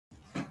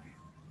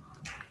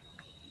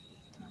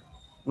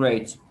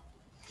Great.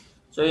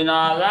 So in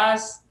our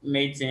last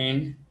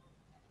meeting,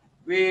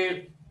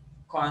 we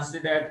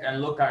considered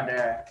and looked at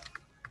the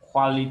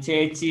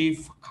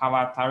qualitative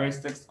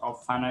characteristics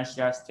of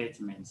financial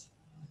statements.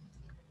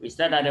 We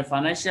said that the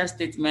financial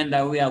statement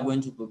that we are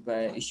going to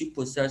prepare, it should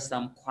possess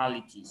some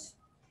qualities.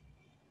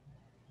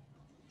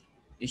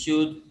 It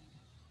should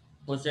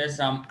possess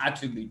some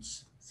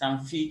attributes, some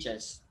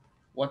features.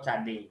 What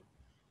are they?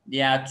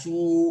 There are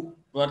two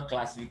broad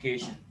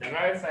classifications. The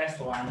very first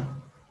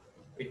one,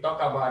 we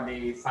talk about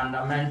the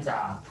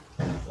fundamental.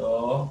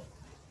 So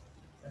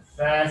the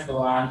first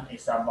one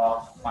is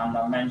about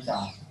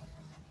fundamental.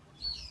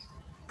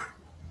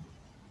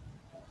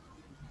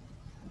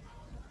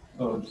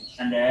 Good.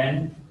 And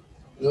then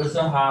we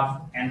also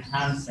have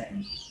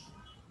enhancing.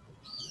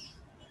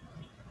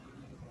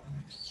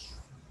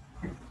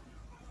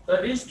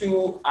 So these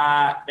two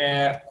are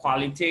the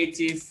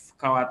qualitative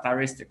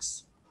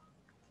characteristics.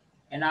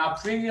 In our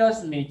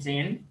previous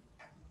meeting,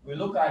 we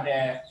look at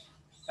the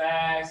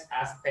first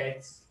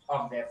aspects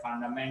of the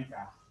fundamental.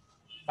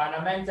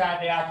 Fundamental,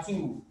 there are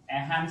two.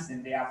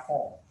 Enhancing, there are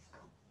four.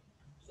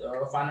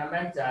 So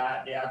fundamental,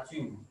 there are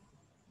two.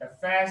 The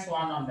first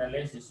one on the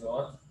list is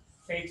what?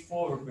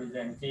 Faithful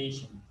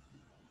representation.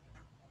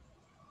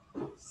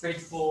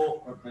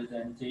 Faithful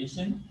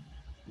representation.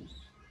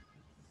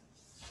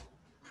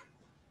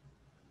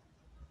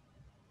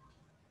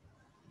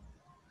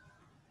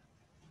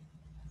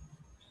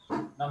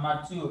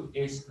 Number two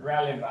is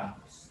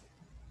relevance.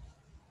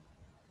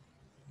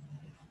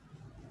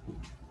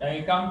 Then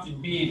you come to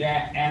B, the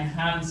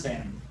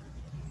enhancing.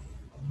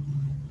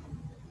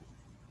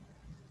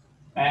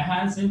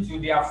 Enhancing to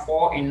their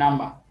four in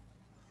number.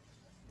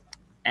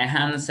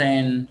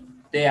 Enhancing,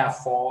 they are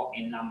four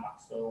in number.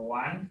 So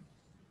 1,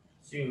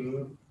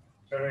 2,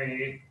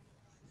 3,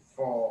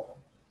 4.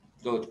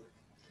 Good.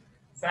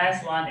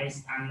 First one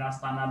is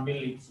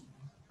understandability.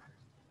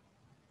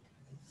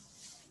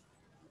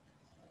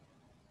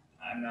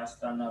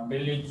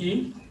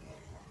 Understandability.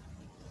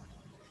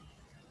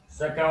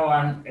 Second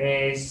one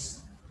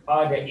is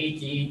all the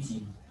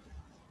ETET.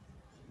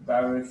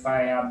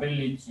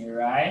 Verifiability,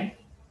 right?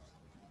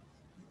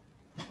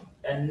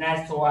 The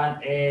next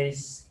one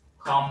is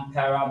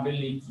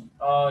comparability.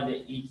 All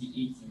the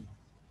ETET.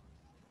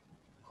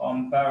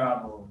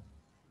 Comparable.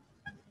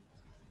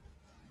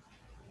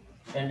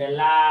 Then the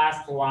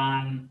last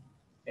one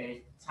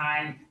is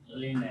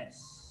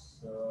timeliness.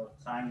 So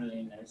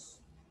timeliness.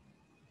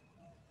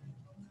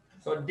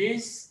 So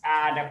these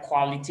are the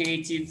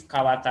qualitative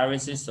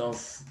characteristics of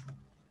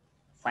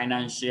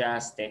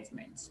financial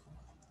statements.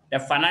 The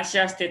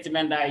financial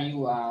statement that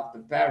you are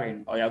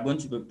preparing or you are going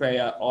to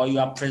prepare or you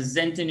are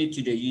presenting it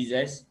to the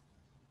users,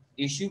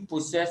 it should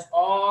possess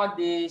all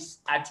these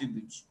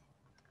attributes.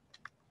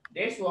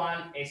 This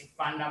one is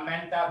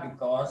fundamental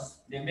because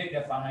they make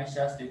the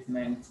financial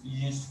statement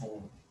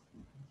useful.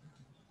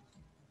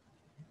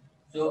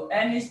 So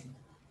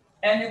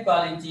any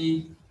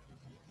quality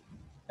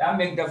that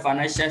make the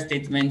financial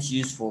statement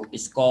useful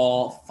is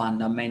called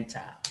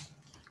fundamental,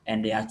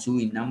 and there are two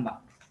in number.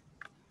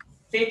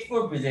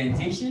 Faithful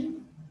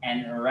presentation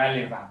and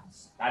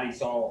relevance. That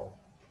is all.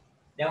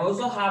 They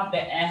also have the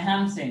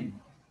enhancing,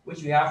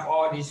 which we have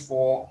all these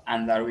four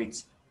under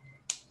it.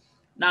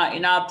 Now,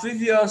 in our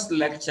previous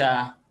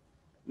lecture,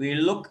 we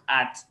look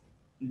at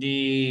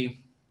the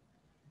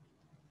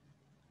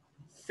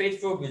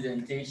faithful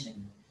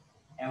presentation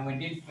and we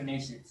did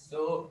finish it.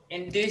 So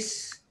in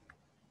this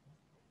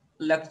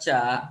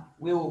lecture,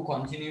 we will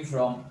continue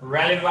from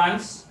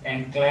relevance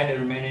and clear the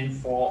remaining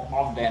four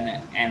of the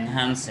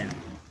enhancing.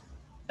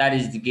 That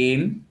is the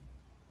game.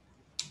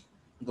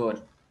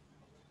 Good.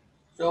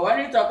 So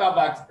when we talk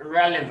about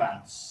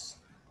relevance,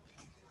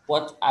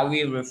 what are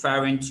we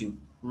referring to?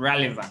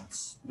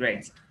 Relevance.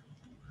 Great.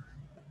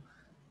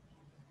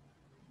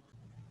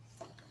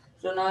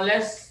 So now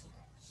let's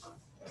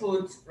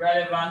put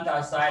relevant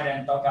aside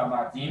and talk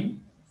about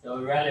him.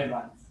 So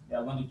relevance. We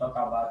are going to talk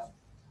about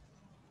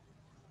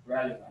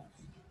relevance.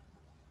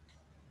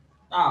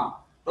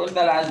 Now, don't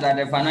tell us that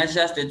the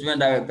financial statement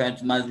that we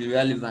print must be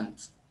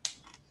relevant.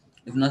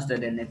 If not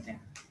said anything.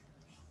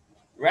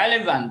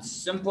 Relevance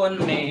simple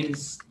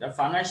means the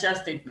financial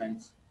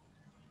statement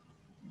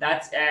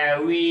that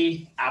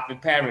we are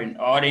preparing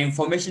or the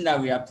information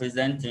that we are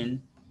presenting,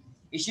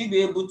 it should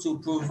be able to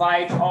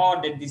provide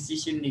all the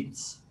decision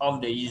needs of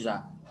the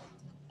user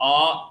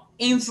or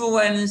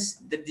influence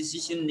the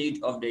decision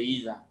need of the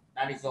user.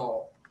 That is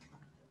all.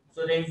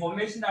 So the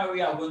information that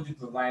we are going to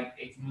provide,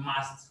 it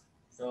must.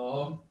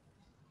 So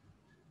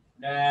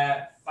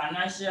the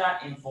financial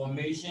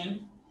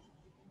information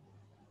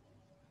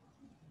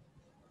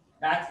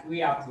that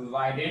we are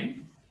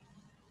providing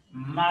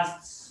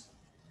must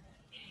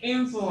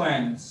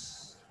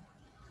influence.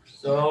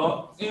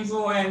 So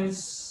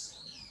influence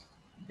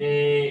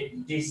the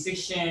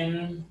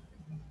decision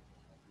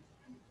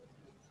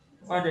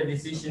or the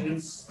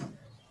decisions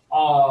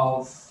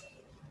of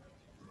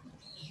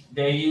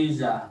the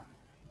user.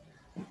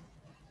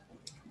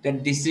 The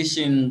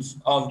decisions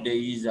of the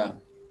user.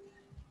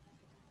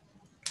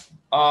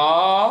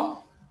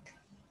 Or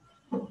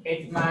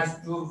it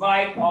must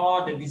provide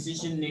all the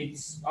decision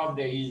needs of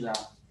the user.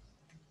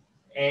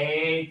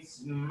 It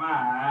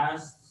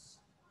must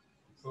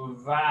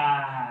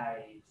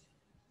provide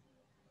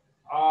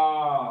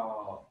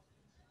all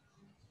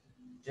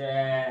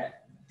the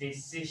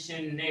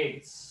decision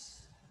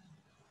needs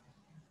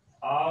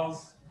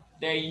of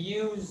the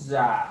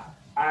user.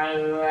 I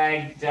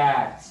like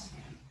that.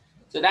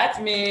 So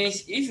that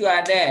means if you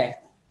are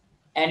there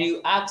and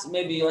you ask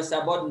maybe your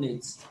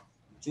subordinates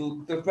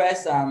to prepare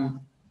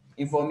some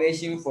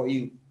information for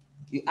you,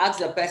 you ask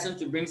the person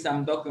to bring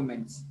some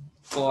documents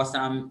for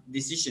some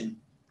decision.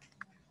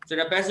 So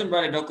the person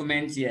brought a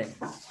document here.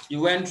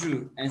 You went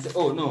through and said,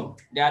 oh no,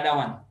 the other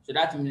one. So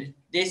that means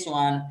this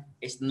one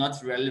is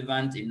not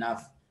relevant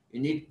enough. You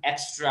need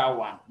extra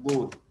one.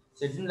 Good.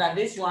 So it means that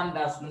this one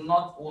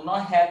will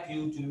not help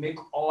you to make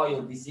all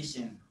your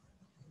decisions.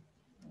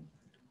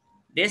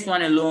 This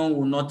one alone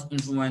will not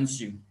influence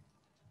you.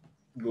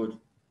 Good.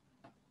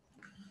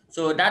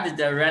 So that is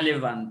the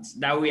relevant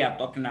that we are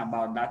talking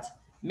about. That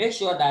make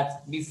sure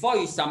that before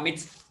you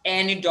submit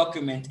any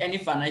document, any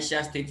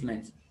financial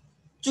statement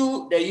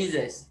to the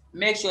users,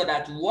 make sure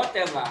that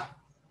whatever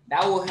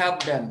that will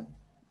help them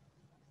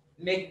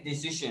make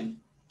decision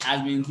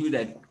has been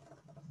included.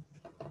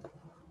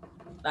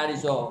 That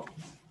is all.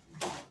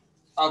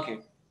 Okay.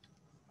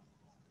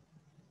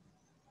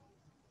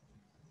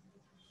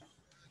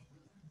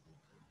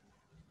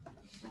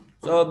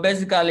 So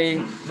basically,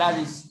 that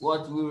is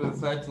what we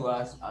refer to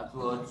as at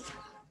what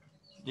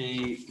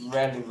the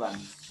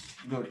relevance.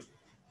 Good.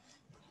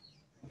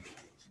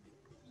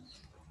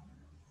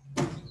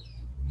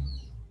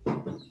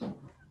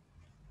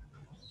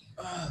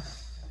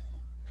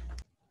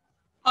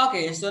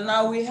 Okay, so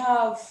now we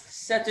have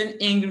certain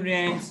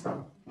ingredients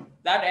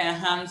that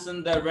enhance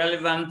the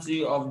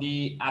relevancy of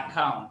the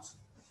account.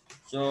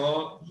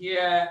 So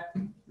here,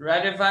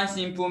 relevant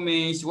simple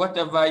means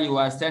whatever you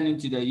are sending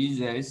to the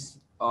users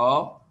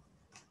or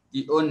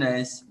the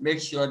owners,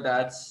 make sure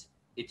that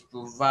it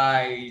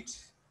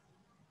provides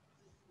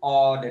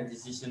all the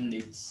decision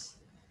needs.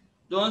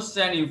 Don't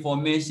send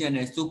information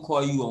and still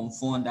call you on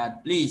phone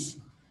that please,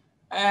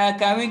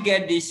 can we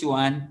get this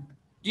one?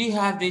 Do you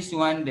have this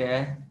one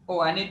there?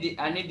 Oh, I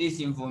need this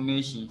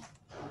information.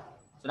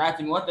 So that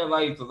in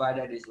whatever you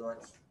provided is what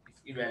is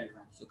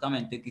irrelevant. So come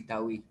and take it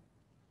away.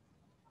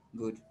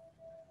 Good.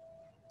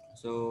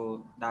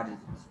 So that is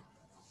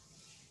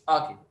it.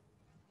 Okay.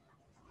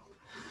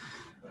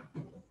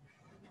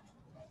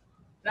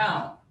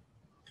 Now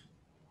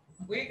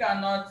we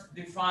cannot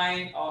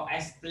define or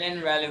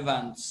explain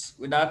relevance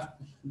without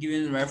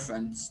giving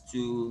reference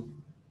to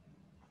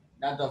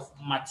that of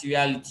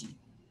materiality.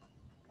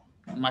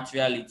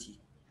 Materiality.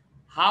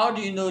 How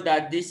do you know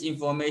that this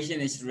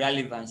information is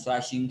relevant so I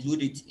should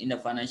include it in the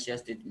financial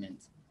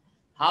statement?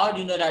 How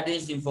do you know that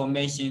this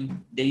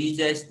information the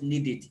users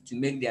need it to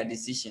make their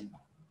decision?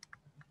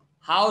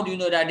 How do you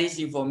know that this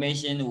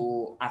information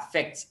will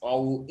affect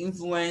or will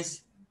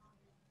influence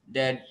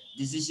the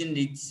decision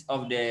needs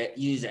of the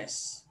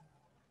users?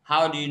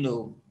 How do you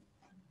know?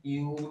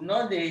 You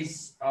know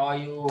this or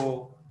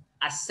you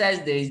assess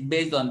this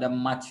based on the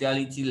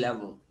materiality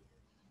level.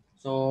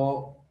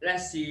 So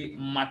let's see,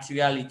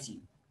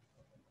 materiality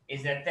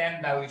is a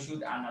term that we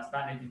should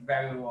understand it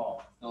very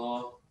well.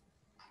 So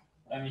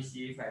let me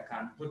see if I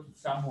can put it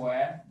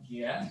somewhere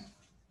here.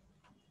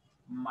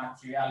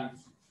 Materiality.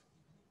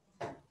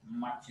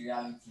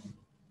 Materiality.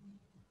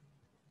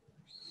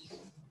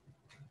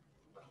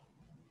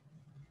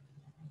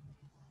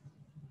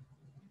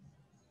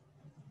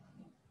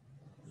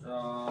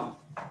 So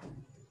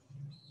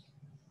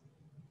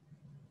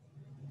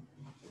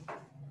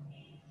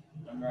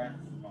I'm right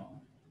now.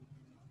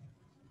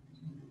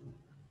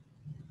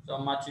 So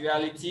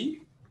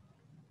materiality.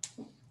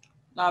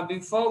 Now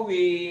before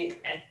we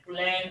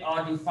explain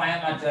or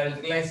define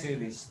materiality, let's see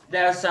this.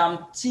 There's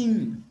some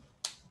team,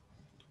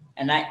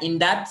 and in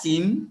that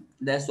team,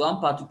 there's one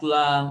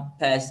particular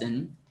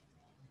person.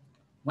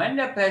 When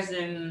the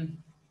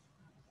person,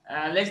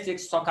 let's take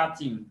soccer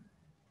team.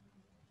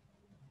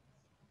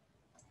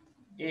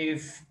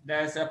 If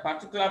there's a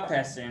particular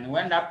person,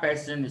 when that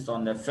person is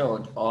on the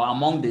field or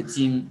among the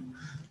team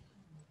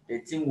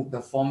will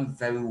perform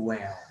very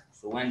well.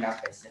 So when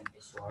that person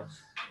is what?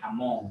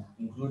 Among,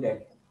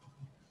 included.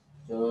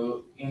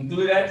 So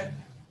included,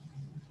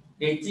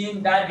 the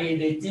team that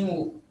the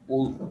team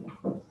will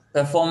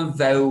perform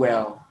very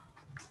well.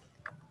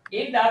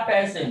 If that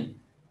person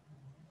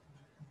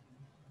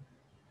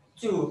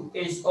too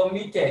is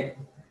omitted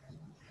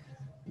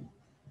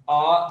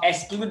or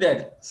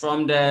excluded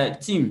from the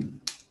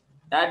team,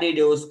 that day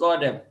they will score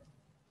them.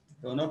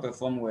 They will not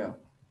perform well.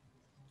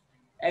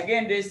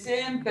 Again, the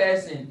same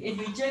person, if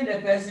you change the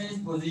person's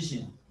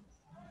position,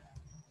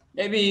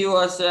 maybe he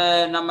was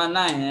number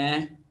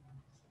 9,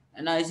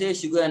 and I say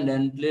she go and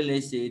then play,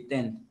 let's say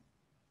 10,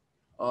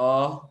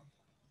 or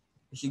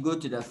she go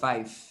to the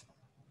 5,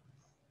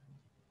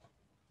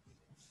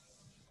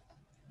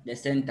 the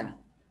center.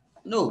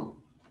 No,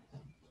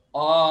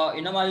 or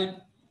it normally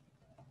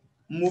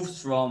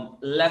moves from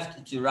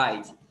left to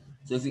right.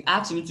 So if you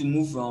ask him to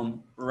move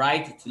from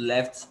right to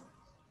left,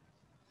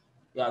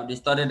 you have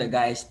distorted the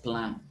guy's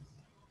plan.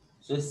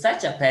 So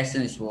such a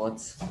person is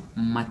what?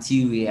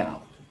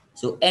 Material.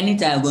 So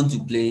anytime you're going to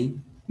play,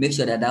 make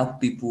sure that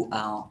people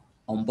are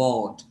on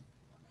board,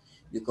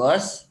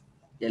 because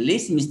the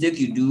least mistake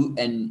you do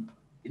and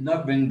you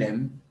not bring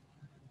them,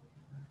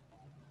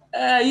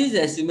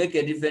 users to make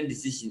a different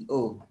decision.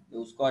 Oh, they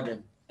will score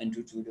them, and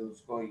true, they will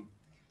score you.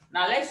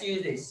 Now let's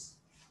use this.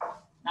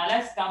 Now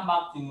let's come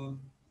back to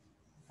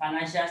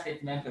financial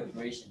statement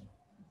preparation.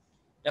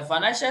 The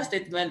financial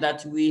statement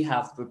that we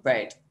have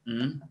prepared,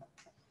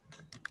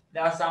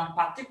 there are some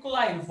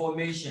particular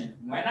information.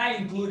 When I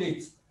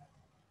include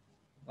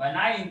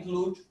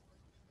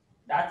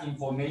that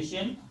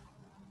information,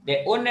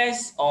 the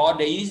owners or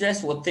the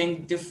users will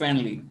think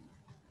differently.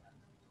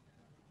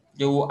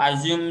 They will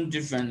assume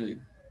differently.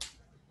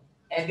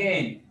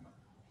 Again,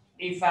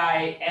 if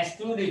I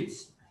exclude it,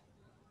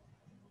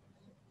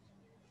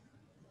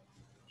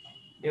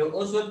 they will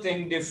also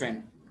think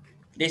different.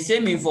 The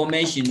same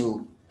information,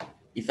 though,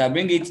 if I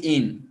bring it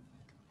in,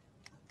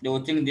 they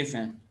will think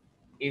different.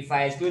 If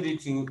I exclude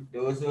it too, they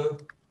also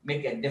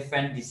make a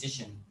different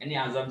decision. Any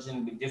assumption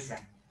will be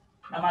different.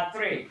 Number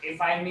three,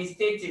 if I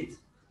misstate it,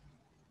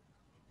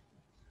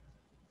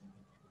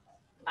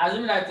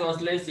 assume that it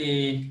was, let's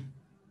say,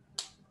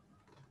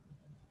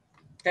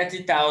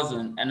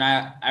 30,000 and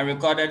I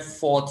recorded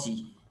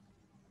 40,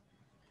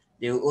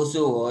 they will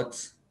also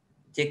what?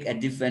 Take a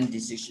different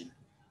decision.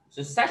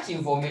 So such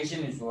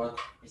information is what?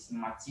 Is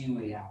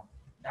material.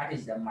 That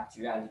is the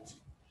materiality.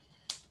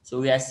 So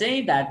we are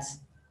saying that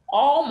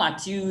all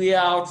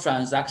material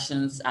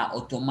transactions are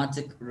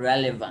automatic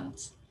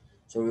relevant.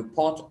 So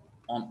report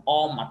on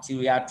all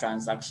material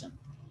transactions.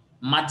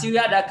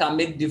 Material that can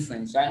make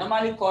difference. So I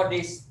normally call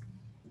this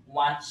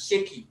one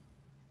shaky.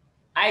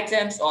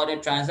 Items or the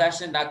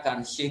transaction that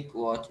can shake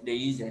what the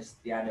users,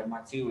 they are the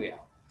material.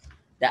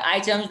 The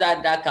items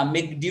that can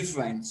make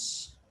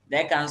difference,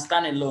 they can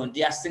stand alone,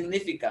 they are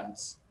significant,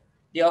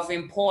 they are of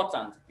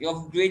importance, they are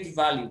of great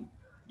value,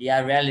 they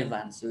are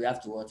relevant. So you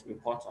have to what?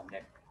 Report on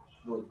them.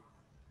 Good.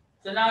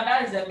 So now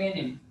that is the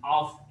meaning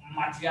of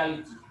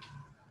materiality.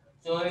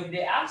 So if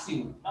they ask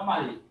you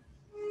normally,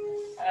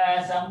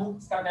 some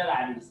books started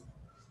like this.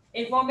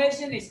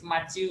 Information is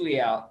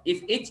material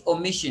if its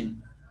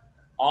omission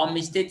or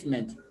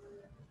misstatement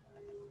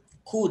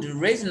could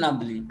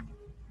reasonably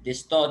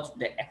distort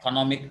the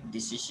economic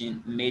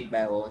decision made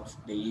by what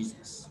the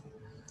users.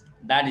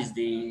 That is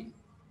the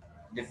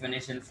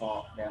definition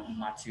for the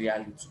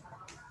materiality.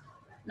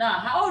 Now,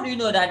 how do you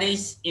know that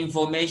this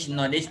information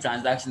or this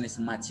transaction is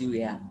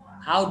material?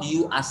 How do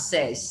you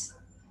assess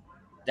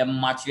the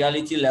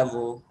materiality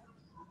level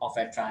of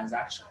a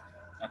transaction?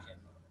 Okay,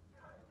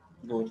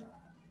 good.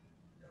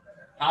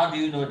 How do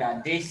you know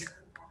that this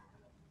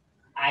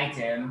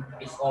item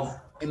is of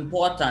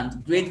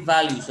important, great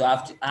value? So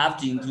I have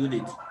to include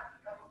it.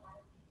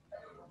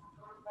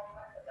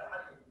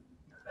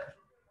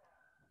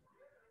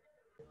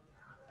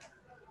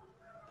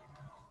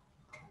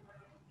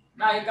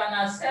 Now you can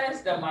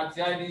assess the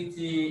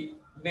materiality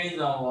based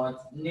on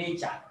what?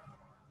 Nature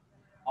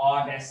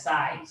or the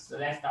size. So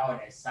let's start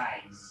with the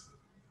size.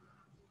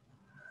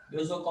 We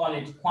also call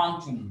it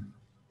quantum.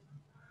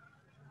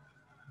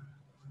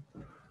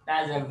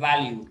 That's the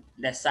value,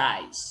 the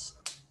size.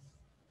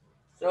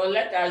 So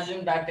let's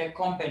assume that a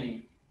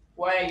company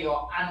where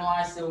your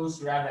annual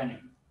sales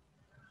revenue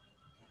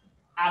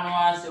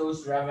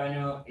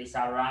is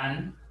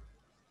around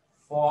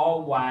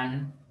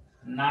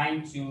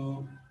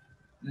 4192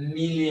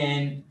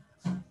 million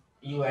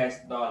US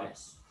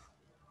dollars.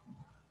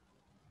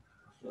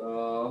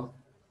 So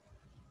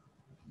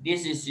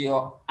this is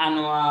your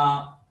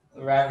annual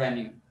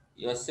revenue,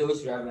 your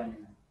sales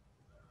revenue.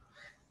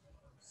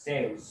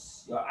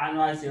 Sales, your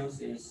annual sales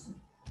is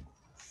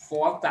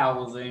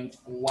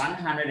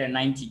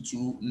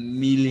 4,192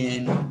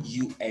 million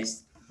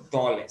US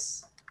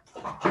dollars.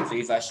 So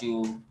if I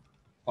should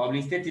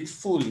probably state it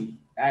fully,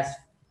 that's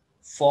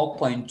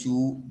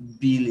 4.2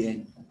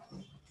 billion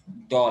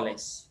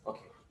dollars.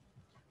 Okay.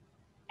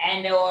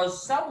 And there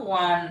was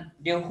someone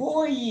the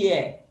whole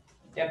year,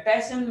 the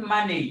person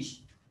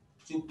managed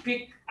to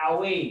pick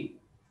away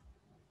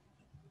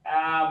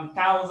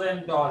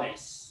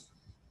 $1,000.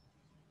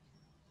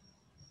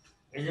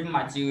 Is it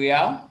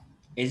material?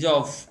 Is it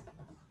of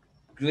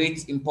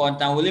great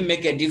importance? Will it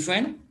make a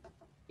difference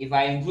if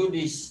I include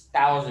this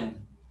 1,000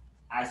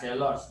 as a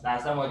loss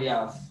that somebody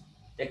else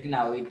taken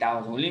away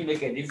 1,000? Will it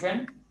make a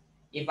difference?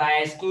 If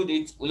I exclude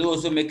it, will it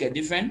also make a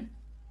difference?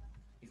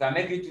 If I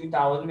make it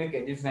 2,000, make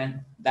a difference.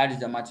 That is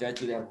the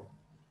materiality level.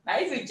 Now,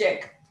 if you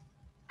check,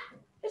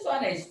 this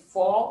one is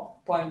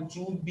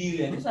 4.2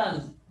 billion. This one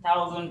is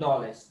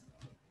 $1,000.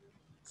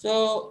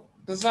 So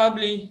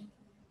preferably,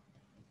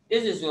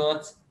 this is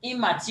what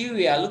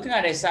immaterial. Looking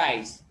at the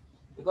size,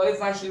 because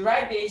if I should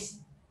write this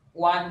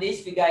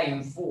figure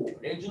in full,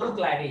 it should look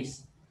like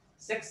this: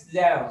 6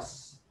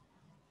 zeros,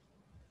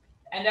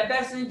 and the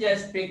person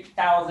just picked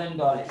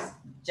 $1,000,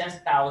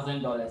 just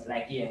 $1,000,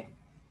 like here.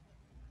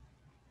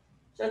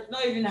 does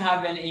not even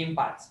have any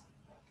impact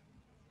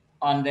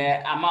on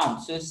the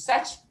amount. So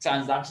such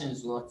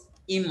transactions what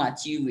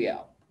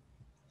immaterial.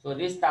 So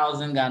this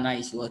 1,000 Ghana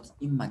is what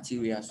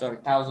immaterial. Sorry,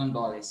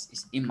 $1,000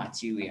 is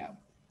immaterial.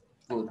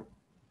 Good.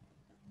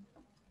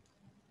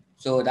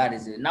 So that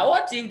is it. Now,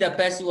 what if the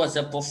person was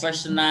a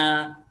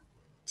professional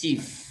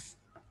thief,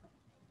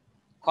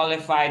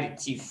 qualified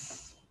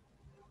thief,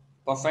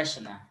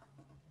 professional,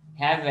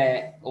 have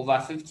over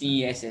 15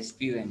 years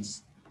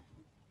experience?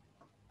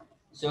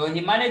 So he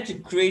managed to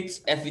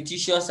create a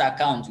fictitious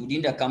account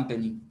within the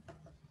company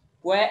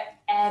where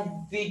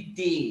every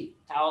day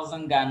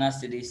 1,000 Ghana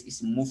cedis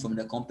is moved from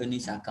the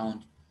company's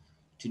account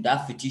to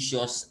that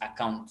fictitious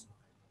account,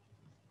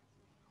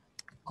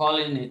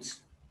 calling it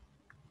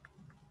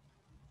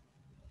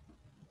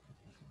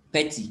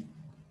petty.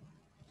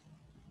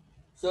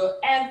 So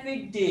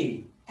every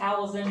day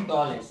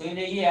 $1,000. So in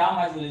a year, how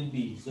much will it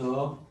be?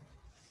 So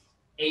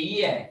a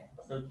year,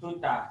 so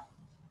total.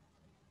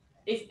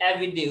 If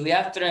every day we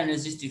have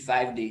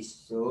 365 days,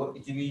 so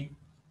it will be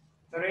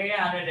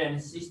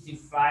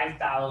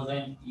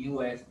 365,000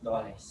 US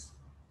dollars.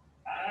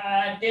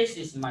 This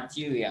is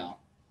material.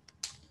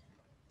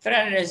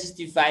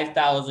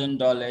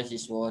 $365,000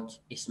 is what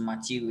is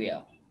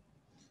material.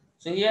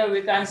 So here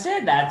we can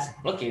say that,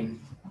 okay,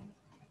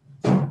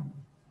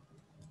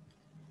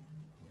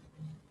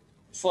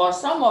 for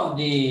some of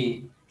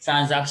the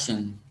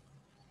transaction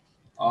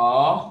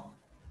or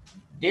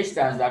this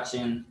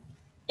transaction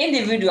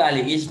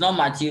individually is not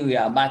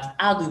material, but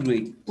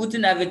aggregate,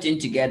 putting everything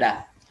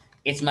together,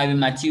 it might be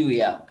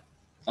material.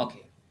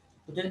 Okay,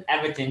 putting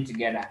everything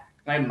together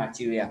might be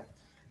material.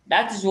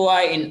 That is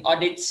why in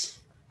audit,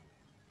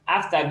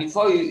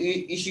 before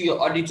you issue your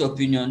audit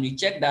opinion, you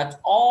check that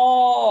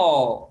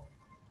all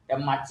the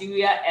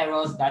material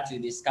errors that you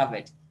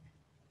discovered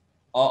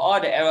or all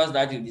the errors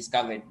that you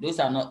discovered, those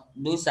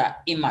are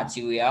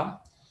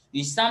immaterial.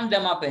 You sum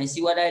them up and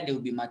see whether they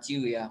will be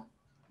material.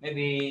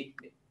 Maybe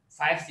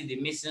 5 CD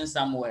missing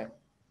somewhere,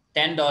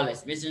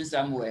 $10 missing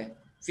somewhere,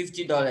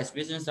 $50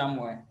 missing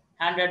somewhere,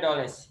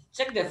 $100.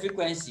 Check the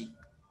frequency.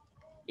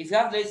 If you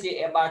have, let's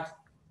say, about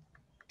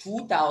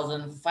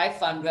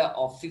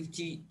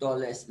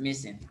 $2,550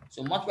 missing,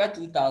 so multiply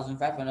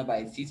 2,500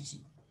 by 50.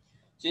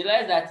 So you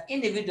realize that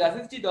individual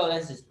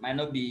 $50 might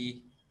not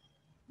be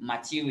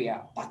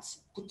material, but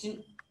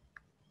putting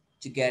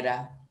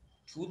together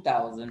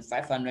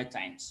 2,500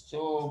 times,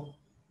 so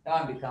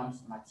that one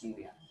becomes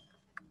material.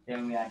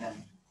 Then we are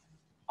done.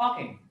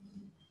 Okay.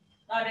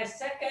 Now the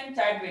second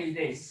type is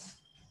this.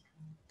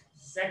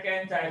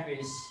 Second type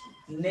is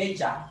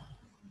nature.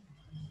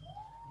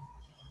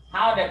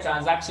 How the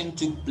transaction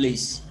took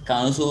place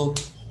can also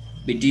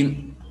be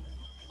deemed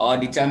or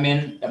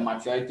determine the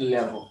maturity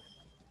level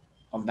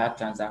of that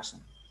transaction.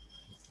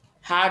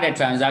 How the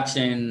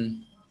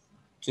transaction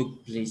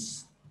took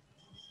place.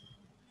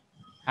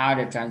 How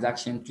the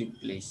transaction took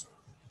place.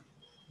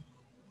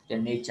 The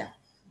nature.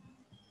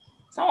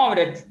 Some of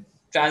the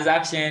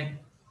transaction,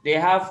 they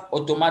have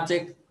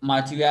automatic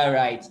material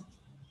rights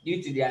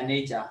due to their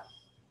nature.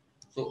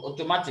 So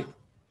automatic,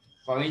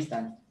 for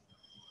instance,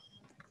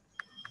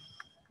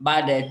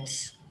 bad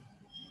debt,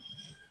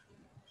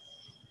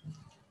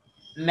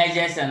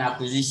 mergers and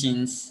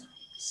acquisitions,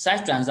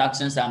 such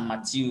transactions are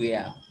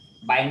material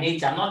by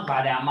nature, not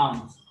by the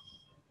amount.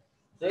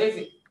 So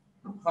if,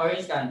 for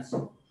instance,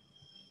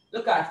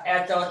 look at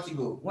Airtel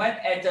Tigo. When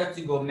Airtel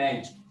Tigo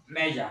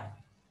merger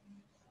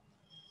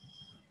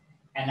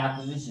an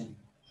acquisition,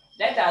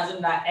 let's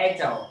assume that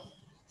Airtel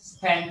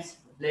spent,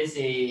 let's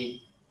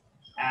say,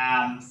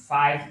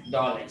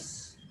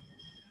 $5.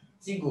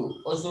 Tigo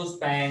also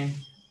spent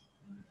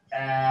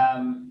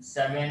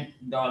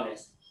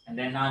 $7, and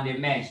then now they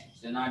merge.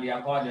 So now they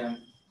are called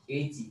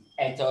 80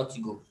 Airtel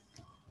Tigo.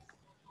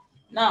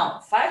 Now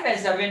 $5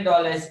 and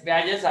 $7, we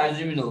are just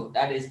assuming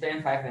that they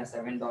spend $5 and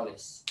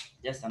 $7.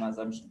 Just an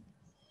assumption.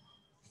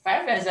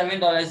 $5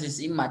 and $7 is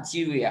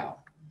immaterial.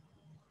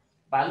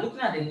 But looking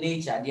at the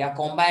nature, they are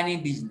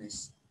combining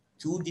business.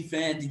 Two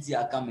different entities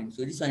are coming.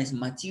 So this one is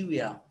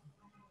material.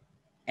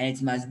 And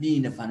it must be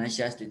in the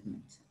financial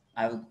statement.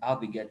 I'll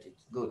be get it.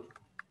 Good.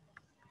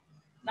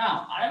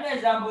 Now, another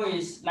example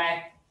is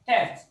like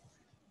theft.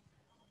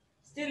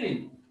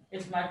 Stealing.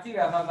 It's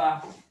material,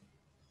 Baba.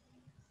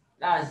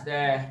 That's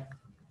the.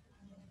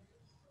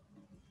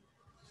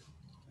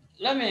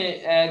 Let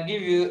me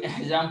give you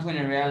an example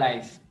in real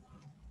life.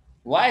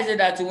 Why is it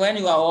that when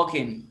you are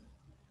walking,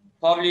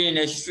 probably in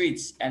the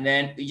streets, and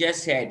then you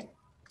just heard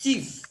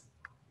thief,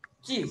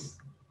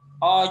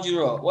 or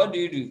juror, what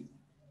do?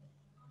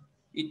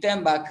 You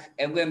turn back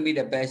and go and meet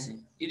the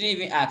person. You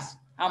didn't even ask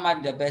how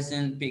much the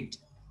person picked,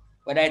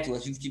 whether it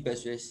was 50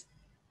 pesos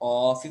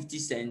or 50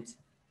 cents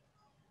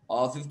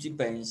or 50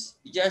 pence.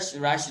 You just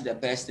rush to the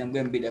person and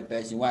go and meet the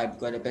person. Why?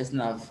 Because the person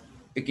have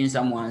picking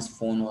someone's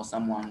phone or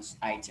someone's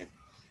item.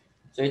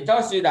 So it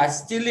tells you that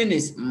stealing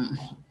is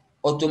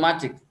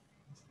automatic.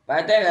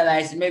 By the time you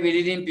realize maybe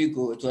it didn't pick,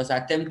 it was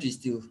attempt to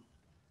steal.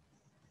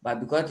 But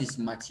because it's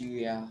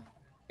material,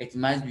 it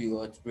must be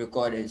what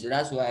recorded. So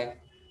that's why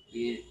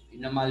you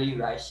normally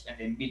rush and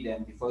then beat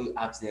them before you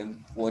ask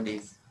them what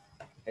they've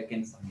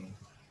taken from you.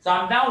 So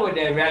I'm done with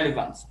the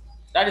relevance.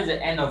 That is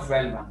the end of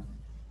relevance.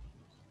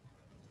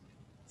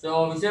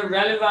 So we say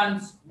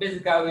relevance,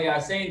 basically we are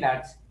saying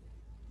that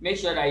make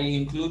sure that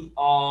you include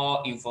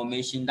all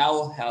information that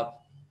will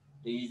help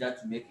the user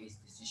to make his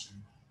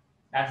decision.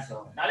 That's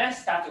all. Now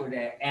let's start with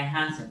the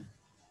enhancing.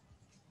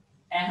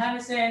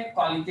 Enhancing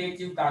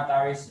qualitative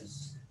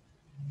characteristics.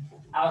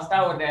 I'll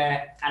start with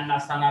the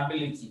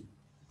understandability.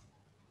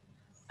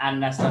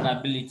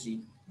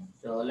 Understandability.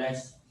 So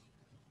let's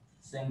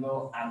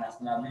single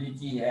understandability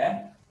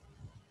here.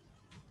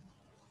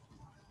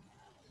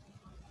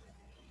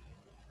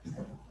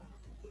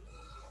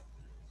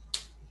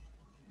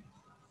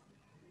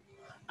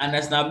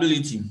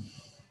 Understandability.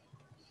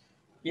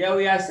 Here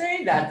we are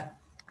saying that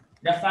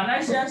the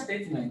financial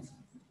statement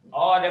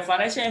or the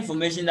financial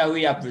information that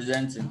we are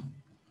presenting,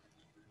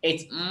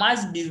 it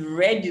must be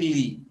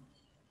readily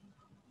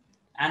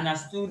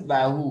understood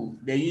by who?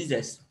 The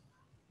users.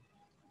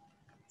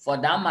 For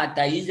that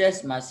matter,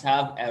 users must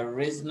have a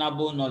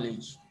reasonable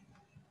knowledge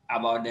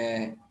about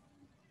the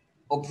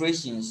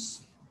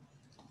operations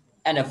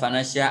and the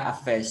financial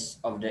affairs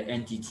of the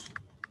entity.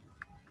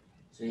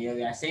 So here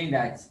we are saying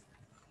that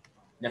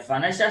the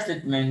financial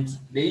statement,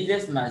 the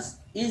users must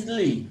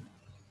easily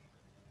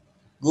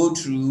go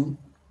through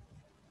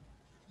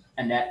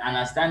and then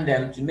understand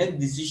them to make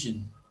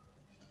decision.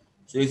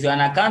 So if you're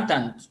an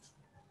accountant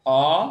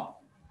or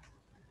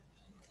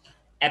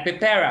a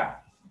preparer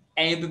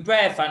and you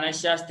prepare a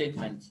financial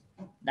statement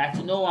that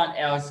no one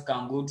else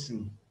can go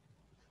through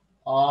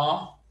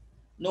or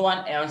no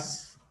one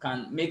else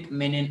can make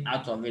meaning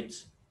out of it,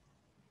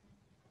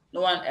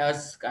 no one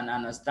else can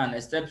understand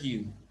except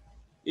you.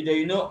 Either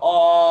you know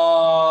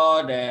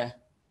all the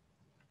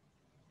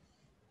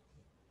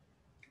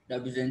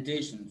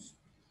representations,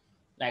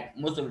 like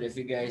most of the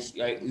figures,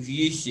 like if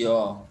you use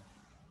your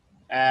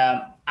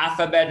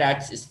alphabet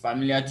that is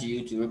familiar to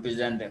you to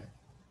represent them.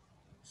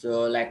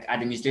 So like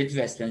administrative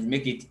expense,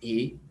 make it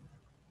A,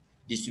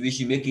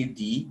 distribution, make it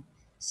D,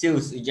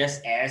 sales is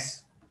just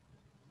S.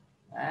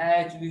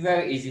 It will be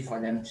very easy for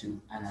them to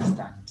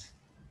understand.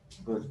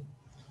 Good.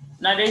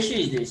 Now the issue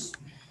is this.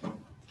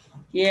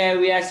 Here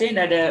we are saying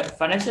that the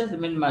financial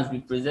statement must be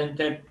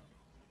presented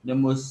the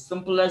most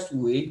simplest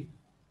way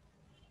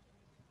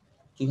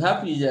to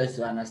help users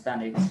to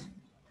understand it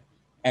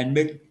and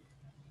make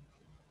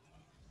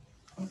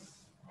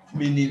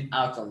meaning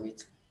out of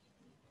it.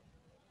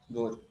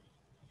 Good.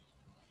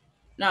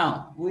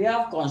 Now we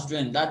have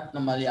constraints that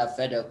normally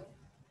affect the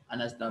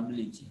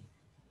understandability.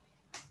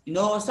 You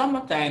know,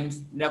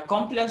 sometimes the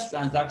complex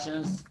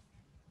transactions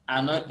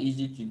are not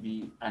easy to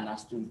be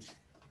understood.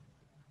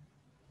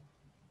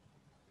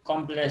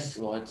 Complex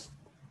what?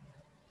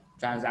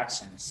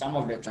 Transactions. Some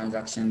of the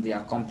transactions they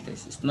are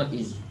complex. It's not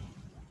easy.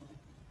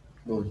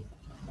 Good.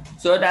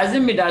 So does it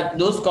mean that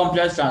those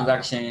complex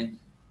transactions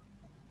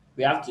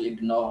we have to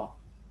ignore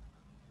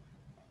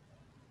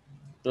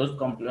those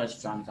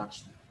complex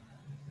transactions?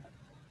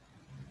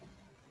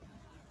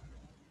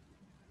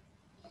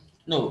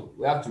 No,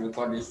 we have to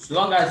record this. As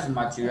long as it's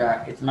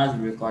material, it must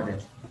be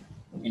recorded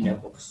in the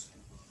books.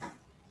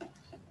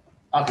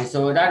 Okay,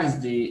 so that is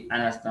the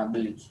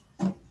understandability.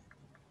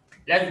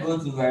 Let's go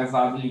to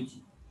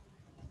verifiability.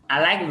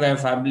 I like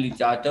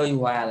verifiability. I'll tell you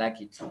why I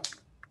like it.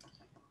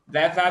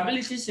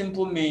 Verifiability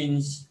simple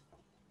means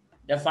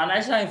the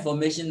financial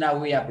information that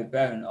we are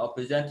preparing or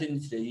presenting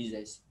to the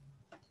users,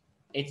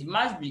 it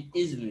must be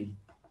easily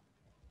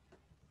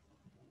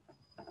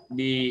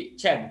be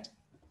checked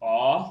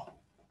or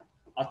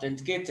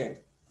authenticated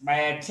by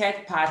a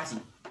third party,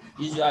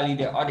 usually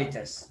the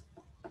auditors.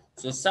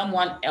 So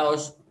someone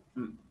else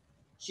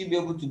should be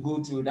able to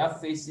go through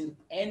without facing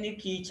any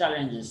key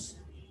challenges.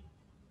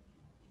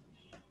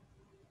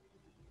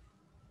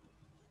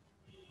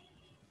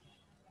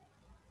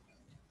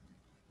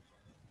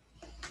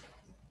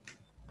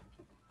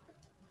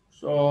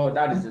 So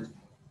that is it.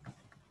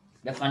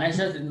 The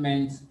financial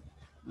statements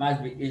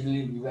must be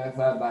easily be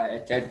verified by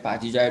a third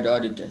party, usually the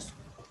auditors.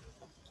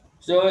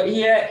 So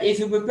here, if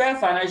you prepare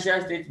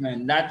financial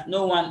statement that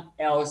no one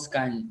else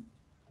can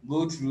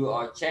go through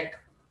or check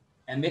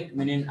and make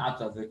meaning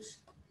out of it,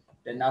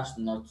 then that's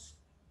not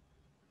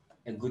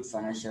a good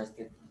financial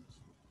statement.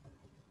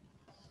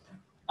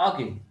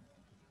 Okay.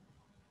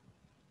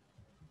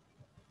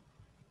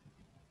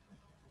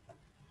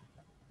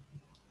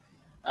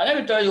 Now let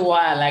me tell you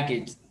why I like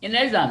it. In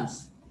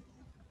exams,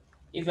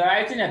 if you're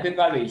writing a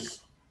paper base,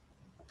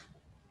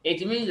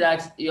 it means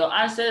that your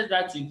answers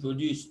that you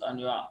produce on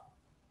your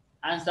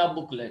answer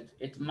booklet,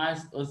 it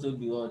must also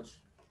be what?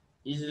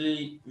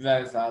 Easily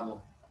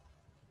verifiable.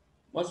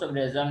 Most of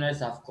the examiners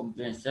have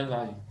complained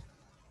severally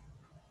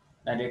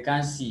that they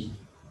can't see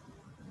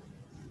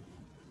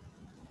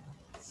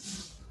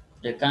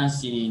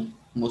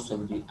most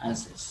of the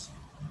answers.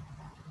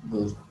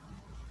 Good.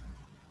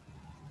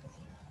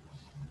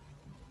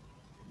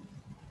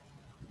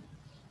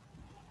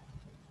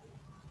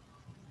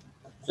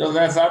 So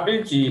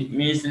verifiability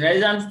means in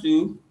exams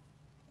too,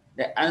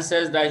 the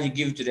answers that you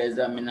give to the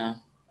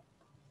examiner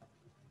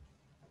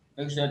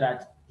make sure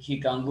that he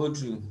can go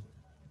through.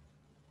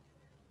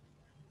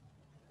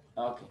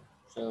 Okay,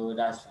 so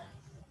that's fine.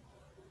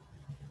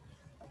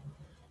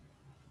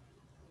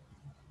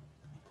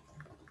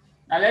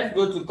 Now let's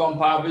go to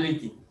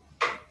comparability.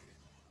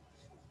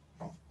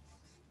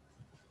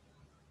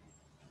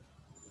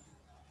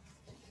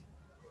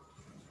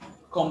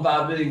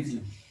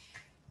 Comparability.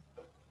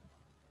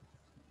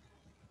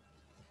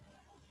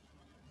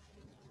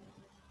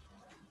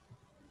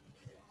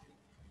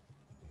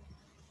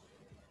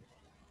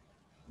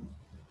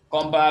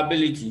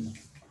 Comparability.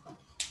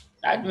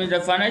 That means the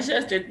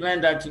financial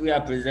statement that we are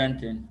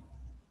presenting,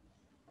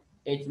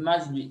 it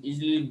must be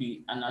easily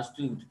be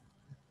understood.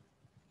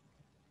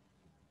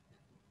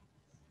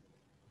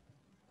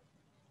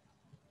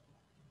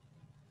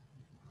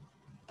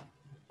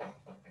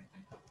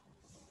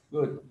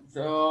 Good.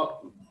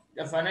 So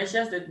the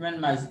financial statement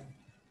must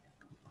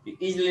be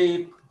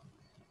easily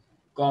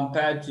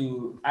compared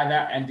to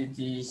other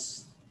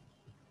entities'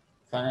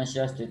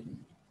 financial statement.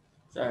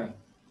 Sorry.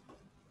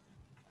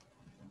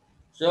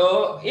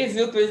 So if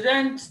you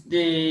present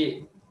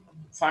the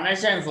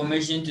financial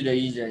information to the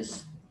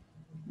users,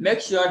 make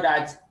sure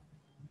that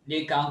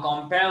they can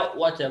compare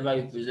whatever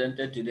you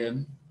presented to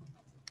them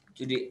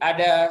to the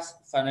other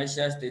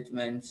financial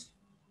statements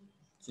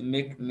to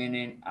make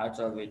meaning out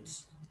of it.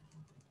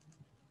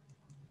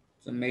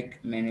 To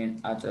make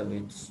meaning out of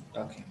it.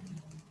 Okay.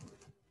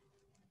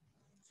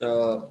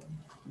 So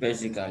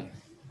basically,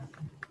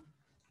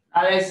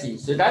 now let's see.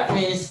 So that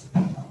means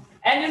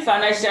any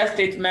financial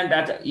statement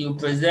that you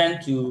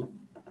present to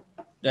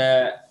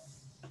the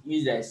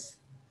users,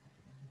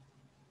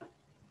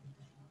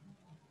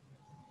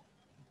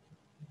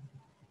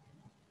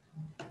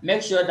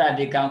 make sure that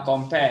they can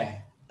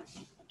compare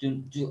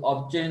to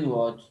obtain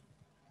what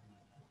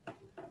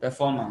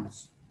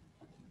performance.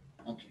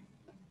 Okay.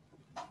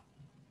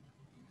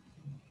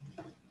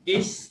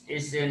 This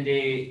is in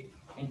the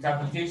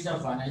interpretation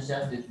of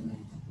financial statement.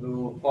 We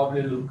will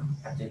probably look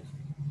at it.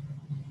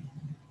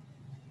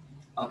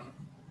 Okay.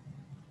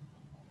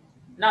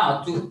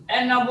 Now, to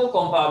enable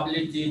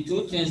comparability,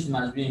 two things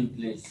must be in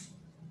place.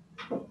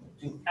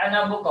 To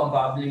enable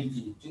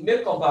comparability, to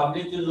make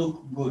comparability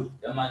look good,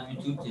 there must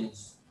be two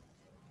things.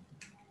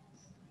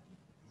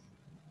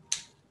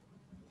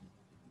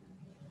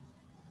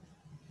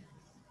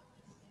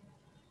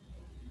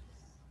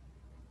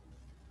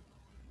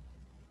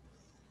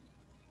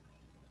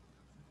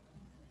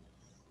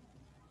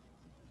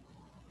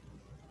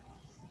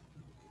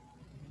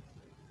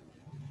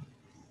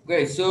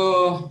 Okay,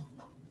 so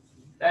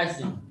let's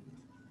see.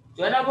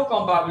 To enable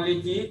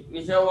comparability,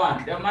 we say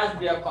one, there must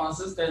be a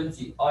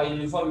consistency or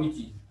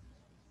uniformity.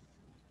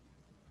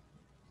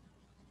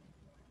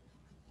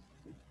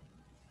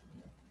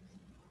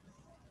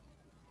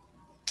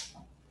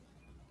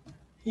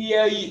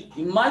 Here,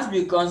 you must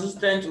be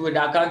consistent with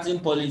the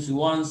accounting policy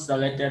once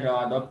selected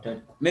or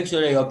adopted. Make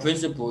sure that your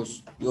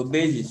principles, your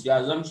basis, your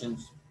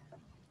assumptions,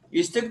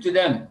 you stick to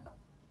them.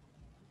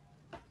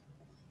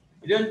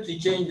 You don't to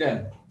change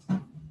them.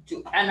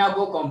 To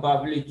enable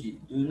comparability,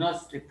 do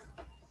not stick.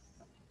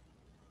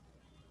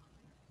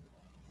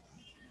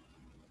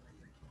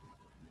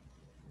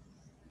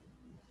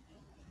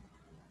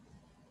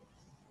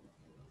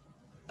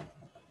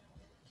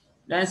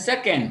 Then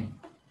second,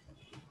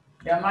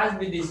 there must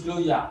be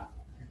disclosure.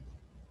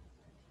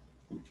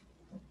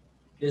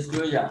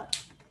 Disclosure.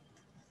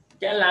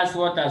 Tell us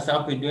what has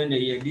happened during the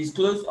year.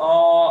 Disclose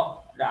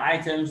all the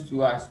items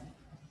to us.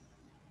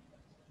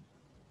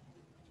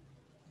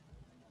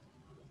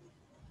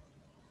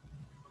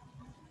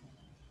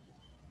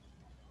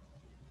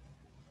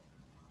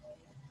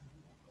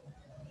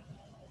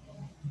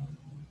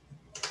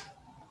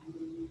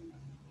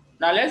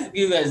 Now let's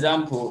give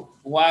example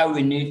why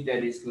we need the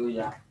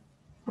disclosure.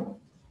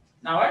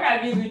 Now when I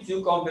give you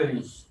two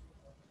companies,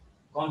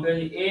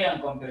 company A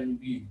and company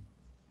B,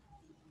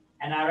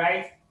 and I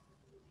write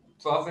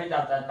profit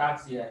after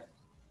tax here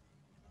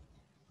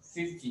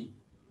 50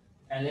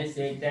 and let's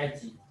say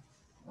 30.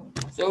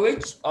 So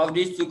which of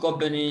these two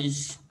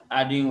companies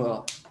are doing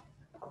well?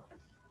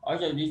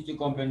 Which of these two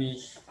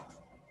companies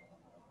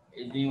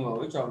is doing well?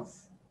 Which of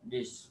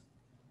this?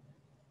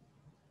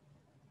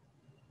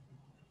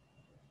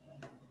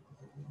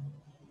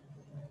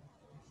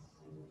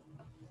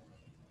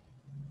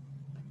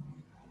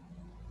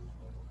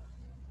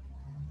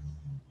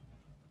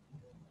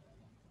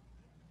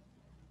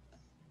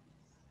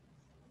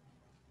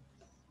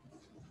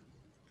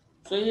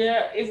 So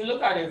here, if you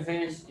look at the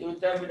face, it will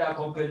tell me that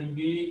company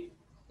B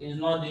is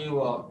not doing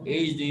well, A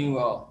is doing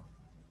well.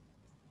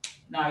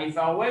 Now, if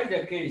I were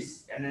the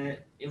case and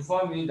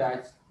inform you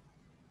that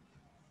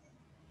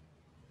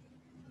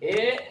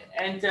A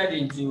entered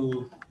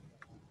into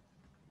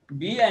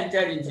B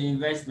entered into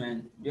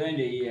investment during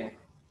the year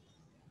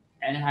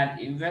and had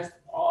invested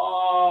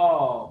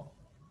all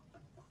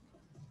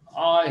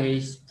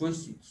his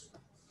proceeds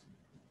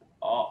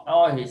or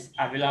all his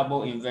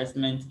available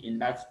investment in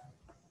that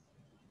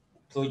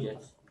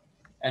project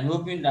and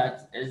hoping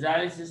that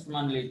exactly 6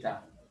 months later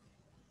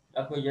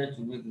that project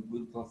will make a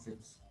good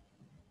profit.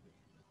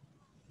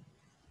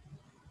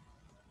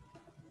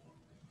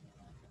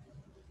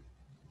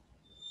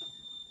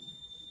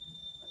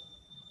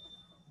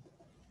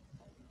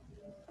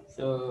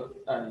 So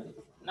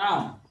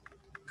now,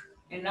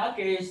 in that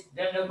case,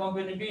 then the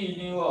company B is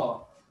doing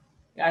well.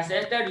 He has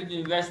entered into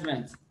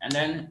investment, and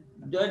then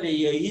during the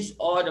year, he used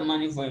all the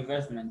money for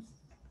investment.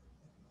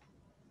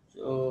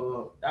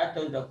 So that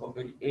tells the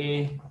company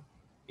A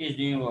is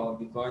doing well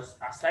because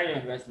aside the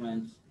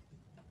investment,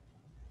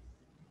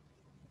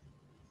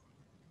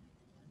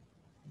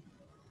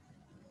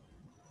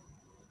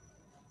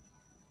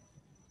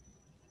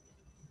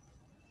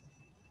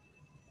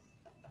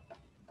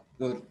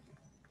 good.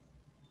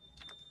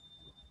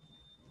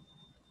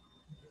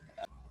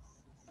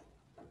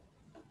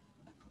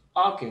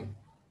 Okay,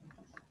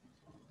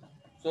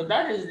 so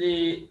that is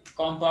the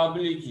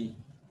comparability.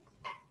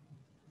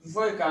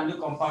 Before you can do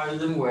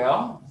comparison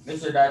well, make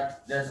sure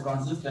that there's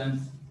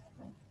consistency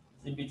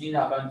between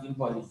the accounting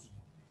policy.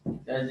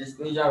 There's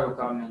disclosure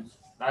requirements.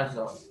 That's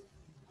all.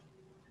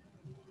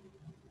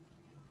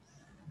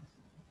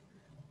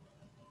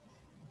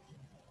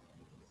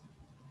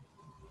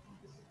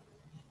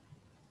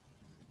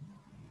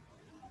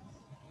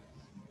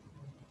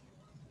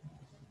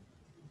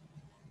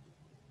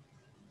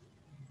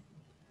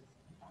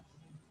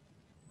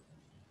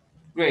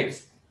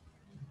 Great.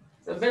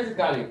 So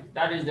basically,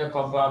 that is the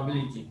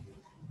comparability.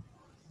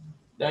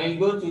 Then you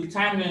go to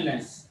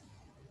timeliness.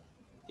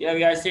 Here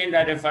we are saying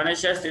that the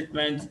financial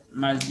statement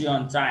must be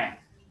on time,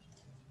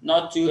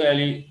 not too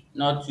early,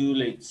 not too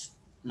late.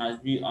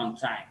 Must be on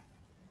time.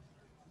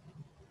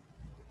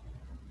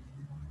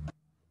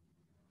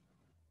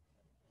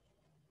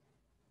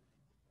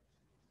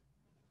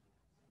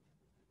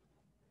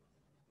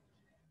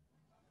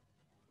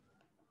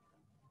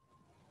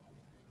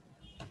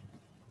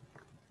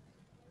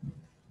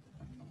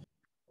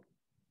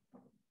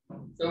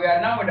 So we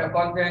are now with the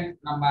content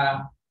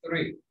number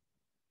 3.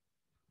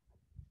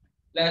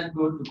 Let's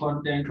go to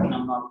content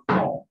number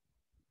 4.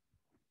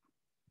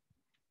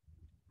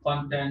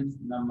 Content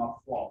number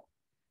 4.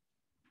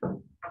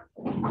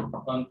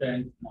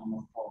 Content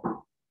number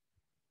 4.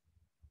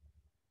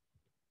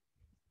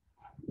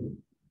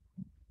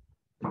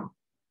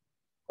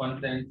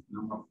 Content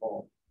number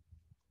 4.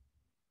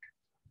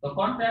 So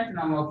content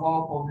number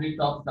 4 probably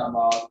talks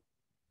about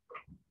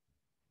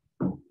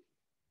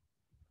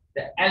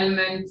the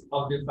elements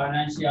of the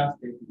financial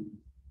statement.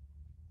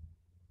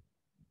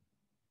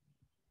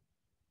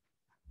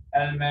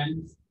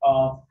 Elements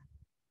of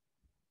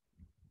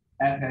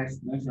FX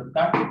measure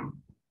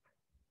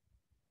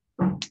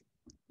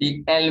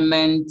the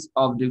elements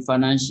of the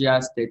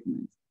financial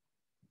statement.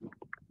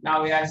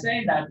 Now we are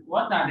saying that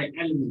what are the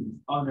elements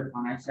of the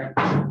financial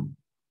statement?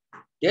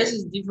 This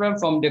is different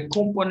from the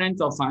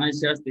component of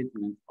financial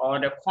statement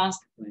or the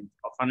constituent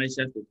of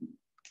financial statement.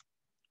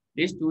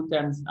 These two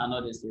terms are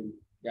not the same.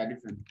 They are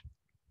different.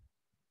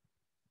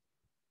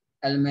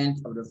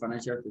 Elements of the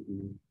financial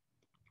statement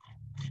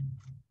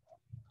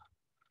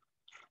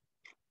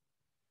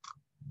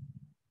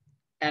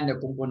and the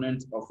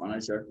components of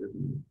financial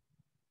statement.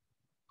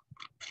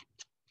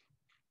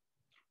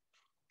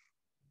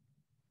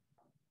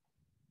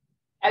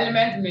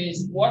 Element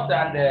means what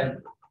are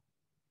the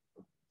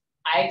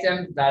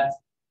items that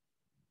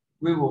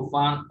we will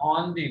find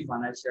on the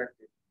financial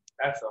statement.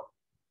 That's all.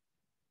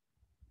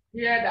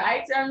 Here, the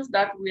items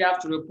that we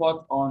have to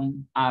report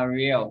on are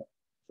real.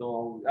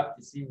 So we have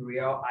to see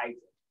real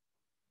items.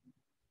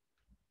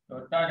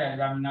 So tell the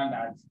examiner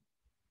that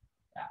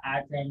the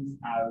items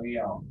are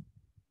real.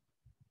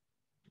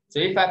 So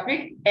if I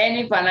pick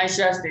any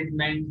financial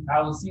statement,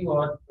 I will see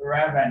what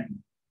revenue.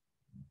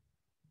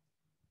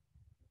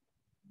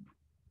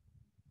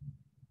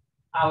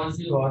 I will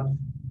see what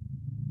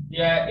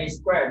here is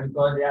square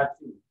because there are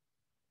two.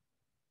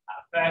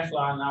 First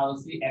one, I will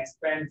see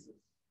expenses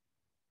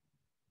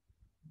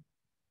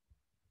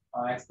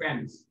or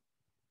expense.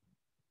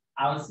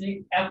 I will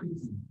see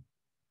equity.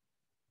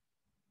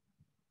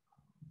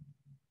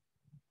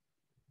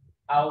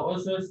 I will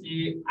also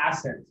see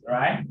assets,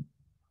 right?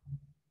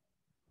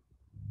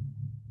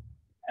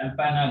 And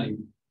finally,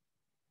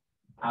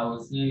 I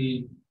will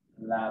see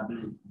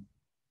liability.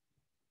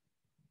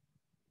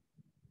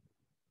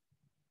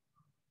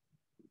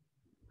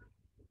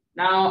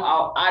 Now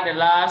I'll add the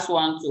last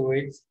one to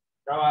it.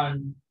 That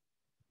one,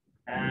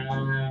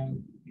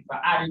 if I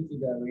add it to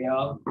the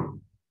real,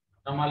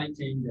 normally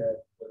change the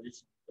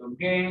position. So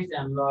gains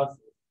and losses.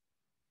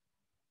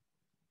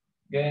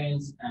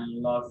 Gains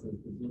and losses.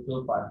 The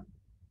total part.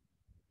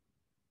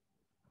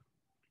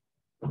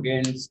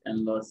 Gains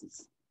and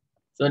losses.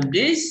 So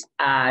these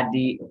are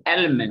the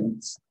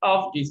elements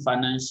of the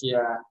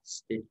financial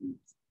statement.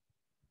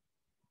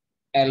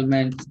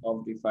 Elements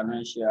of the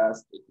financial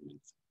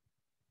statement.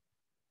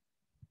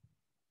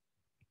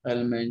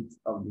 Elements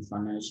of the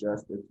financial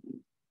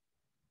statement.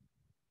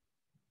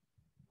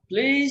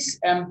 Please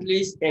and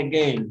please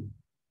again,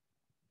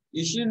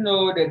 you should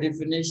know the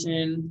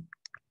definition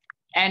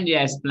and the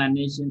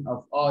explanation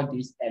of all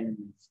these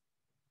elements.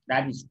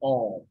 That is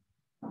all.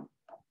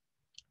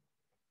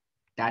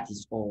 That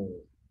is all.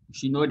 You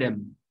should know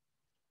them.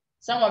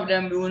 Some of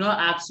them we will not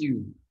ask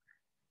you.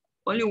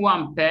 Only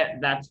one pair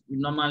that we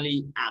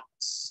normally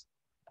ask.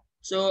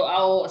 So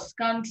I'll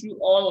scan through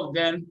all of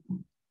them,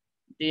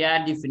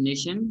 their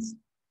definitions,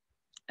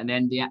 and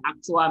then their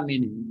actual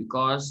meaning,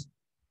 because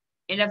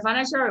in the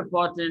financial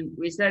reporting,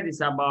 we said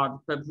it's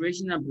about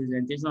preparation and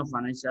presentation of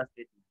financial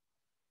statements.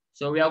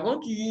 So we are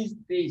going to use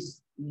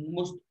this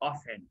most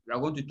often. We are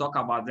going to talk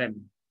about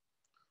them.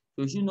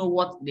 So you should know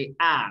what they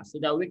are so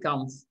that we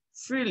can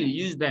freely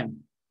use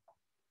them.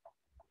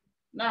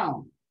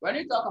 Now, when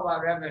you talk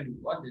about revenue,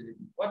 what is it?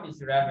 What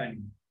is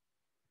revenue?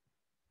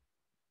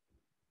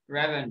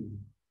 Revenue.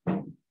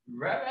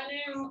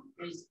 Revenue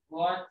is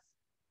what?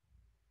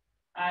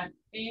 An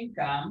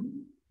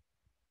income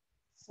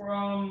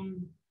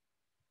from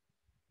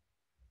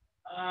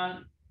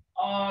an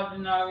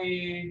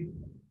ordinary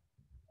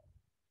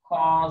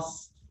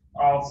cost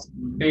of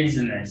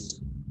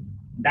business.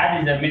 That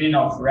is the meaning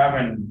of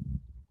revenue.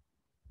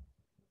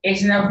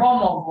 It's in the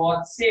form of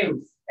what?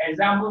 Sales.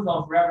 Examples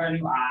of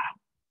revenue are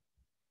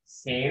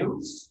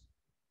sales,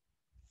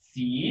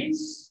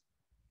 fees,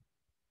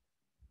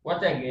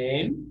 what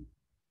again?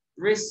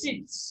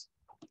 Receipts,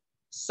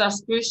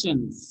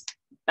 subscriptions.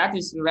 That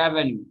is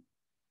revenue.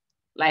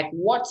 Like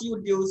what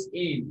you deals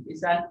in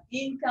is an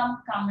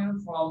income coming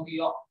from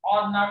your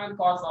ordinary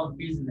course of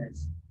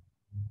business.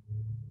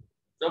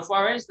 So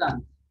for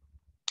instance,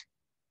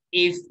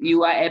 if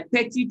you are a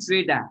petty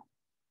trader,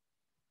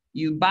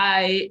 you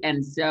buy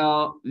and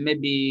sell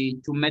maybe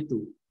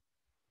tomato.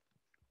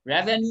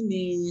 Revenue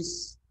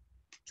means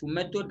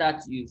tomato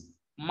that is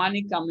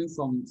money coming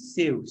from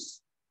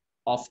sales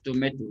of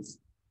tomatoes.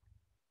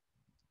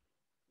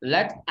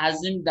 Let's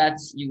assume that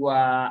you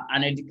are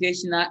an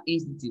educational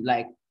institute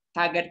like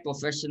Target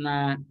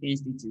Professional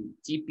Institute,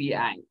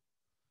 TPI.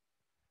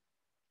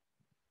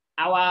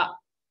 Our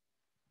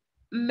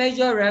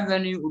major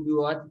revenue will be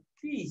what?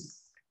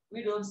 Fees.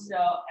 We don't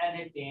sell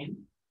anything.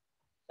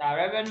 So our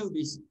revenue will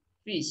be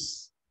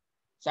fees.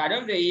 So at the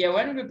end of the year,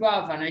 when we prepare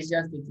our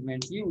financial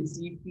statement, you will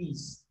see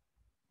fees,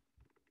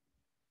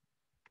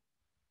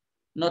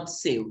 not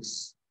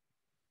sales.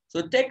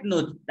 So take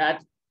note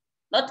that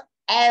not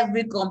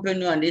every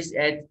company on this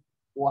earth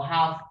will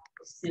have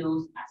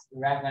sales as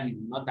revenue,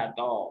 not at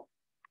all.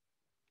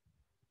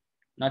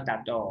 Not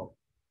at all.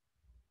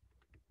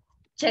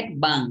 Check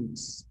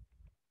banks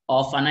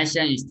or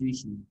financial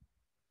institutions.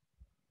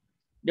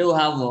 They will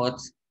have what?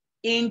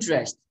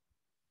 Interest.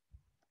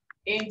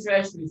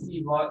 Interest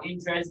received or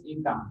interest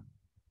income.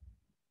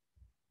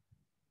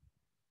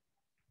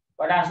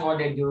 But that's what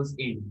they do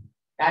in.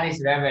 That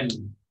is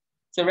revenue.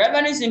 So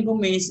revenue simple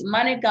means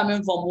money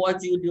coming from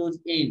what you do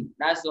in.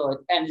 That's what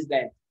ends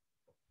there.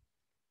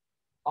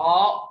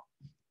 Or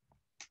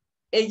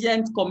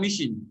agent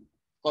commission.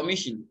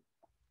 Commission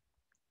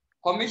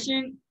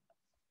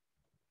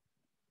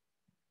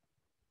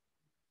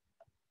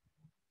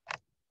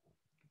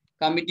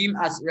can be deemed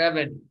as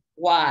revenue.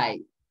 Why?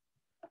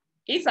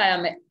 If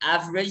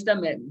I've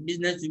registered my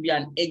business to be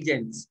an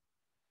agent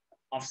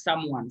of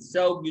someone,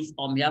 sell goods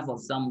on behalf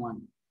of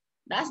someone,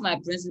 that's my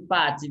principal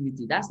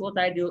activity. That's what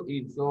I do.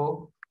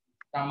 So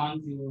come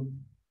on to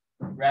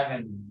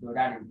revenue. So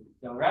that is it.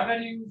 So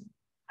revenues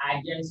are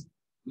just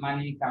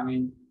money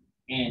coming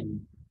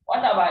in. What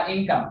about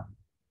income?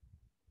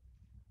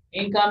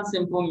 Income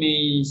simple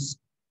means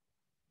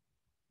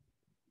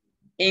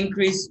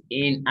increase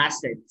in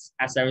assets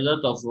as a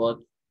result of what?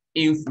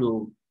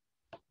 Inflow,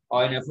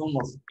 or in a form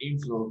of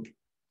inflow.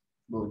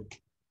 Good.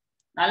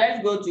 Now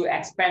let's go to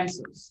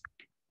expenses.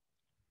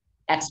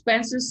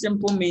 Expenses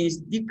simple means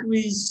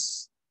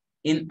decrease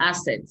in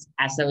assets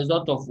as a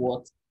result of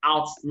what?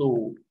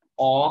 Outflow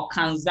or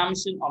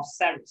consumption of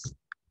service.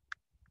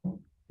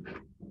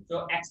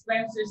 So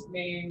expenses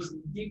means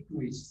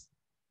decrease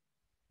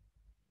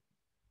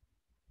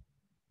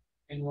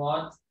in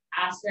what?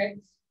 Assets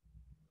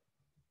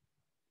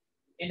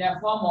in the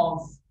form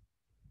of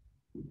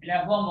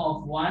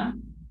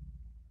one,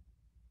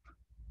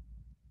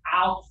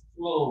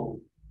 outflow,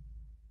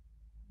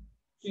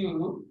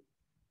 two,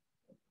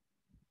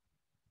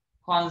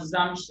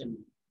 consumption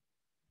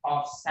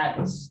of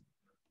service.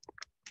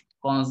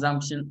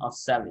 Consumption of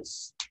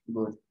service.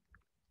 Good.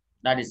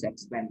 That is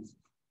expense.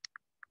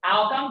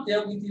 I'll come to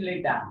equity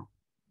later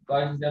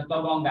because it's a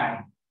stubborn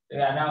guy. So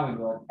we are done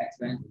with what?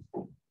 Expenses.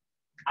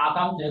 I'll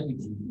come to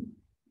equity.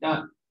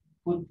 Don't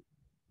put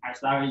a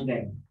salary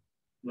there.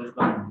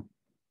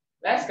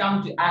 Let's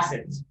come to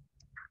assets.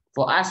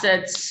 For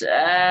assets,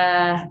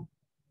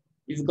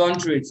 you've gone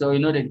through it, so you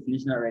know the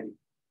definition already.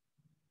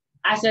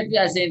 Asset, we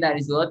are saying that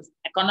is what?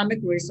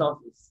 Economic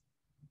resources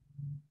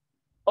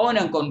owned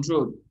and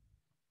controlled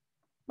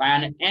by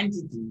an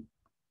entity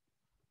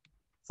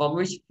from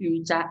which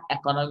future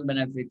economic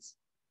benefits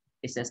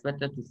is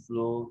expected to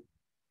flow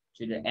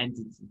to the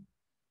entity,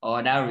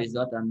 or that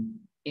result in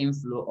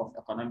inflow of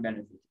economic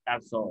benefits.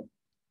 That's all.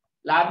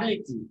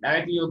 Liability,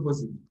 directly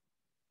opposite.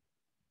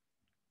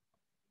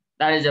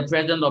 That is a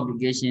present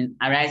obligation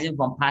arising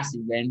from past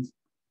events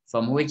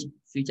from which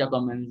future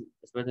government is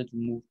expected to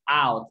move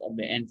out of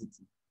the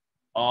entity,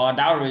 or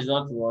that will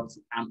result towards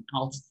an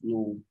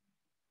outflow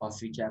of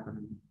future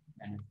economic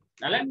benefits.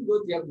 Now let me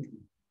go to equity.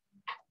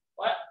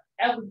 What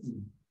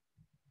equity?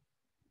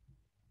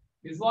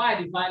 Before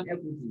I define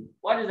equity,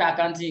 what is the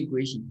accounting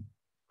equation?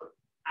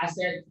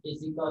 Asset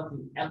is equal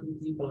to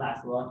equity plus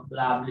what?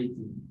 Liability.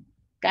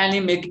 Kindly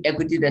make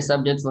equity the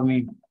subject for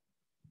me.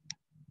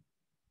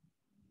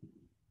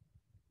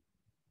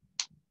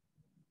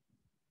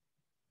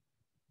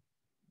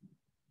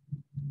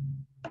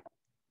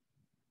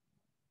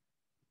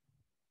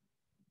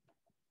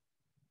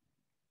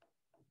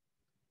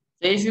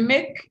 So if you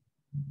make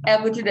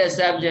equity the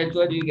subject,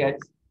 what do you get?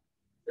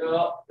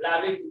 So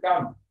liability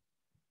come.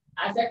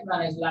 Asset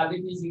minus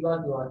liability is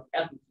equal to what?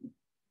 Equity.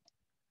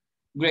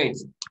 Great.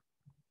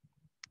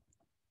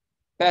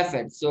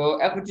 Perfect. So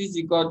equity is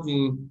equal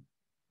to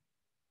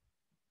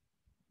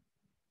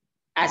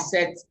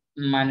asset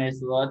minus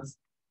what?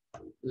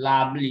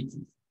 Liability.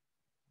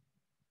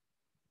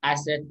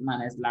 Asset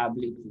minus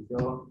liability.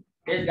 So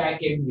this guy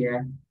came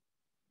here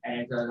and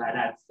it was like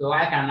that. So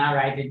I can now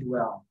write it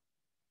well.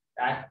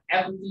 That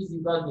equity is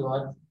equal to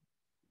what?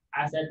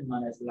 Asset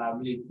minus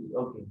liability.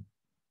 Okay.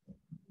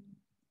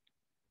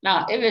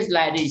 Now, if it's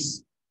like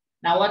this,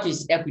 now what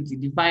is equity?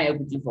 Define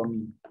equity for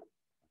me.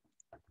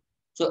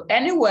 So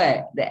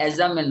anywhere the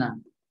examiner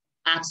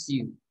asks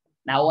you,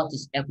 now what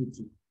is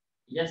equity?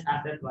 Just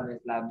asset minus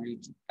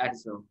liability. That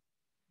is all.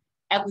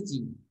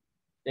 Equity,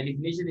 the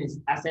definition is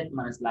asset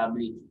minus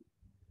liability.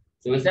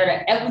 So we said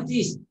that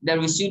equity is the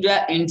residual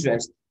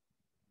interest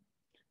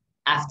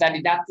after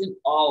deducting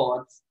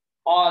all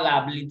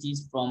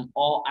liabilities from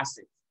all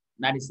assets.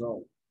 That is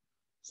all.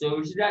 So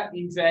residual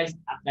interest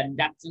after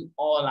deducting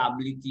all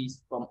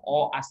liabilities from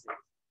all assets.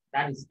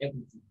 That is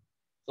equity.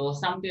 So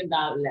something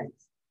that left.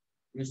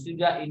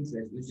 Residual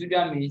interest.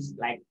 Residual means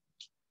like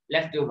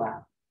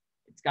leftover.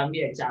 It can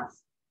be a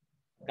chance.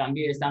 It can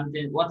be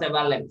something,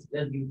 whatever left.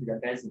 Let's give to the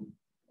person.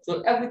 So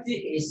equity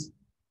is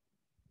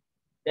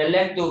the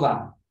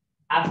leftover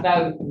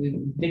after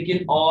we've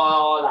taken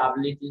all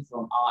liabilities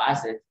from our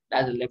assets.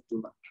 That's the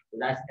leftover. So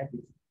that's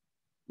equity.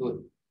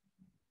 Good.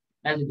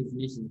 That's the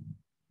definition.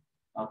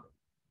 Okay.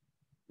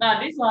 Now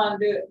this one,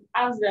 they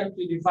ask them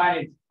to define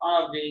it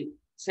one of the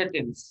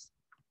settings.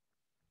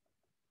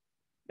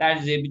 That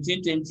is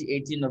between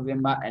 2018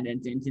 November and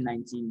then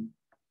 2019.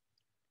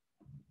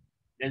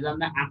 The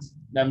examiner asked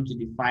them to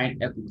define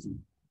equity.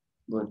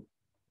 Good.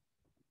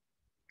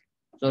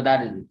 So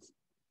that is it.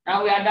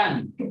 Now we are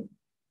done.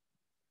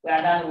 We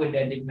are done with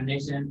the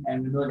definition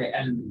and we know the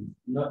elements,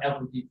 we know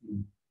equity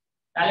too.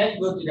 Now let's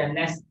go to the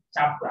next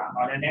chapter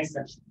or the next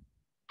section.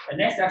 The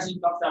next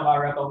section talks about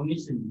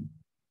recognition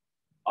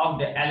of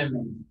the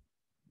element.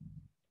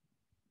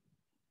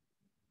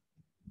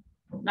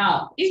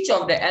 Now, each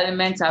of the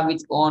elements have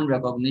its own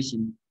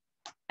recognition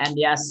and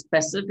there are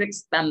specific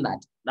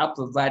standards that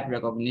provide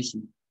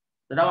recognition.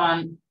 So that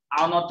one,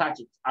 I'll not touch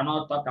it. I'll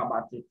not talk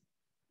about it.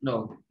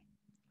 No,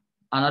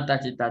 I'll not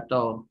touch it at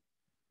all.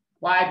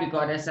 Why?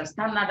 Because there's a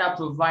standard that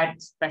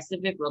provides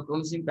specific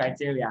recognition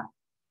criteria.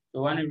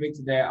 So when we reach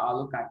there, I'll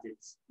look at it.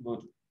 Good.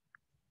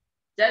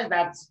 Just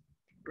that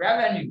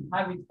revenue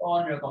have its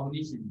own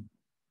recognition.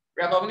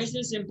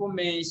 Recognition simple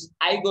means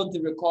I go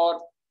to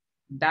record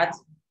that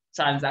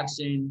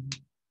transaction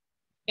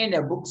in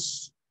the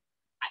books.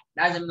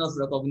 That's the meaning of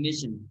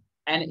recognition.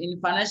 And in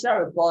financial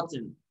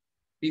reporting,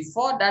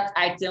 before that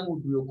item will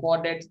be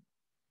recorded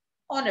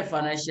on a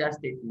financial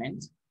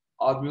statement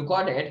or be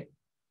recorded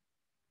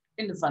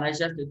in the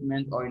financial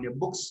statement or in the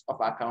books of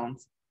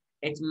accounts,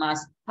 it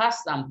must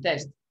pass some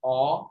test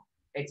or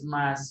it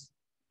must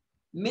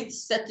meet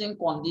certain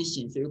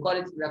conditions. So we call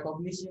it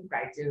recognition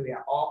criteria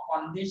or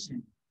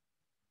condition.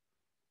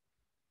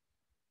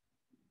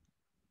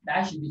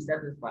 That should be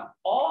satisfied.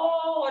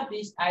 All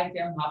these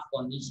items have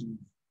conditions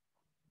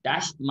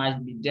that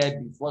must be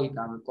there before you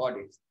can record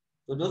it.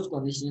 So those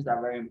conditions are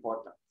very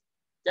important.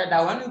 So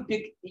that when you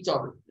pick each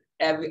of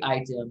every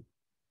item,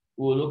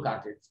 we'll look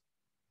at it.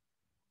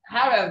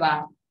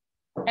 However,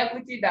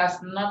 equity does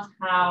not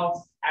have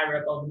a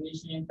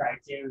recognition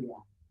criteria.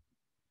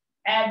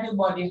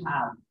 Everybody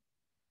has,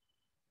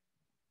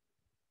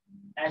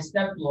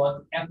 except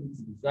what?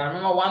 Equity. So I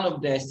remember one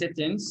of the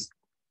settings,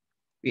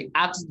 we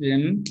asked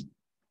them,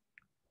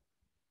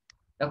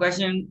 the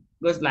question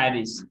goes like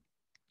this.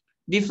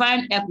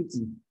 Define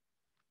equity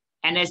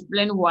and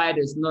explain why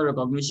there's no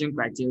recognition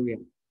criteria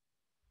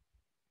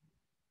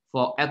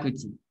for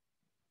equity.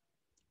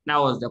 That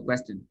was the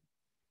question.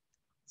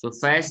 So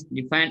first,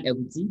 define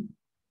equity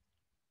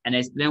and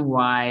explain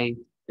why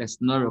there's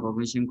no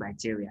recognition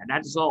criteria.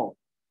 That's all.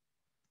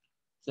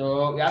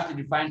 So we have to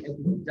define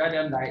equity. Tell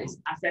them that it's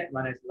asset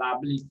minus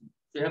liability.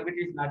 So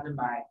equity is nothing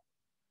but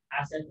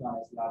asset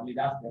minus liability.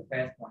 That's the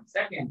first one.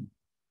 Second,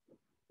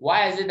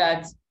 why is it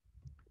that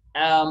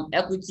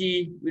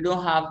equity, we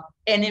don't have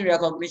any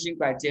recognition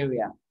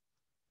criteria?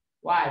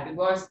 Why?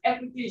 Because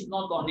equity is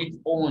not on its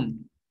own.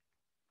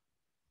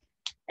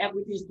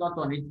 Equity is not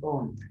on its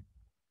own.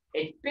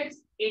 It takes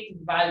its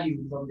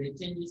value from the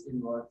changes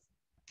in what?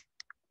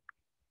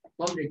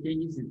 From the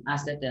changes in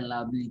asset and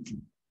liability.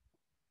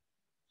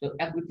 So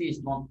equity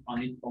is not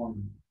on its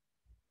own.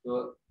 So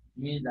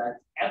it means that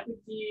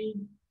equity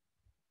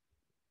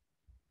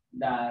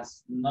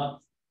does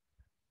not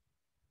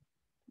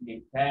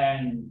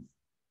depends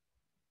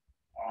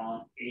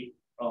on its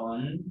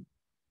own,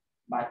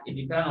 but it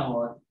depends on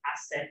what?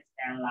 Assets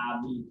and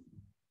liability.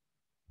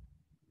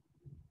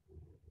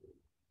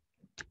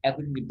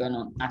 Equity depends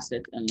on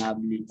asset and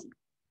liability.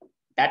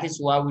 That is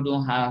why we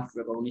don't have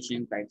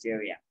recognition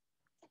criteria.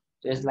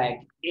 So it's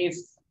like if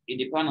it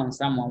depends on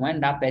someone, when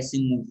that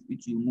person moves,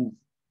 it will move.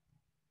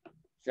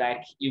 It's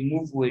like you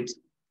move with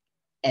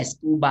a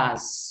school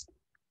bus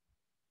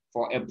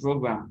for a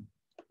program.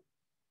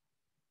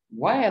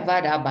 Wherever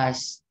that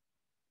bus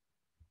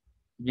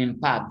been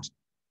parked,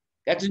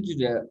 getting to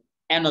the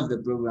end of the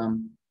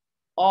program,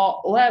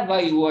 or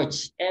wherever you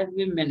watch,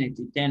 every minute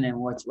you turn and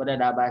watch whether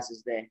that bus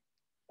is there.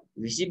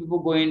 If you see people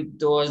going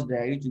towards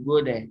there, you to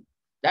go there.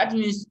 That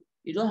means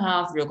you don't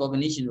have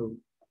recognition of.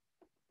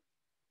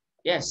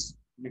 Yes,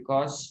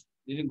 because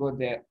you didn't go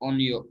there on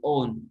your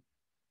own.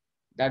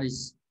 That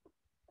is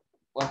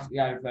what we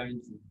are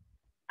referring to.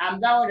 I'm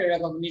done with the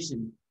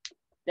recognition.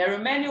 The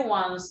remaining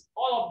ones,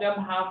 all of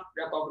them have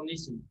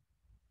recognition.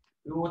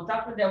 We will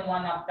tackle them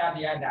one after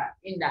the other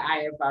in the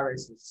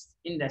IFRS,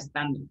 in the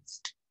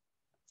standards.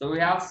 So we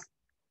have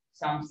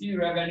some few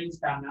revenue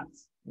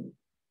standards.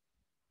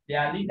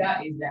 Their leader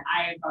is the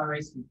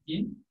IFRS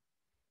 15.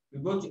 We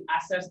go to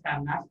asset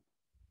standard,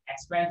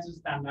 expenses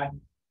standard,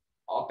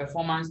 or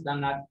performance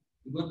standard.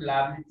 We go to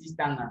liability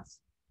standards.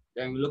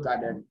 Then we look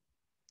at them.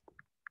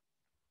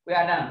 We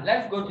are done.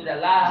 Let's go to the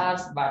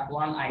last but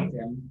one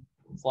item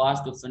for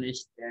us to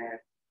finish the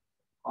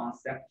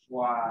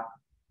conceptual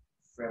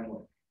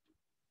framework.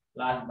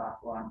 Last but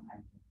one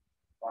item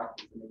for us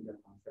to finish the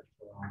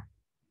conceptual.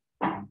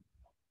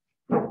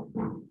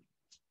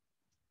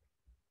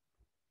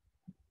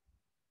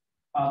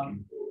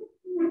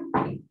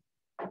 Okay.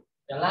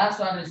 The last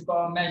one is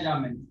called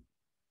measurement.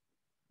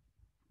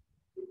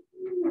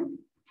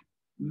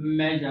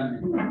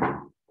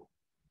 Measurement.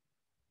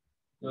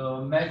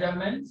 So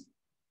measurement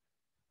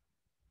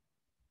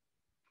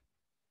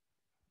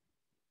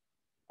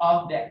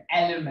of the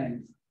elements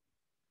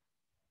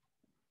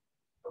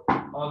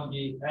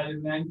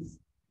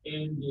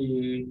in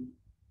the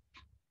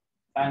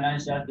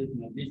financial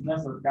statement.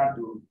 Business of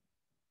capital.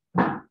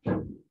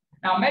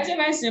 Now,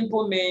 measurement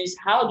simple means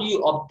how do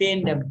you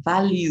obtain the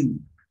value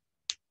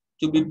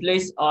to be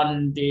placed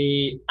on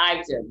the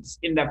items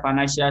in the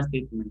financial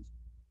statement.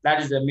 That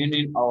is the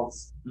meaning of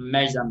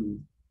measurement.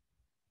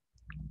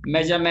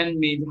 Measurement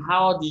means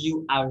how do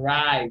you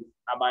arrive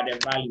about the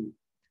value.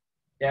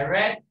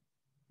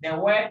 The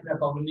word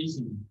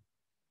recognition.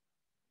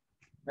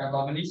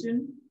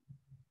 Recognition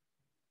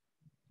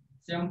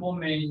simple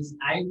means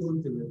are you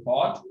going to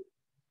report?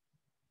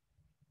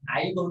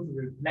 Are you going to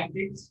reflect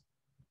it?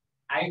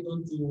 Are you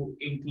going to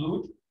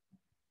include?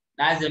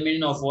 That's the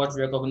meaning of what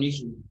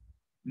recognition.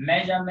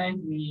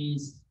 Measurement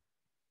means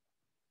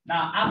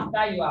now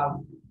after you have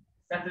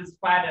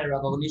satisfied the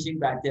recognition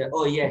criteria,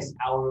 oh yes,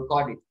 I will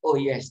record it. Oh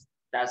yes,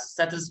 that's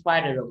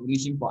satisfied the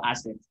recognition for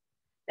assets.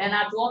 Then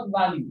at what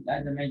value?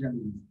 That's the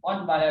measurement.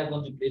 What value are you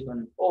going to place on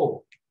it?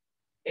 Oh,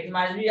 it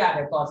must be at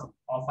the cost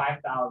of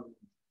 5,000.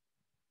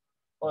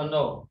 Oh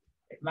no,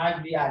 it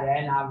must be at the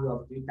end average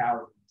of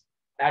 3,000.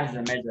 That is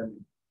the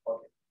measurement.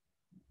 Okay.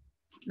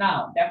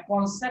 Now, the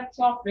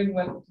conceptual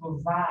framework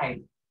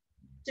provides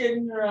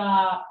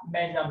general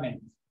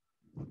measurement.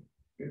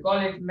 We call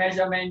it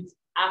measurement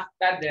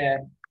after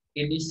the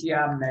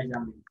initial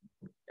measurement.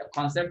 The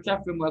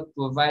conceptual framework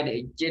provides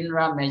a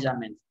general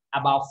measurement,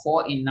 about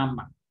 4 in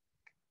number.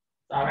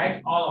 So I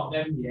write all of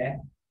them here.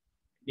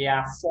 They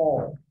are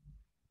 4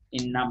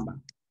 in number.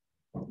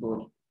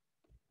 Good.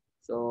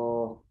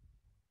 So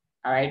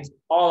I write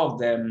all of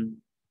them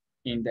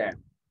in there.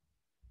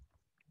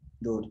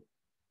 Good.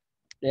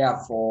 They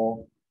are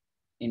 4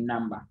 in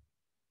number.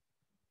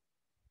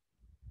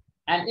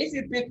 And if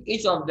you pick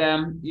each of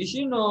them, you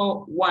should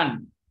know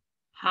 1,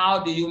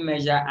 how do you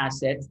measure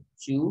asset?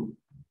 2,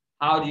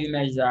 how do you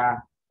measure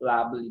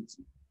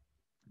liability?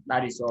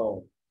 That is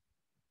all.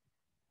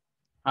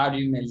 How do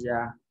you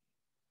measure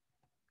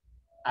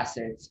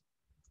assets?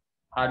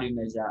 How do you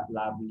measure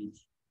liability?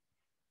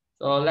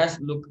 So let's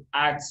look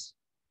at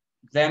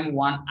them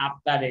one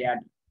after the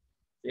other.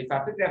 So if I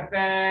pick the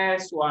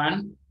first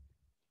one,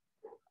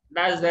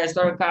 that's the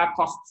historical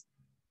cost.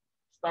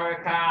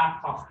 Historical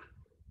cost.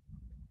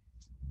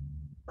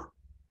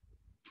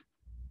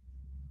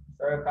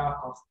 Historical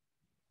cost.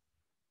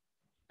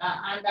 Now,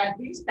 under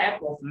this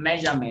type of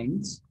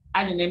measurements,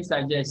 as the name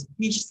suggests,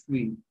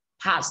 history,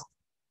 past,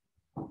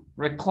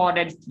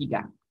 recorded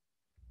figure.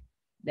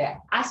 The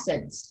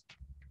assets,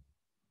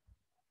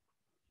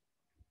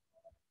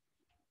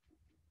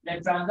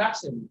 the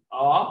transaction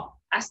or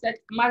asset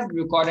must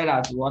be recorded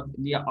as what?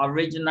 The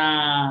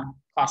original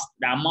cost,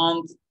 the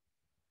amount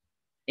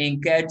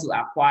incurred to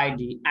acquire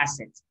the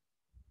asset.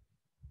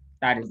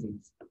 That is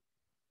it.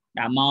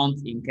 The amount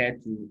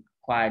incurred to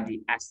acquire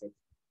the asset.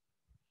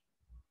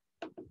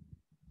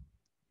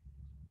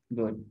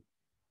 Good.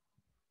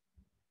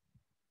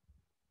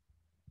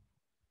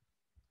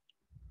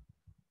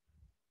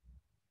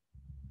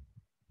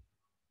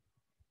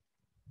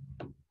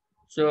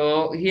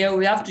 So here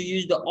we have to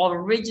use the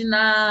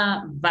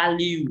original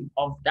value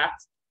of that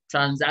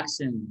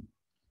transaction.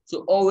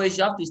 So always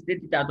you have to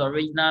state it as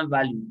original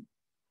value.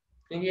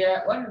 So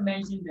here, when we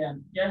mention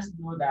them, just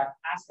know that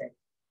asset,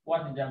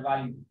 what is the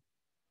value?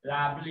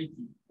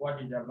 Liability, what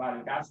is the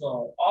value? That's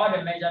all. All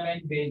the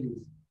measurement bases,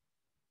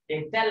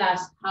 they tell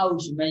us how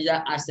we should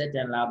measure asset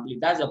and liability.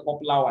 That's a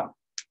popular one.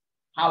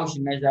 How we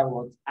should measure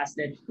what?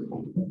 Asset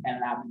and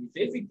liability.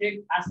 So if we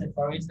take asset,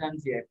 for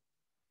instance, here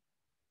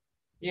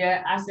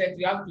asset,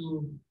 you have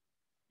to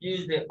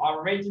use the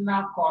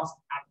original cost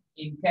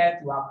incurred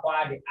to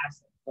acquire the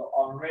asset. So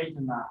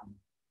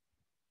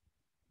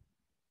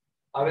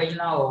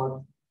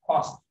original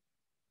cost.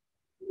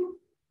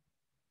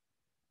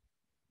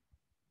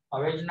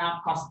 Original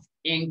cost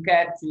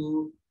incurred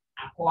to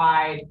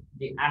acquire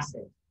the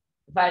asset.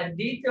 But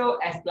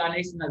detailed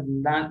explanation has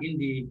been done in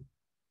the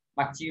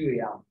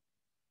material.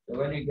 So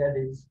when you get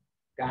it, you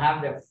can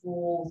have the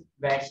full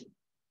version.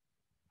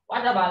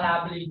 What about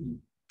liability?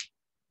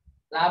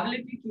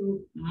 Liability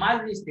to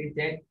must be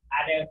stated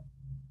at the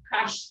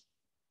cash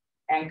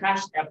and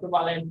cash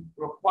equivalent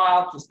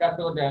required to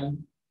settle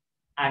them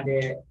at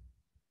the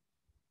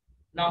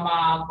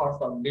normal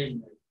cost of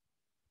business.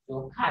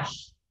 So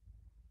cash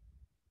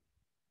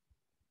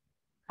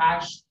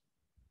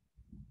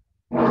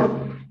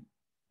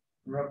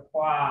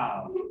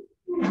required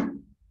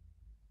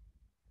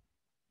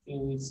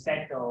to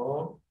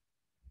settle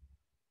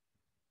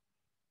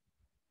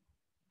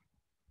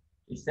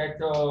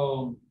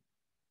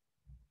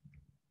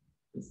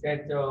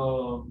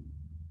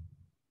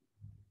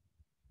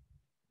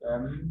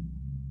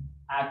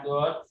at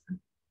what?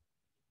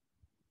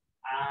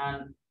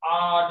 An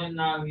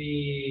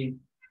ordinary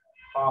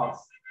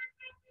cost.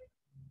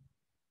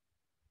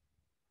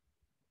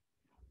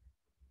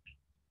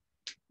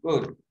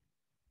 Good.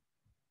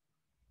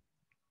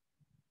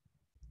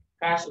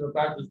 Cash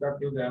required to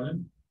settle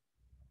them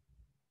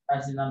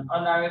as in an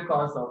ordinary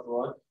cost of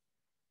what?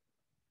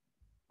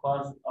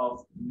 Cost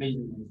of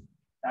business.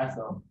 That's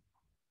all.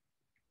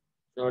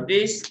 So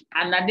this,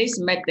 under this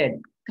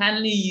method,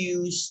 kindly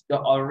use the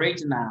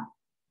original.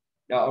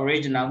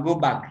 Go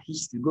back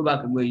history, go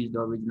back and go use the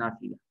original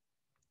figure.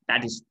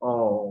 That is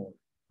all.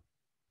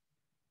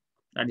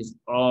 That is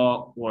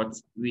all what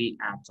we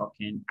are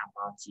talking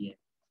about here.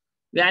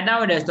 We are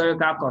done with the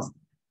historical cost.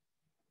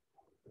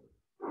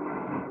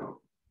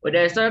 With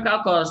the historical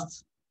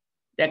cost,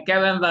 the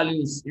current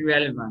value is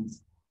irrelevant.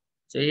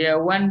 So here,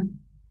 when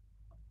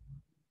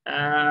we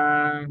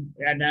are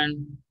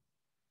done,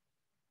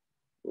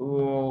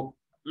 we'll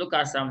look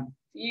at some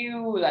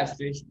few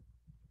illustrations.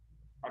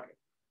 Okay.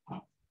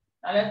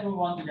 Now let's move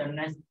on to the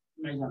next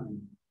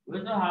measurement. We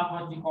also have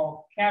what we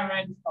call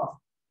current cost.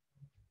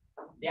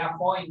 There are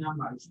 4 in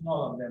number, it's not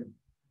all of them.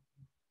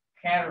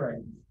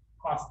 Current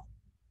cost.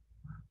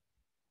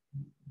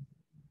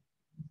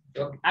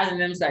 So as the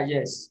name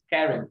suggests,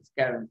 current,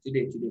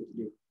 today.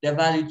 The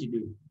value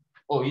today.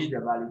 Oh, use the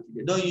value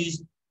today. Don't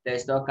use the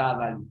historical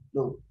value.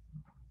 No.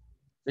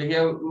 So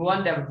here we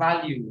want the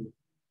value.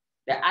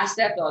 The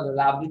asset or the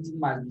liability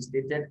must be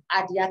stated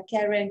at their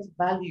current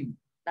value.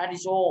 That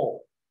is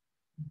all.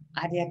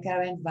 At their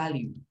current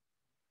value.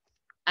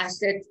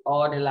 Asset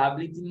or the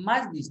liability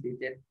must be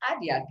stated at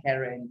their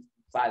current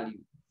value.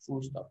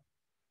 Full stop.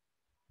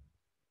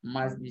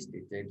 Must be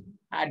stated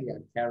at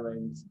their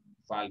current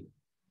value.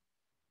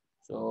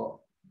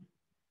 So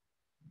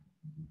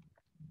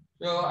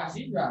as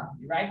usual,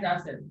 the right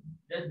asset,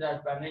 that's the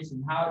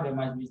explanation how they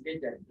must be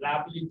stated.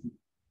 Liability,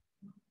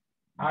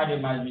 how they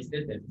must be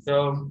stated.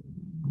 So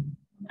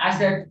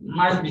asset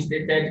must be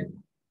stated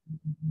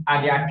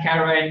at their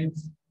current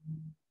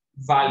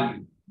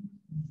value.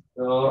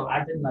 So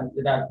asset must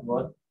be that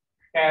what?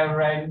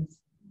 Current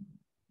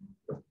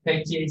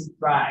purchase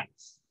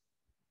price.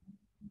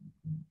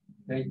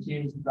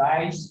 Purchase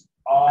price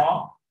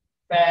or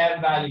fair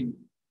value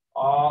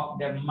or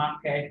the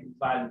market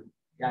value.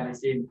 They are the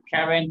same.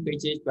 Current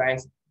purchase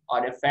price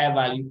or the fair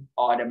value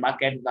or the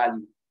market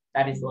value.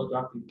 That is what you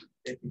have to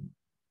state it.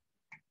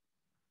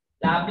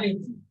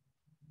 Liability.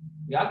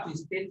 You have to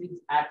state it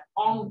at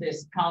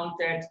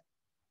undiscounted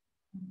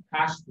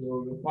cash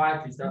flow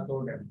required to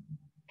settle them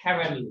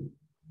currently.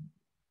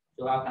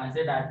 So I can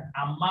say that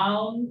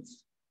amount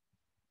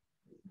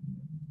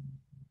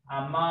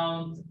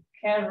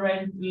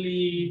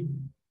currently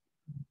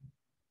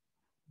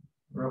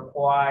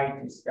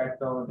required to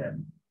settle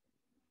them.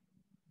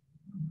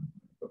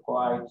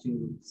 Required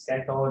to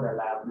settle the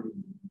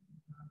liability.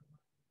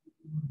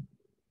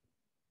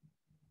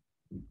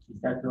 To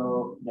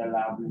settle the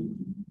liability.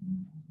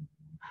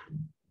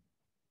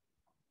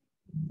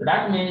 So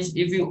that means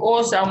if you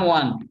owe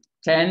someone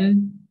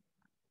 10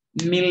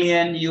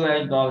 million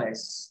US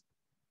dollars,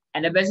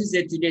 and the person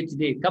said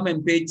today, come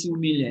and pay 2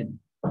 million,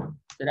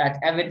 so that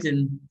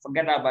everything,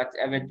 forget about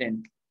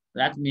everything.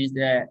 That means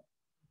the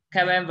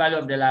current value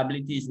of the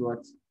liability is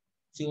what?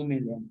 2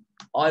 million.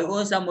 Or you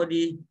owe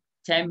somebody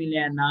 10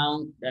 million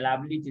now, the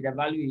liability, the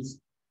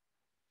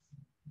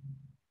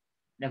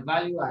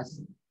value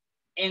has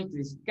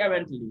increased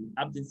currently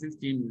up to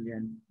 15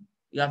 million.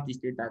 you have to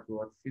state that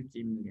what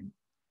 15 million.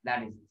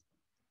 That is it.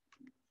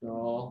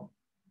 So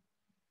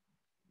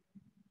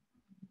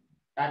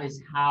that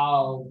is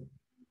how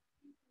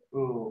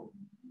we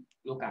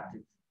look at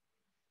it.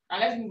 Now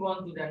let's move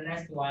on to the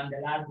next one, the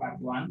last part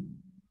one.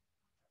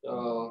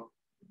 So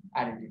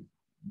add it.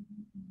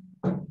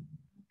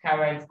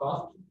 Current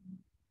cost.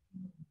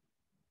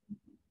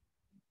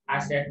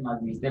 Asset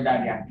must be stated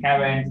at their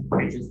current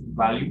purchase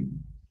value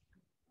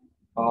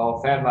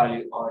or fair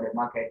value or the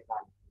market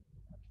value.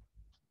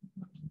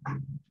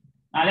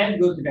 Now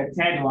let's go to the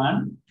third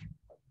one.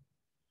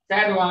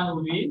 Third one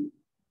will be,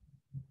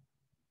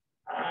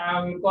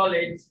 we call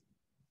it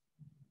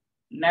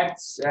net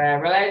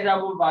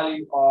realizable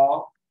value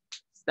or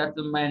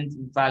settlement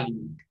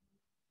value.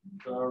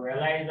 So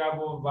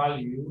realizable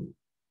value,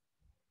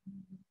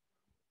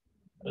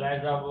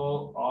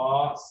 realizable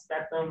or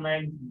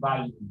settlement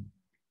value.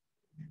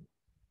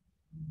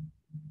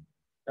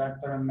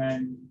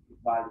 Settlement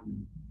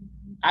value.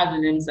 As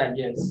the name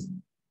suggests,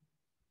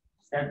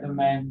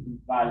 settlement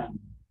value.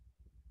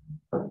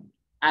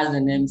 As the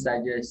name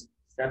suggests,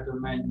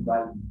 settlement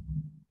value.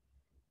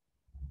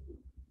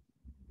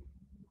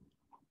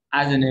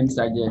 As the name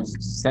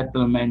suggests,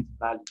 settlement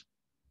value.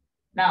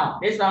 Now,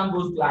 this one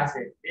goes to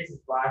asset. This is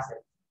for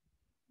asset.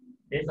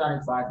 This one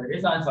is for asset.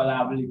 This one is for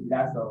liability.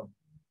 That's all.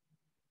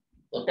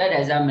 So tell the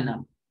examiner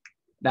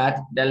that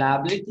the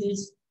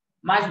liabilities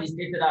must be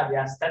stated at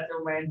their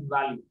settlement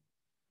value.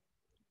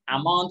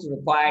 Amount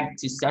required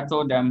to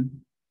settle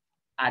them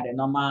at the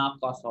normal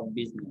cost of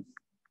business.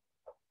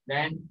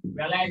 Then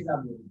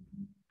realizable.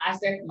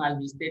 Asset must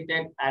be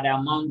stated at the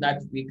amount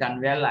that we can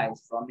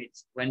realize from it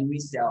when we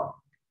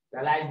sell.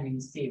 Realize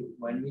means save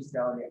when we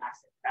sell the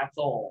asset. That's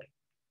all.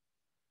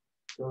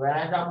 So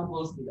realizable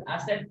goes to the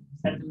asset,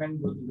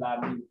 settlement goes to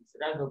liability. So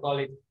that's what we call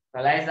it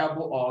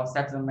realizable or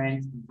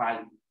settlement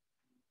value.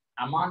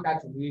 Amount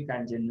that we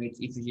can generate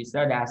if you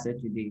sell the asset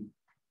today.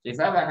 So if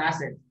you have an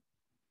asset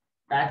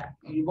that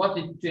you bought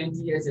it 20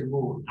 years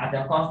ago at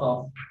the cost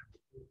of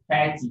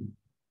 30,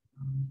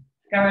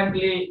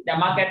 currently the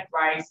market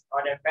price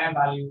or the fair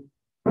value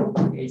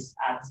is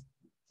at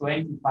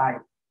 25.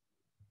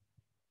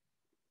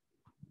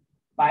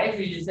 But if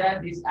you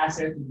sell this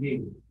asset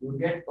today, you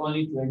get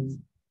only 20.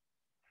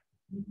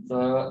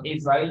 So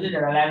if you are using the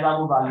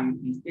realizable value,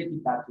 you state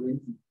it at 20.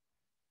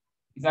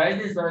 If you are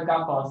using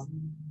historical cost,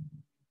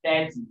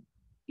 30.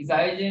 If you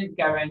are using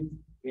current,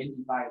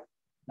 25.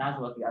 That's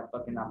what we are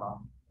talking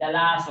about. The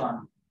last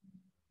one.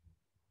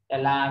 The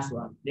last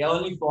one. There are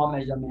only 4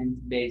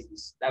 measurement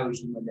bases that we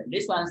should know them.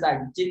 These ones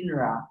are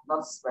general,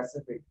 not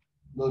specific.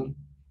 Good.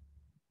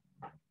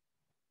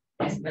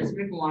 The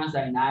specific ones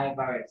are in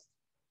IFRS.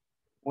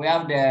 We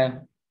have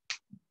the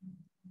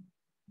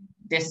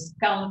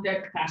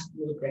discounted cash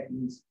flow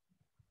techniques.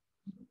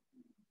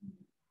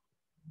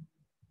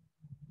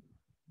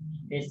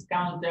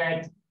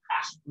 Discounted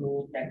cash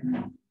flow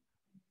technique.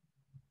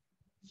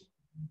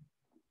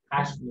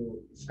 Cash flow,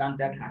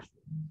 discounted cash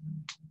flow.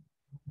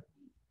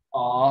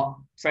 Or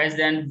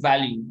present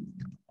value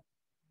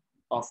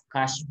of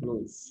cash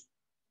flows.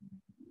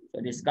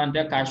 So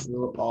discounted cash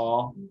flow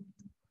or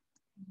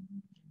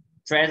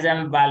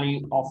present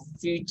value of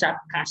future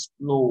cash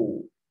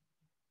flow.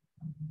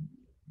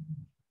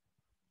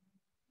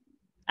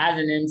 As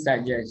the name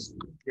suggests,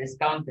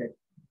 discounted.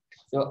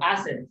 So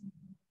asset.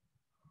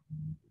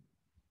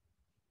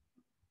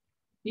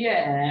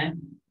 Here,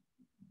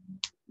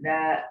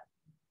 the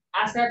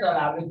asset or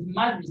liability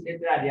must be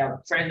stated at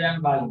their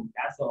present value.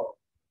 That's all.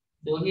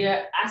 So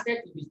here,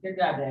 asset will be stated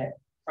at the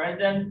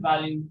present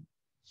value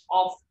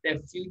of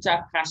the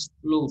future cash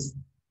flows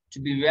to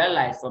be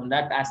realized from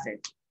that asset.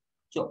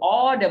 So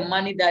all the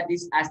money that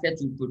this asset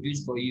will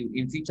produce for you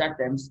in future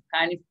terms,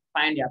 kind of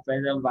find their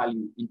present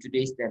value in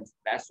today's terms.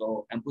 That's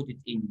all, and put it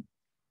in.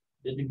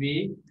 So to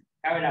be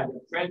carried out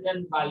the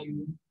present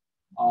value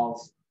of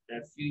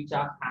the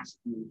future cash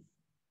flows.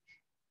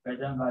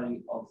 Present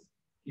value of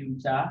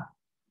future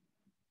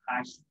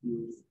cash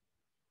flows.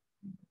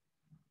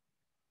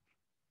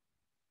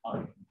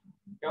 Okay.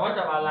 So what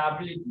about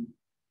liability?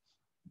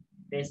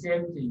 The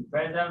same thing.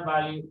 Present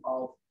value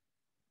of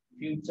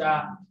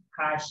future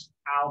cash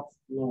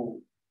outflow.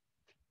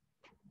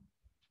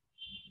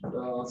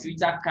 So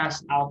future cash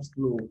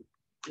outflow.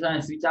 This one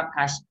is future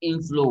cash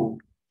inflow.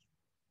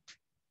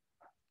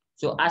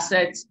 So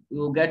assets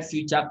will get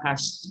future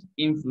cash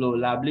inflow,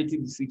 liability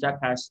with future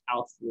cash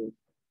outflow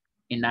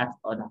in that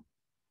order.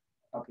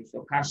 Okay,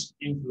 so cash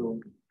inflow.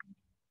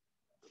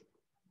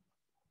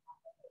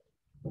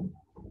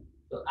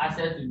 So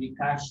assets will be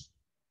cash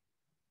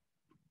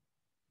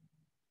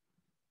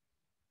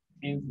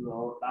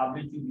inflow,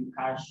 liability will be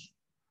cash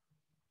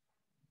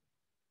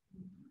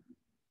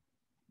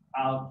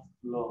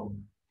outflow.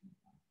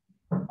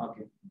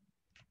 Okay.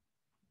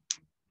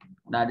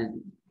 That is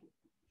it.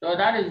 So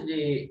that is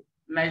the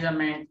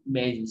measurement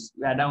basis.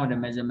 We are done with the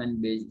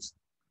measurement basis.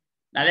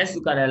 Now let's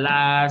look at the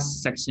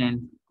last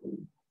section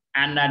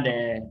under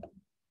the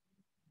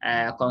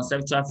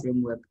conceptual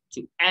framework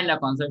to end the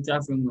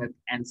conceptual framework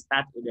and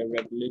start with the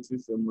regulatory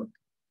framework.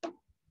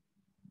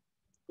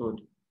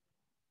 Good.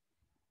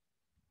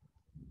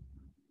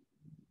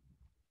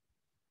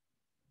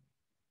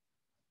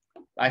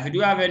 If you do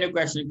have any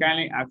question,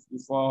 kindly ask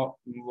before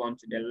we move on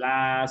to the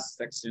last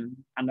section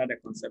under the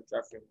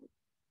conceptual framework.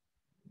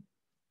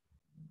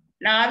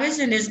 Now, having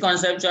seen this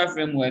conceptual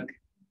framework,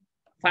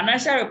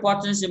 financial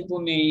reporting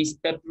simply means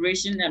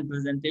preparation and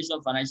presentation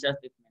of financial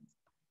statements.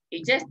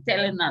 It's just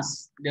telling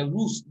us the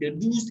rules, the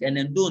do's and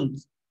the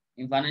don'ts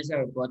in financial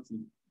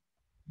reporting.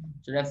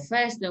 So the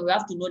first thing, we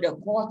have to know the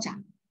culture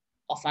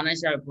of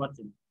financial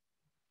reporting.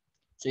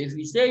 So if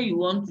you say you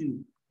want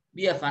to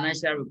be a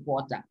financial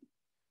reporter,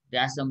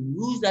 there are some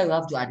rules that you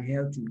have to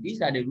adhere to.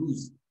 These are the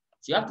rules.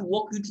 So you have to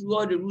walk you through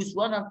all the rules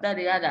one after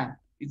the other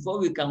before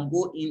we can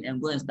go in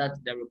and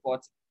start the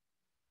report.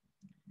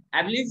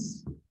 I believe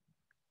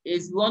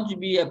if you want to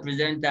be a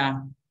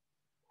presenter,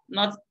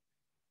 not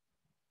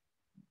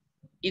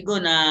you go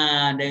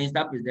now, then you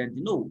start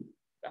presenting. No, you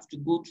have to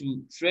go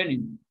to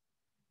training,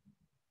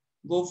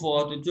 go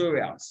for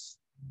tutorials.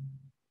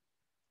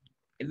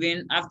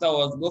 Even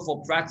afterwards, go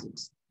for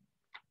practice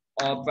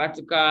or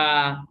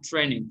practical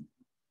training.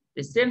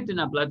 The same thing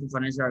applies to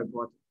financial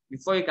reporting.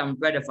 Before you can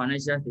prepare the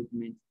financial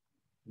statement,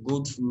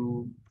 go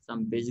through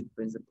some basic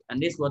principles. And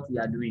this is what we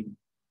are doing.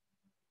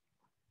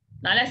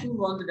 Now let's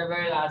move on to the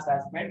very last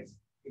aspect.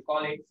 We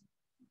call it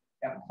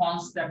the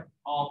concept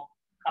of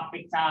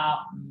capital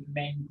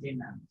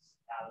maintenance.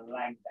 I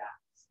like that.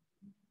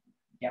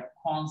 The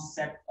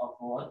concept of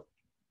what?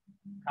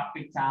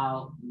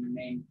 Capital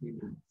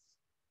maintenance.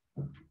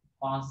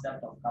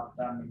 Concept of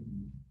capital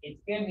maintenance. It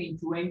came in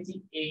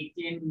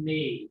 2018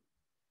 May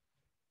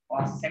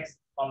for 6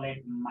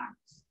 solid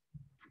months.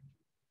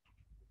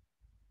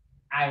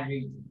 I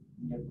read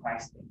the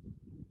question.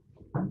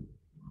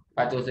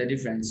 But what's the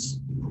difference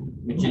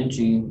between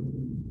two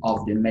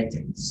of the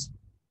methods?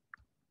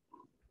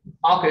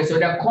 Okay, so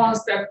the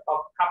concept of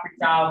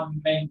capital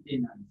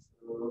maintenance.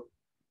 So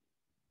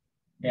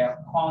the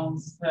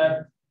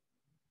concept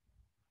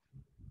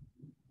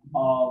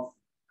of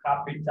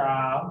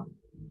capital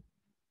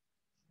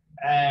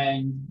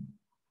and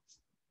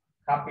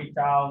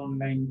capital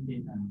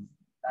maintenance.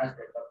 That's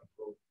the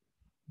topic.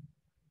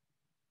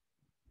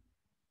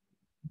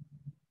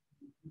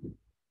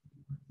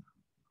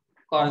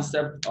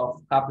 Concept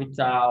of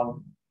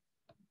capital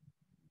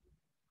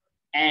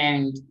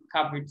and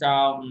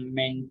capital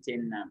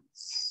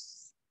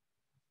maintenance.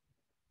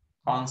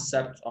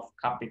 Concept of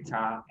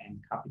capital and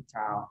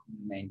capital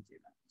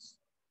maintenance.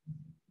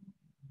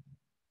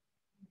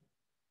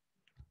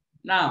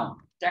 Now,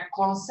 the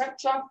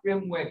conceptual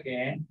framework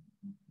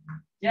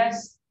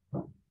just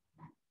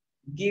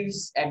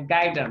gives a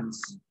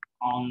guidance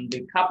on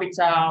the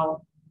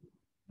capital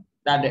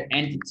that the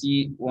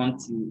entity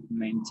wants to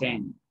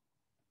maintain.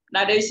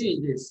 Now, the issue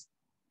is this.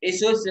 It's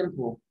so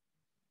simple.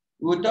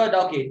 We will tell,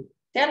 okay,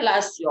 tell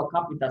us your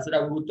capital so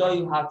that we will tell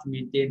you how to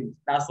maintain it.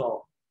 That's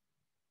all.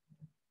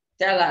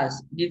 Tell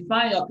us,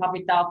 define your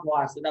capital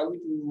for us so that we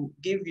will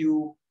give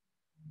you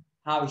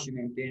how you should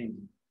maintain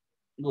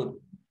it. Good.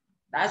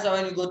 That's why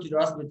when you go to the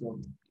hospital,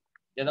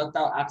 the doctor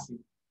will ask you,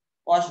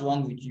 what's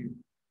wrong with you?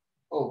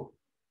 Oh,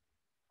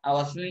 I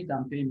was feeling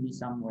some pain in me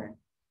somewhere.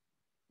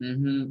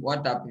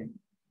 What happened?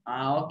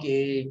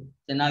 Okay.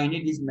 So now you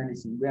need this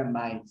medicine. Go and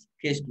buy it.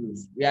 Case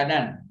closed. We are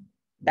done.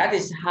 That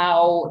is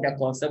how the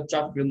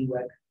conceptual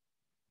framework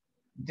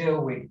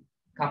deal with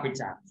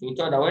capital. So we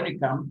thought that when you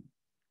come,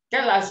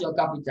 tell us your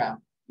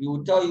capital. We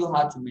will tell you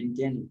how to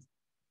maintain it.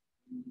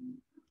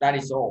 That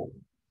is all.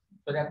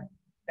 So the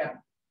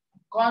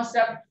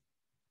concept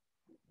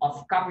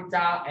of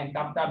capital and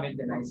capital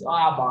maintenance is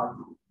all about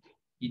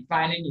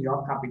defining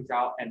your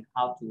capital and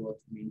how to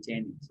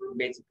maintain it,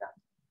 basically.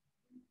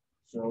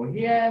 So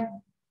here,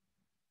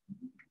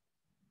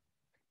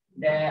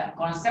 the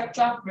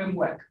conceptual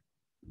framework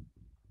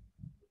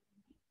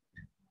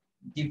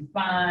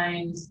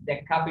defines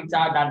the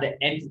capital that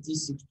the entity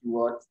seeks to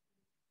what?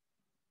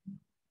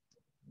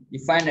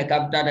 Define the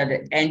capital that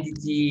the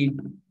entity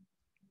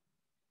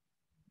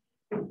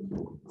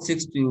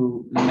seeks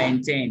to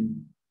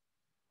maintain.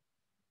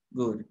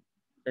 Good.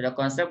 So the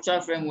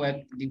conceptual framework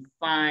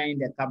defines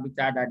the capital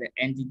that the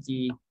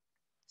entity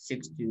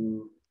seeks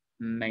to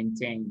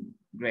maintain.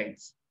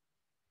 Great.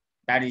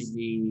 That is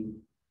the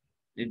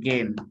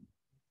game.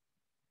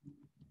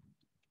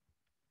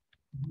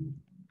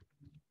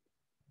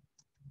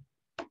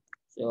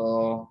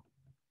 So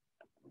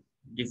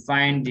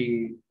define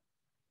the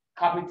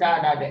capital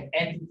that the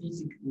entity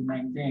seeks to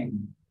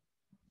maintain.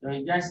 So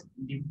you just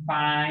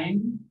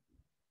define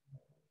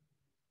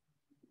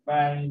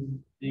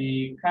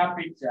the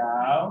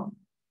capital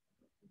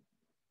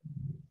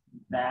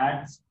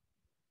that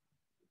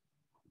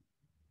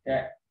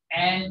the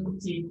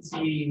entity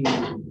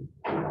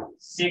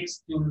seeks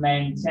to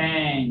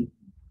maintain.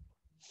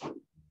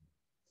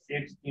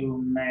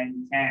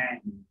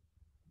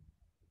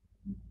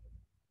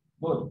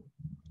 Good.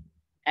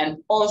 And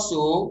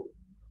also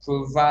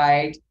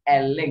provide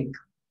a link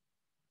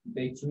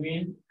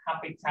between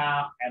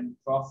capital and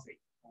profit.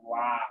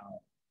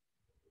 Wow.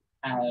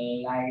 I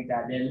like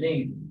that. The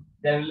link,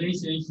 the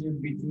relationship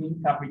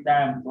between capital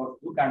and profit.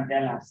 Who can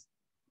tell us?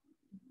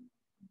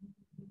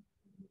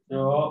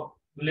 So,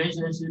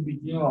 relationship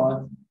between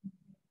what?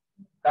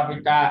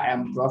 capital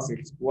and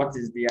profit, what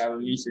is their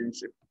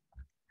relationship?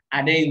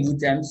 Are they in good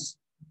terms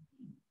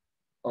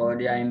or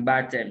they are in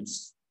bad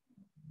terms?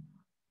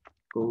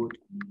 Good.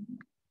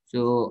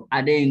 So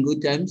are they in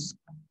good terms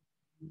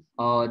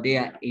or they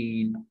are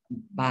in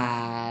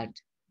bad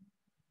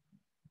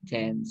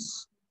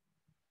terms?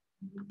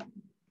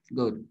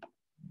 Good.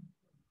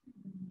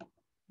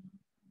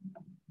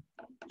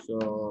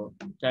 So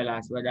tell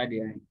us whether they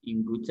are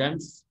in good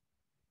terms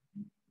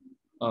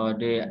or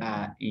they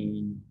are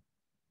in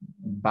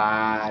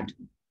bad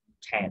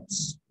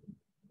terms.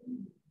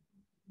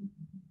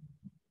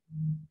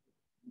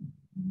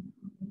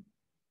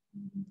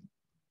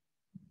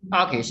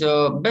 Okay,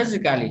 so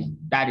basically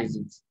that is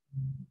it.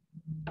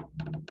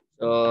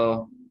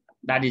 So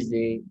that is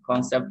the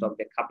concept of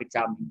the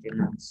capital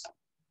maintenance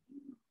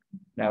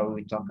that we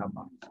will talk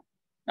about.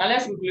 Now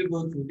let's quickly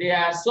go through. There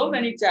are so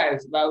many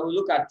types, but we'll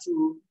look at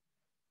two.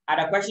 At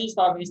the question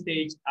solving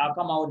stage, I'll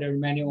come out with the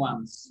remaining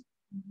ones.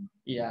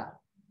 Yeah.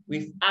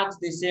 We've asked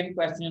the same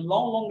question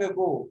long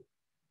ago,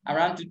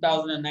 around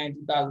 2009,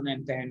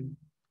 2010,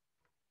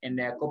 in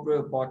the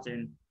corporate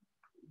reporting.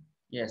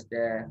 Yes,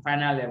 the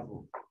final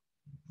level.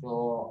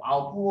 So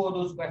I'll pull all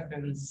those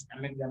questions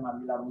and make them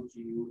available to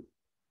you.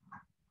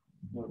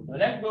 So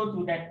let's go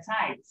to the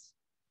types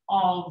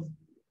of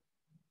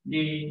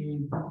the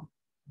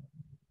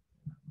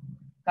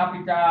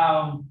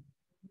capital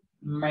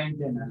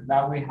maintenance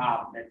that we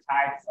have, the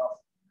types of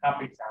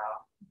capital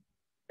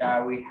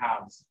that we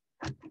have,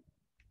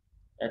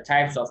 the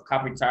types of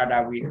capital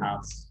that we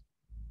have,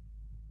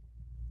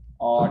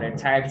 or the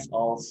types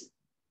of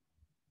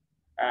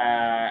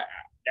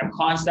the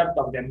concept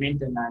of the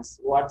maintenance.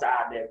 What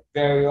are the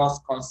various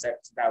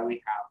concepts that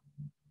we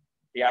have?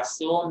 There are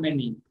so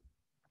many,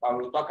 but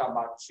we'll talk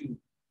about two.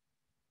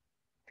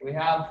 We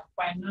have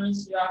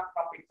financial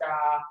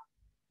capital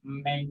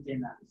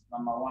maintenance,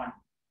 number one.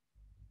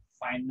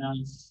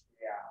 Financial,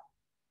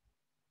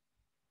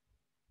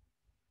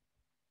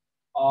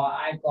 or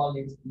I call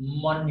it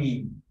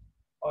money.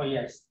 Oh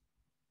yes,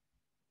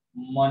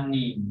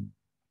 money,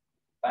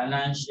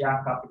 financial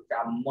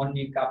capital,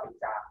 money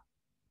capital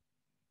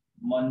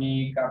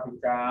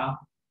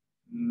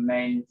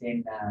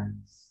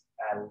maintenance.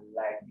 I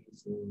like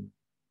this.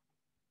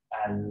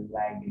 I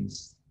like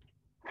this.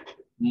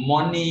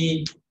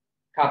 Money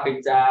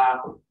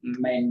capital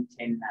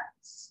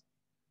maintenance.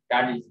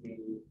 That is the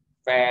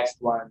first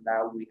one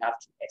that we have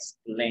to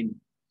explain.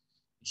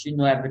 You should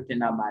know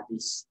everything about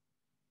this.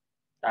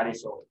 That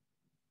is all.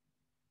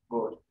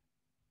 Good.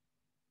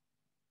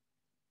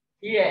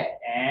 Here,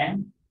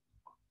 and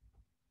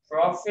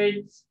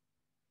profit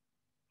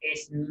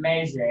is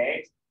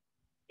measured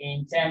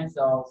in terms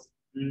of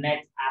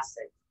net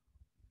asset.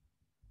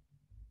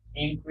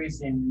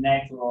 Increase in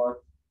net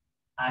worth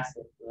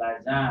asset,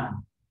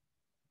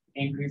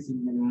 increase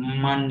in the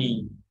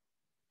money.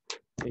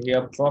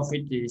 Your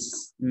profit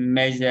is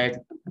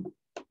measured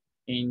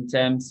in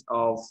terms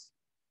of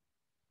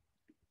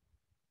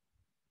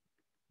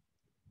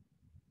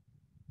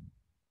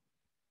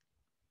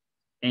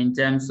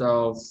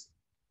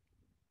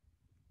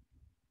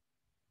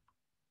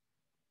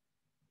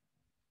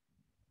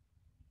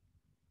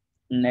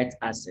net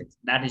asset.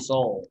 That is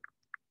all.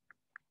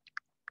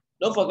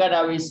 Don't forget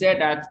that we said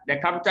that the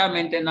capital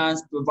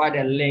maintenance provide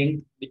a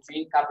link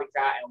between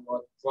capital and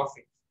what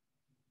profit.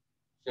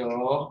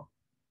 So,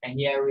 and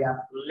here we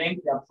have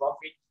linked the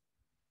profit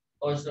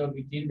also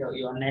between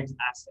your net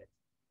asset.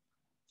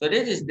 So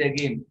this is the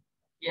game.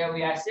 Here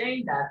we are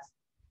saying that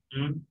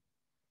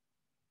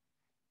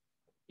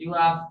you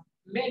have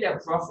made a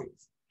profit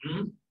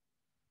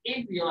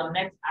if your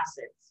net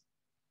assets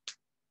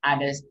at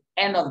the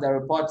end of the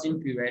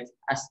reporting period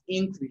has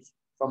increased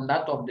from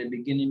that of the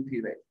beginning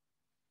period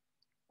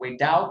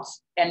without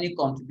any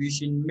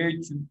contribution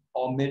made to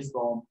or made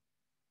from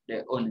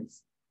the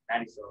owners.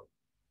 That is all.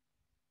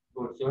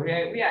 Good. So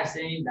here we are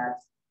saying that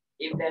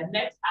if the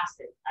net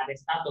asset at the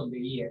start of the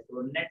year,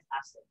 so net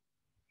asset,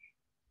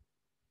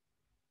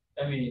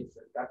 let me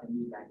subtract a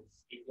new line.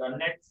 If your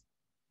net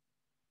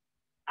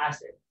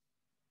asset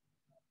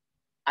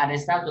at the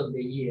start of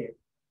the year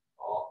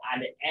or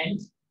at the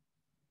end,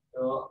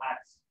 so at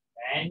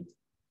the end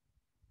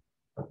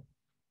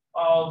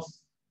of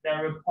the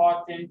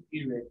reporting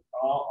period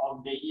or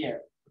of the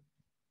year,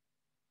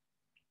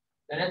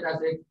 the net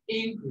asset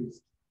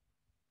increased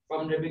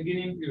from the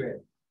beginning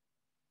period,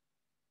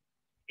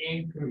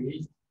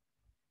 increased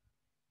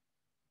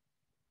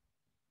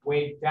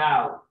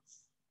without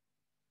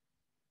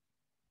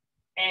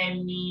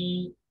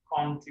any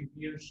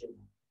contribution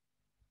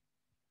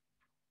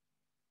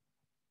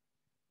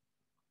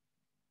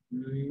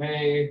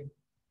made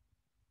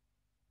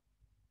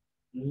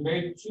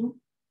to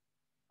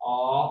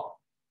or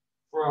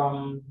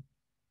from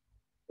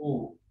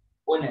who?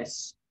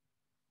 Owners.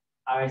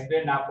 I'll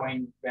explain that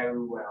point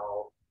very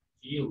well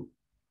to you.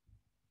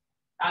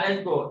 Now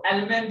let's go.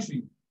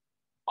 Elementary.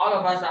 All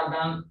of us have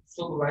done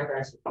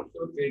supervisorship,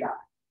 sole trader.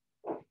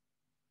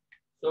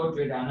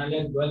 Now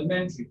let's go.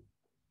 Elementary.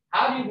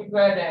 How do you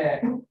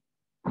prepare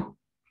the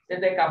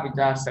stated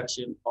capital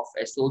section of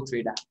a sole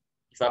trader?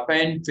 If you're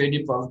paying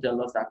trading profit and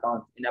loss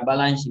account in a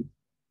balance sheet,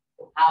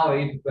 how are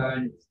you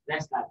preparing it?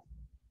 Let's start.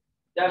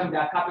 Tell me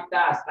the capital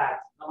start.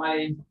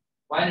 Normally,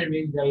 when you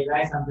read there, you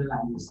write something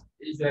like this.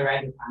 This is where you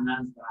write the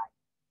finance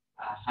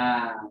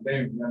by.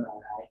 Very remember,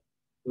 right?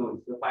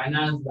 Good. So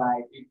finance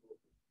by people.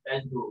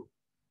 Let's go.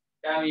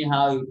 Tell me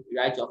how you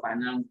write your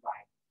finance by.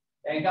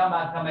 Then come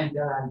and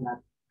tell us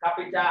that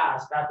capital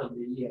at start of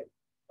the year.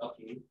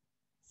 Okay.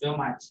 So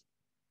much.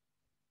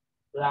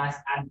 Plus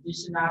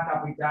additional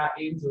capital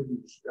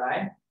introduced,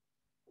 right?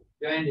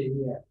 During the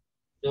year.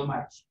 So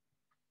much.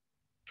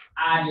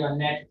 Add your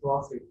net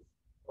profit.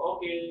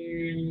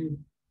 Okay.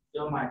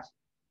 So much.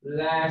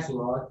 Less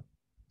what?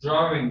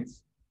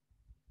 Drawings.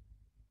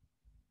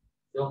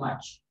 So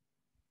much.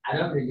 I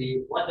don't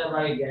believe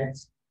whatever you get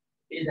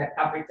is the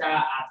capital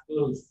at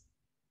close.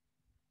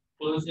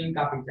 Closing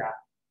capital.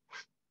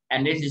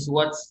 And this is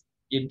what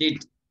you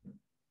did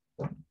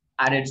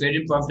at the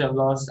trading profit and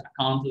loss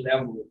account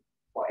level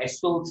for a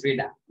sole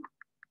trader.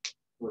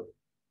 Good.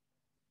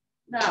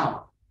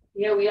 Now,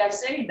 here we are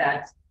saying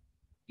that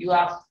you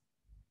have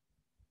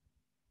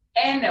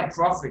earned a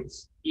profit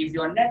if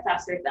your net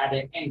asset at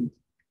the end,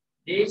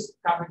 this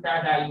capital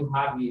that you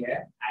have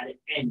here at the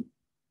end,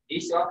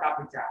 is your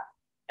capital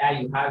that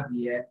you have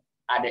here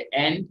at the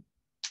end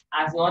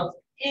has what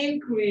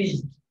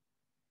increased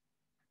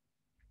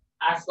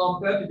as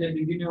compared to the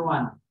beginning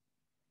one.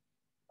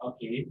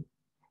 Okay.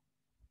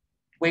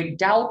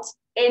 Without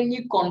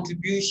any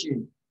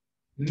contribution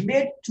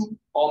made to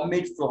or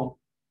made from.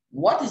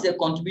 What is the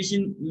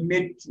contribution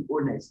made to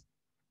owners?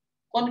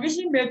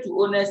 Contribution made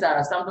to owners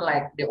are something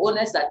like the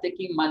owners are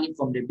taking money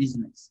from the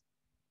business.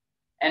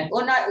 And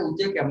owner will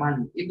take a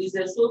money. If it's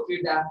a sole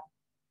trader,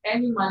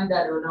 any money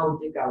that the owner will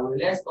take away,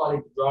 let's call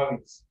it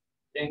drawings.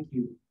 Thank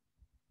you.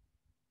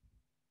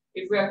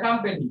 If we're a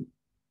company,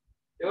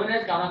 the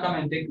owners cannot come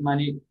and take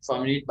money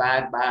from it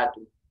back.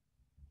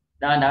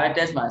 Now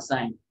directors must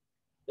sign.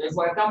 So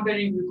for a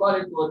company, we call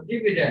it a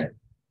dividend.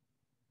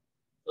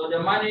 So the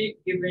money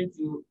given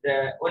to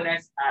the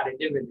owners are the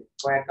dividend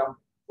for a company.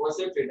 For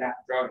sole trader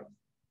drawings.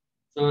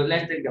 So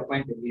let's take the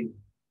point again.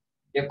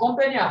 The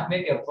company has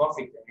made a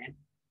profit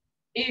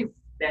if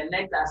the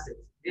net asset,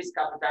 this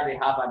capital they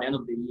have at the end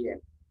of the year,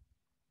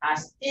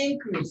 has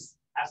increased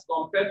as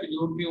compared to the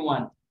opening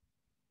one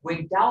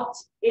without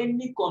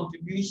any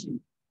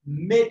contribution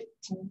made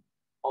to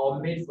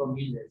or made from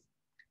users,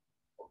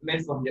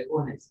 made from the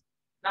owners.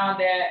 Now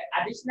the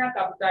additional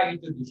capital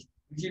introduced,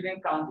 we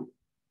shouldn't count it.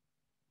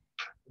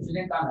 We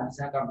shouldn't count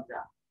additional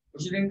capital.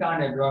 We shouldn't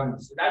count the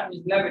drawings. So that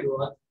is level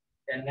what?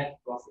 The net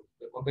profit.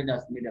 The company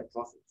has made a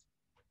profit.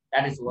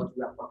 That is what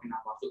we are talking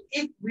about. So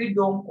if we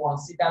don't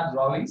consider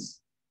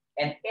drawings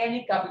and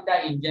any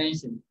capital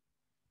injection,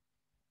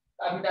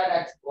 capital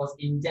that was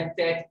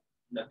injected in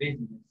the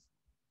business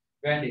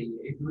during the year,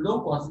 if we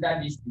don't consider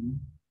these two,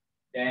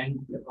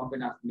 then the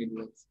company has made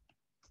what?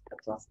 A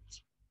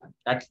profit.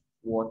 That's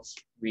what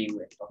we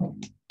were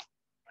talking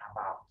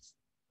about.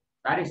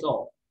 That is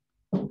all.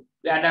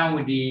 We are done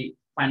with the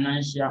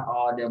financial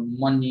or the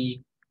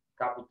money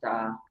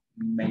capital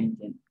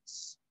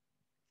maintenance.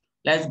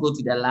 Let's go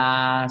to the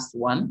last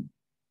one.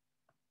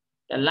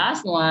 The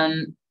last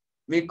one,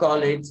 we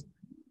call it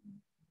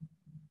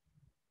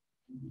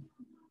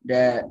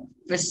the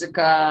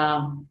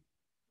physical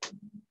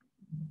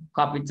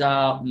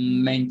capital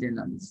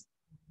maintenance.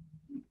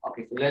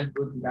 Okay, so let's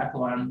go to that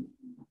one.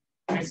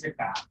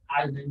 Physical,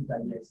 as in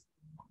suggest.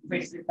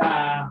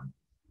 Physical.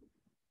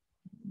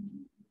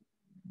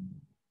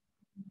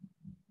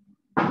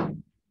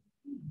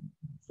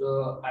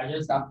 So I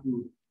just have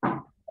to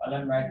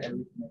write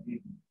everything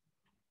again.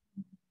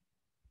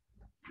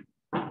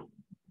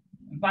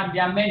 In fact,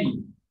 there are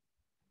many.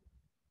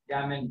 There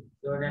are many.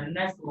 So the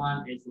next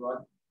one is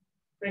what?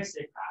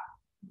 Physical.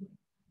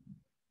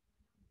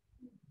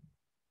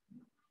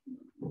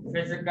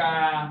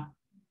 Physical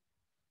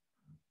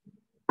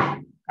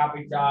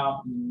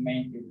capital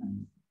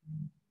maintenance.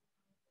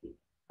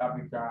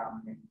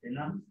 Capital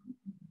maintenance.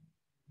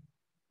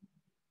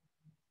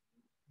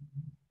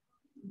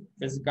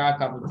 Physical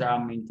capital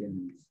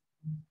maintenance.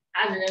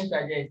 As the name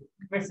suggests,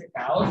 physical.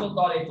 I also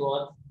call it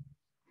what?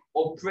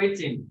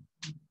 Operating.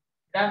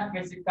 That's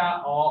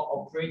physical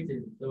or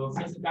operating. So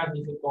physical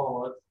is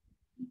called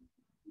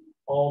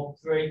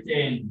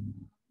operating.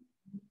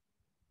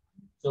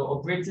 So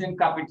operating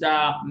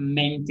capital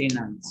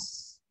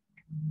maintenance.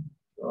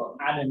 So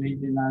add a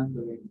maintenance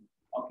to it.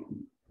 Okay.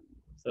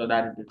 So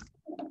that is it.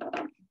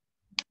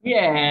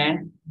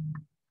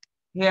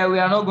 Here we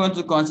are not going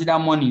to consider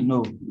money. No,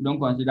 we don't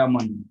consider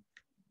money.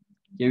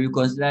 Okay, we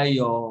consider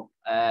your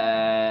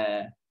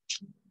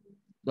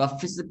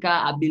physical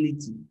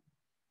ability,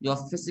 your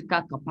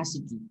physical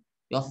capacity,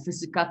 your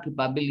physical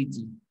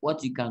capability,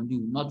 what you can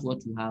do, not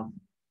what you have.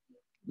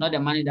 Not the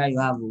money that you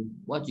have,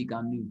 what you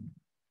can do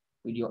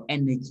with your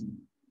energy.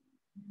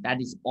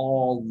 That is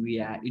all we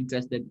are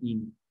interested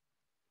in.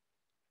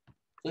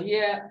 So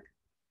here,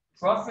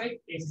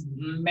 profit is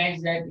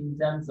measured in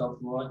terms of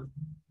what?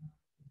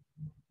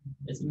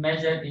 It's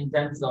measured in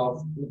terms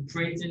of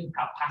operating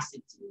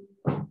capacity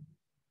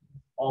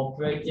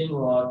operating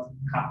what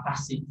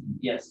capacity.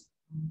 Yes.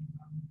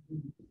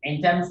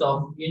 In terms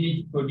of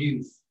unit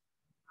produce,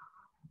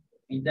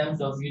 in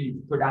terms of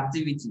unit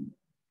productivity,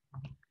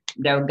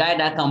 the guy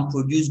that can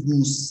produce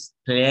goods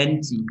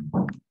plenty,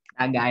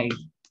 that guy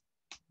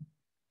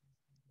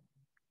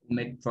will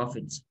make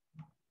profit.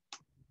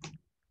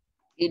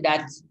 If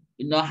that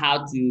you know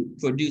how to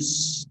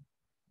produce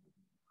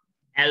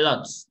a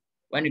lot,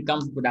 when it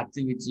comes to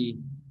productivity,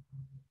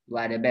 you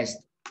are the best.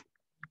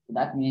 So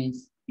that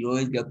means you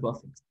always get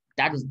profit.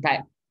 That is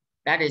type.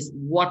 That is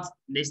what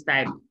this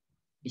type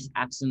is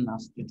asking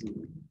us to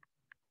do.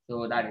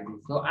 So that is it.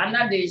 So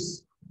under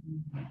this,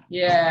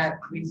 here,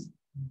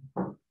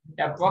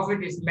 the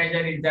profit is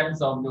measured in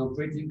terms of the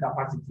operating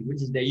capacity,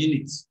 which is the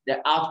units,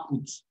 the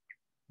output.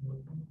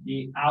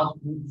 The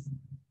output.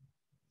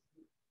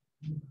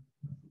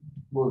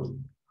 Good.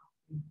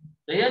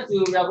 So here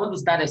too, we are going to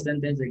start a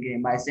sentence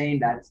again by saying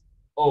that,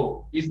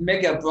 oh, if you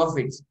make a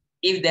profit,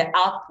 if the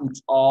output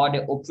or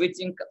the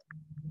operating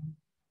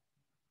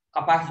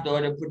capacity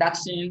or the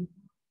production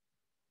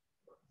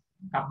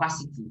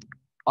capacity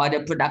or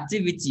the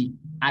productivity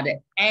at the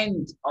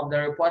end of the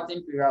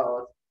reporting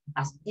period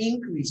has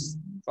increased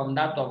from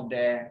that of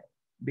the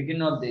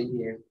beginning of the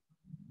year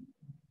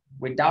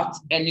without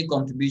any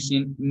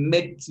contribution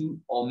made to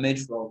or made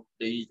from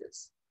the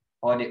users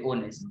or the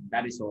owners.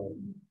 That is all.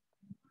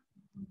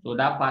 So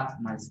that part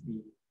must be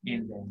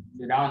in there.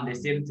 So down the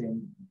same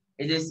thing.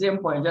 It's the same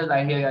point, just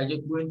like here, you're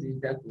just going to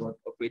insert what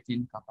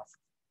operating capacity.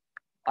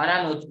 On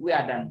that note, we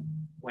are done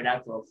with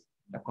that of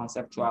the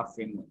conceptual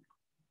framework.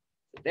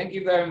 So thank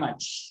you very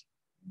much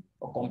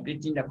for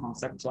completing the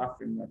conceptual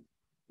framework.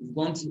 We've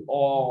gone through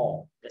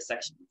all the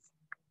sections.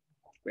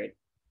 Great.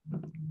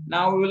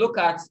 Now we will look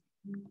at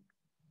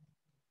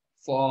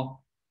for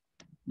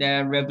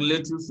the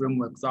regulatory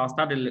framework. So I'll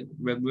start the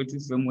regulatory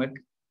framework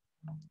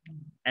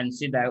and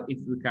see that if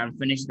we can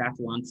finish that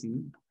one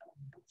too.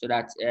 So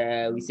that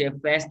we say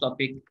first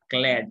topic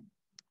cleared,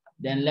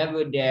 then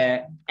level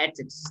the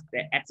ethics,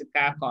 the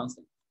ethical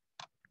concept.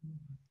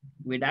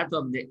 With that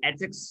of the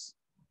ethics,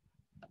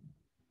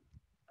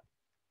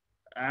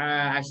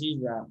 as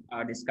usual,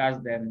 I'll discuss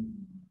them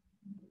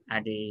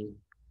at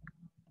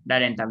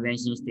that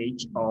intervention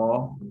stage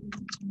or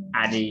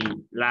at the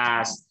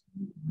last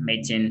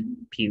meeting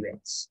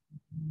periods.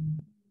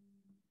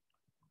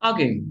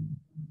 Okay,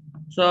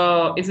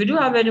 so if you do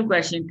have any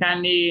question,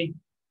 kindly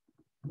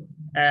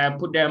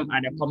put them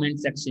at the comment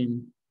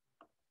section.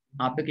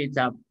 I'll pick it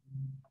up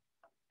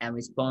and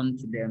respond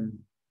to them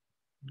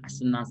as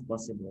soon as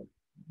possible.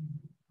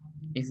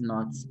 If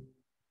not,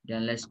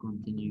 then let's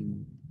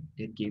continue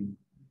the game.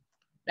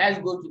 Let's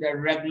go to the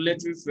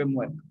regulatory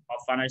framework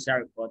of financial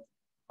report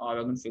or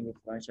regulatory framework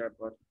of financial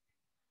report.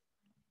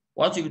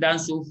 What we've done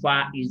so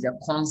far is the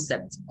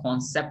concept,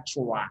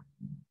 conceptual,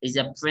 is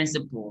the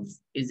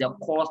principles, is the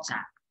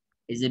culture,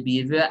 is the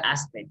behavioral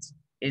aspect,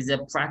 is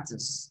the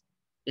practice,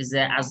 is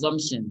the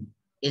assumption,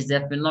 is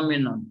the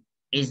phenomenon,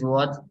 is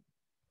what?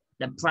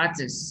 The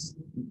practice,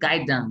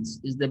 guidance,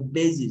 is the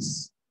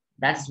basis.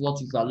 That's what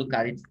we shall look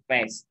at it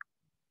first.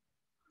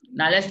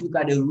 Now let's look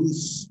at the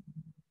rules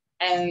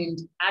and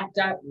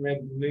other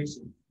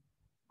regulations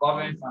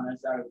governing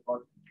financial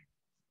reporting.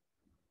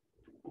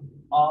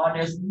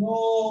 There's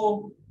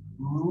no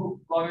rule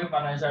governing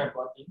financial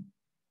reporting.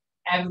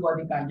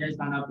 Everybody can just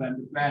stand up and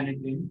prepare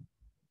anything,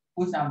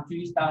 put some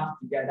three stuff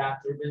together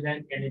to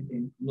represent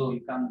anything. No,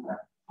 you can't do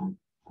that.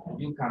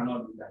 You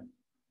cannot do that.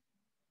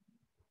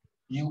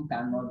 You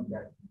cannot do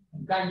that.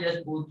 You can't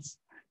just put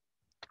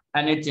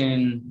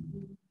anything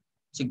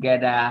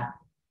together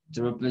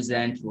to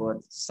represent what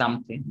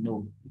something.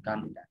 No, you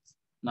can't do that.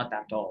 Not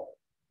at all.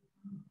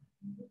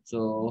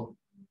 So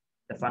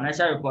the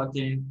financial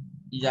reporting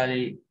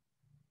usually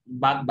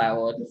backed by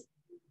what?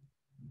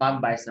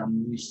 Backed by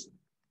some rules.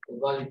 We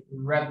call it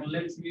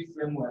regulatory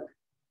framework.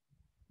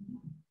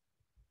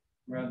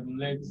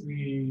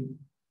 Regulatory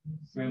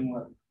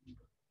framework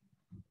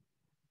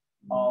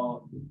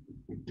of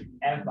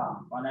ever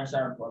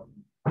financial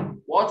reporting.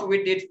 What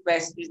we did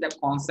first is the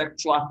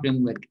conceptual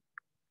framework.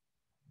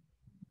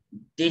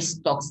 This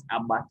talks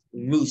about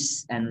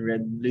rules and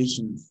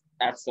regulations.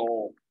 That's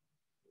all.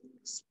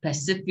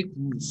 Specific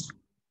rules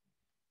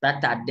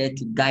that are there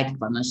to guide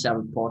financial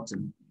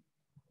reporting.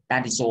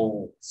 That is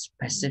all.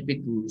 Specific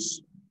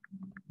rules.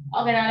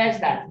 Okay, now let's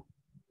start.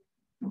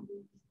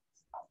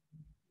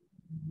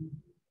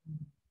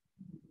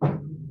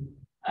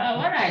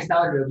 When I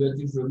start the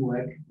regulatory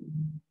framework,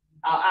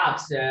 I'll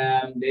ask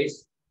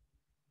this.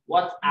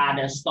 What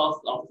are the source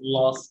of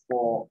laws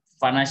for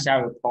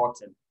financial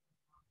reporting?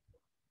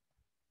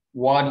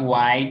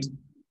 Worldwide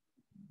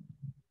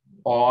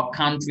or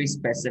country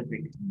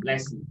specific?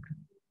 Let's see.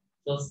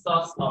 So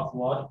source of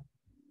what?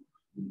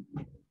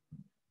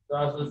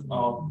 Sources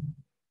of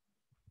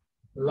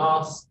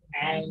laws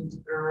and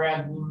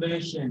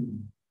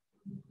regulation.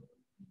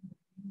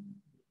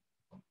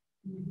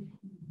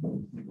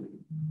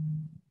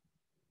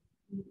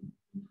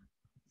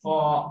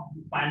 For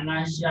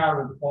financial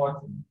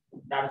reporting,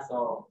 that's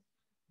all.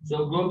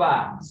 So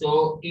global.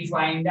 So if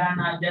you're in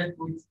Ghana, just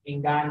put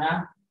in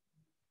Ghana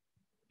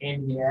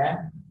in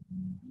here.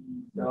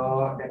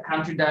 So the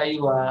country that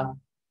you are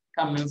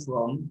coming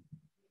from.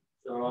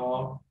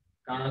 So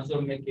can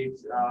also make it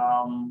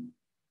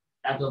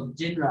out of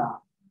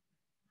general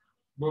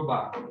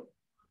global.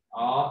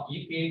 Or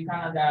UK,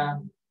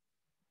 Canada,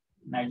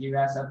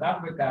 Nigeria, South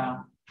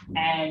Africa,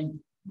 and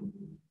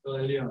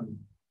Sierra Leone.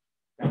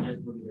 Can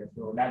just put it there.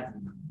 So that's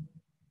it.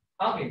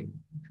 Okay.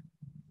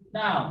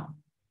 Now,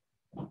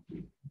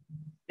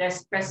 the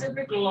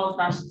specific laws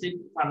that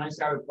shape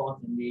financial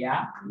reporting, they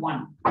are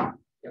one,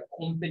 the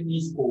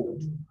company's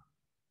code.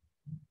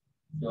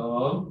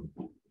 So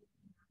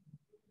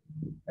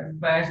the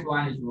first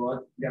one is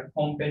what? The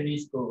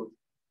company's code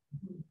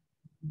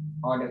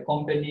or the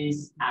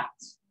company's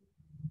act.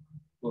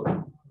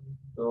 Code.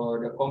 So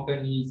the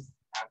company's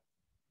act.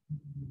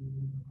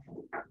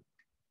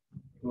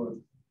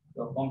 Good.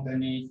 The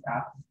company's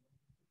act.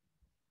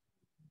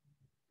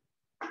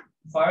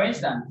 For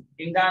instance,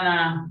 in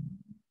Ghana,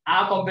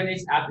 our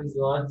company's act is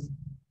what?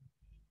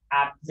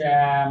 At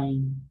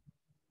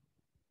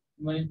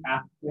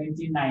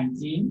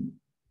 2019,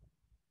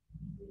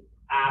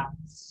 Act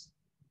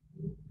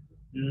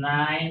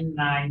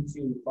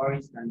 992, for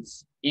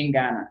instance, in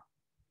Ghana.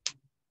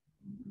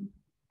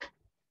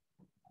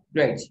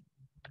 Great.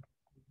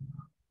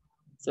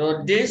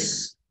 So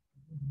this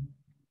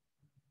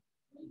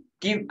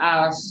gives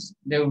us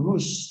the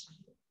rules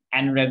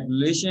and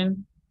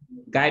regulation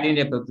guiding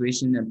the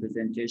preparation and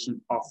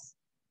presentation of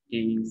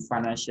the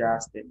financial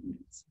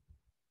statements.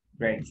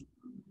 Great.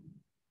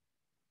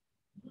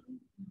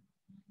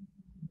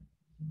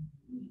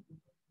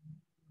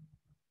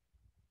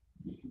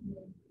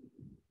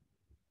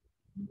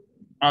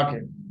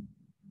 Okay.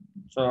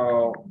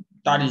 So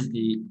that is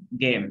the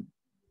game.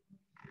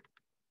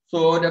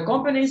 So the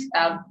Companies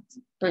Act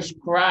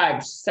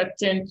prescribes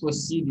certain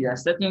procedure,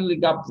 certain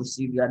legal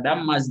procedure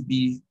that must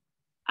be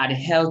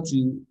adhered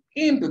to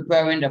in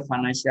preparing the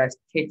financial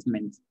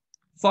statement.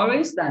 For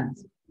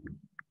instance,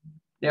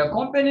 the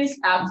Companies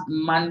Act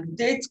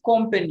mandates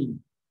company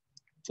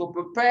to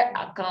prepare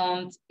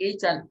accounts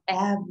each and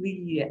every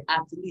year,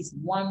 at least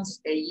once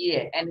a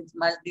year, and it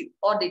must be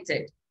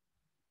audited.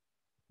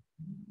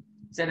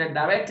 So the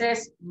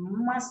directors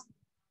must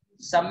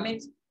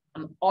submit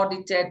an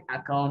audited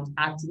account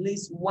at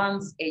least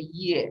once a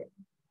year.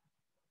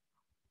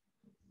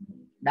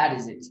 That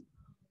is it.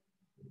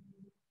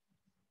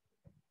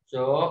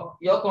 So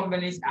your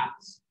Companies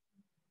Act.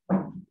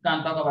 You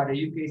can talk about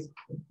the UK's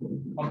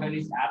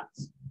Companies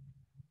Act.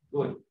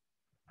 Good.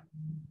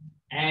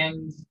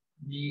 And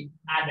the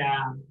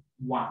other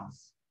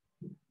ones.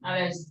 Now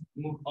let's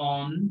move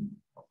on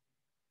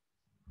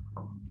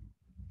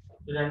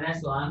to the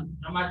next one.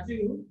 Number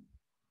 2,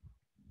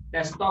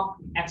 the stock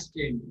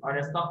exchange or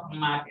the stock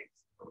market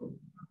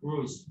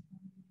rules.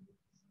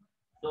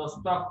 So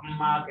stock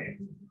market.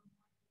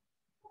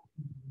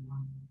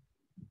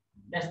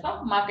 The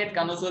stock market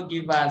can also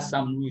give us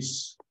some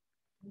rules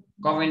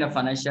covering the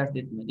financial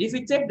statement. If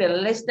you take the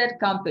listed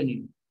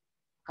companies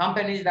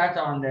that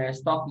are on the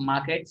stock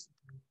market,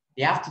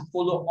 they have to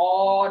follow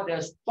all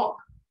the stock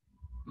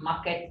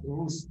market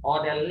rules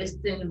or the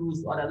listing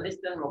rules or the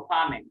listing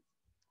requirements.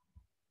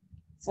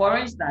 For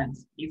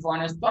instance, if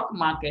on a stock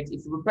market,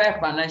 if you prepare a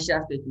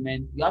financial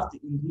statement, you have to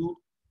include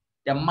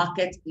the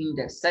market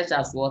index, such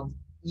as what?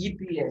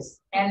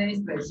 EPS,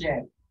 earnings per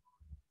share.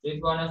 So if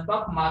you're on a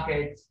stock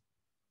market,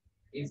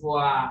 if you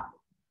are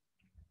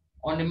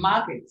on the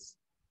market,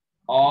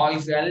 or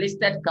if you're a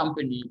listed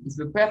company, if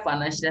you prepare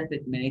financial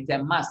statement, it's a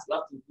must. You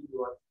have to do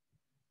your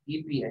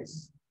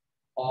EPS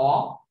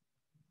or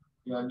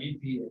your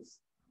DPS,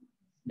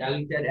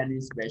 diluted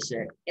earnings per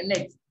share in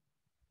it.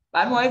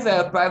 But more if you're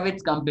a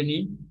private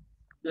company, you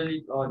don't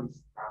need all this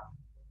stuff.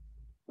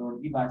 So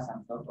give us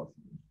some sort of.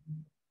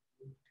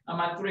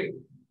 Number 3,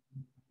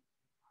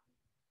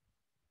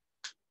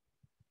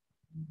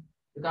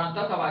 you can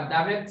talk about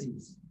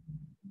directives.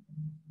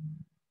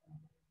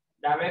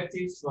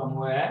 Directives from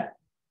where?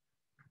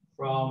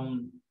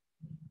 From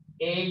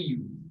AU,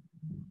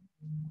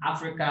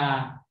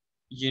 African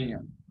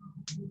Union.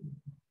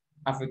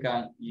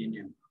 African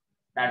Union.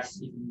 That's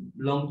if you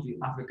belong to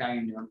African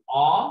Union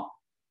or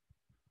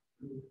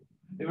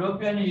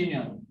European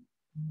Union.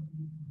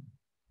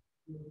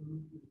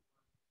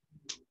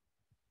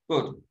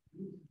 Good.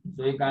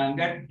 So you can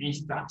get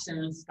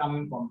instructions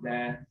coming from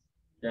there,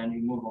 then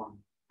you move on.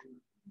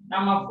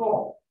 Number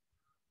 4,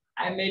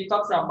 I may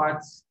talk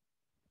about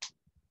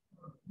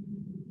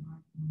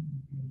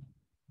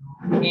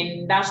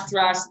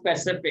industrial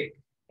specific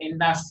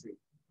industry.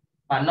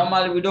 But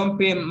normally we don't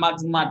pay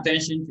maximum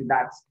attention to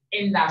that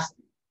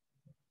industry.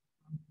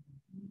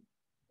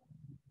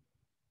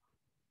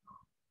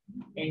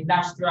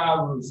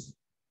 Industrial rules,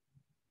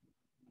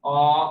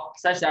 or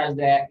such as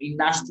the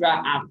Industrial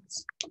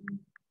Act.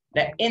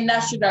 The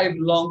industry that it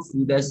belongs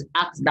to, there's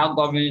act that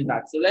governs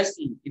that. So let's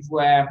see, if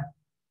we're a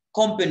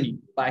company,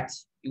 but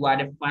you are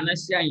the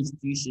financial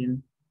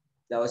institution,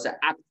 there was an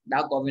act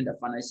that governs the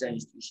financial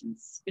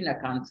institutions in a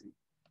country,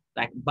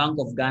 like Bank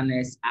of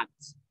Ghana's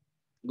Act.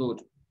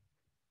 Good.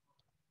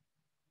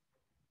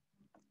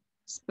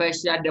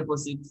 Special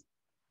Deposit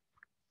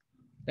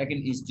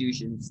Taking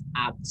Institutions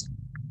Act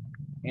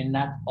in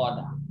that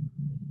order.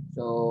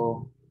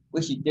 So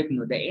we should take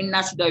note. The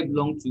industry that you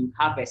belong to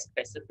have a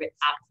specific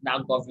act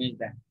that governs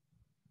them.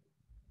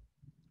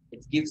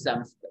 It gives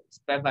some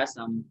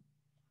some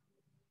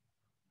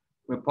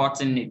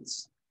reporting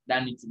needs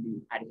that need to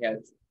be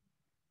adhered to.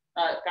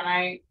 Can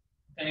I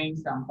change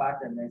some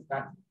part and then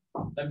start?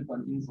 Let me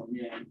continue from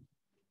here.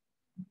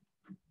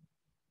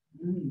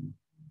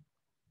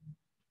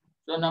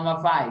 So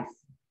number five.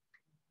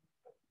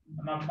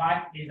 Number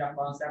five is a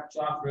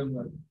conceptual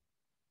framework.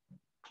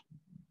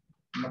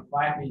 Number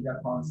five is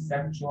a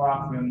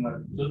conceptual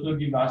framework. So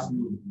give us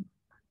the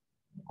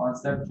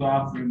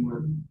conceptual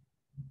framework.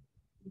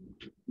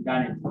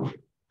 Got it.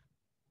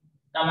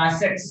 Number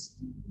six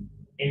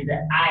is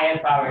the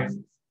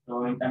IFRS,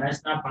 so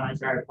International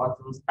Financial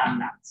Reporting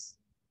Standards.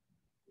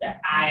 The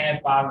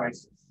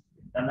IFRS,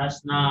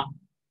 International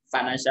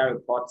Financial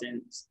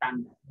Reporting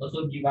Standards,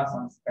 also give us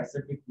some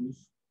specific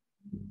rules.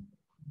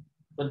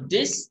 So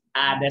these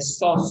are the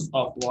source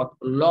of what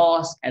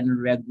laws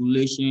and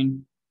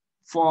regulation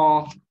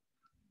for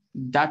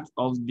that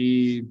of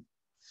the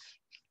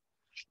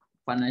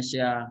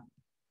financial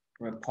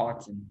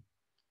reporting,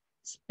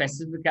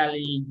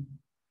 specifically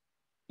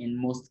in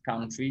most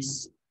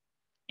countries,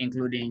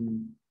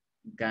 including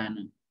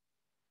Ghana.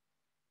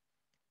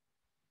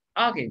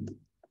 Okay.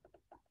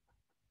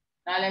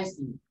 Now let's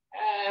see.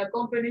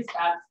 Companies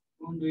tax,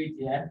 don't do it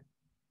here.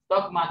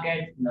 Stock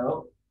market,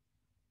 no.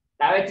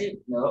 Derivative,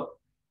 no.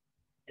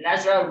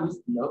 Natural rules,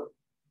 no.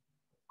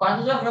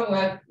 Constitutional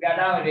framework, we are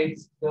done with it.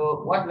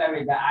 So what level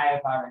is the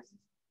IFRS?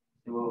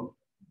 So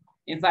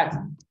in fact,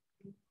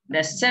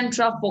 the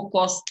central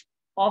focus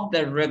of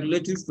the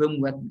regulatory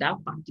framework, that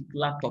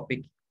particular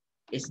topic,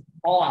 is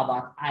all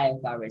about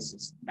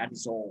IFRS. That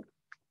is all.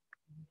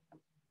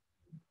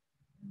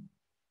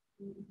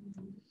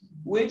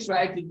 We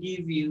try to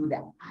give you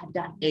the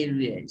other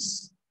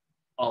areas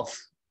of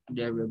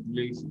the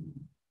regulation.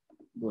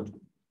 Good.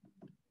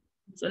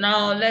 So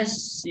now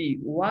let's see.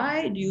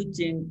 Why do you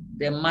think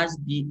there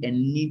must be a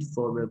need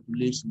for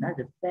regulation? That's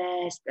the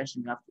first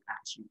question you have to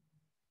ask you.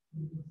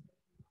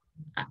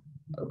 I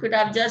could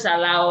have just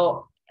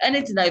allowed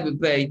anything I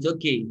prepare, it's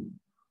okay.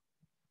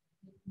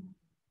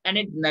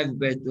 Anything I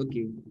prepare, it's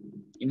okay.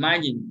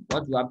 Imagine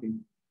what will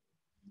happen.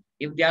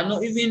 If they are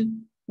not,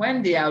 even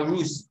when they are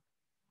rules,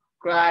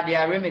 they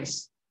are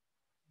remix.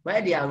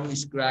 Where they are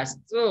rules,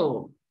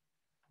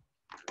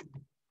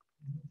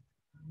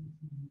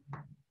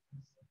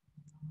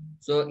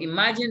 so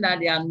imagine that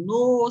there are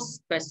no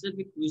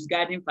specific rules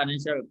guiding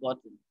financial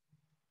reporting.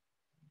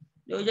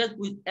 They will just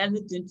put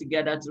anything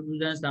together to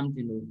represent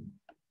something.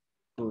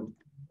 Good.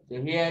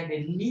 So here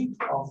the need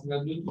of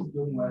regulatory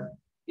framework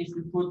is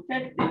to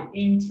protect the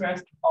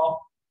interest of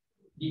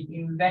the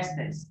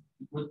investors.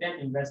 To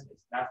protect investors,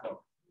 that's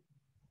all.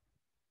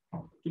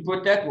 To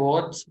protect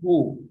what?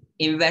 Who?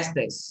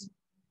 Investors.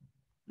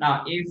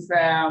 Now, if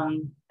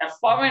a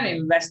foreign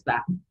investor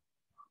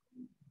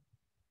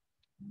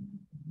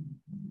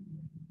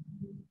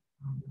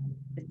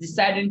is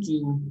deciding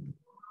to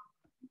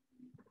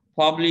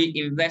probably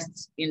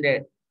invest in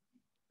the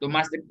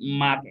domestic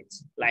market,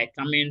 like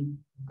coming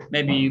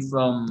maybe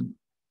from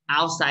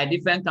outside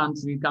different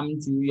country,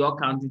 coming to your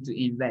country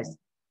to invest,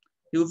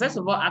 he will first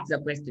of all ask the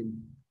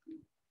question,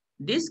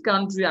 this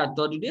country, I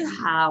thought, do they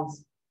have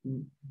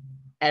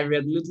a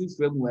regulatory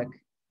framework?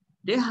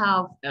 They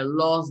have a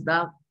laws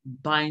that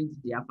bind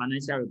their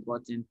financial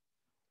reporting,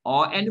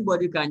 or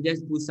anybody can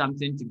just put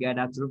something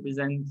together to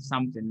represent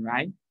something,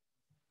 right?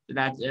 So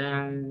that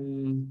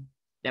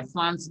the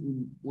funds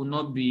will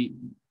not be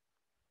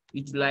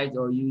utilized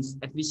or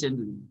used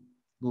efficiently.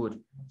 Good.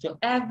 So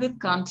every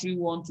country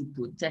wants to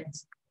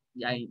protect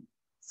their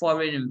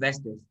foreign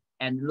investors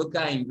and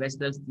local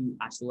investors too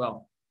as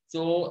well.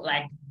 So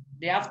like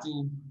they have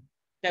to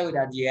tell you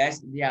that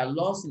yes, there are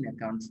laws in the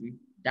country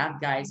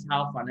that guides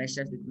how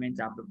financial statements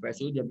are prepared.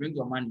 So they bring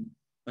your money.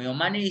 When your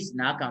money is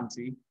in our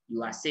country,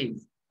 you are safe.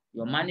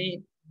 Your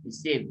money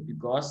is safe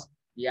because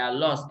there are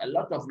laws, a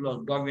lot of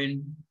laws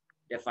govern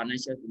the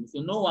financial statement.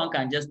 So no one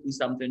can just do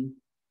something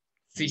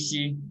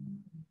fishy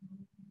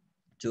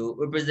to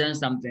represent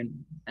something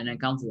and then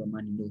come for your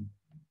money. No.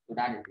 So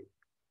that is it.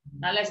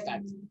 Now let's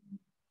start.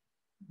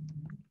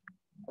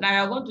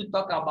 Now we're going to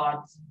talk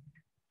about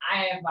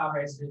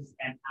IFRS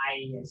and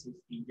IAS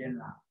in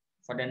general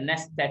for the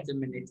next 30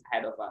 minutes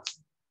ahead of us.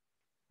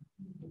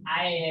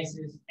 IAS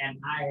and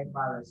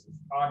IFRS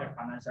are the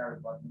financial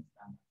reporting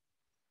standards.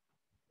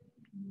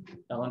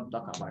 I want to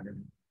talk about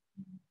them.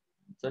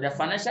 So the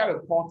financial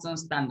reporting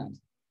standards,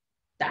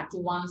 that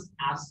ones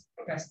are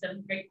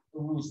specific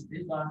rules.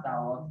 These ones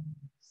are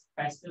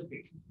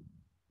specific.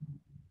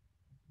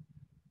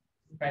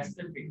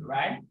 Specific,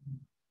 right?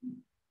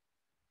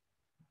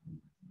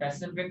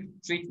 Specific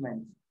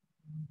treatment.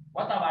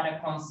 What about the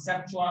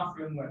conceptual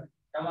framework?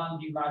 That one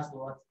gives us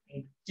what?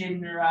 A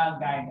general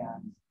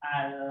guidance.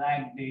 I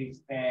like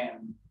this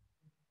term.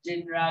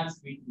 General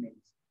treatment.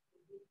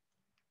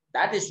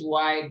 That is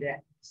why the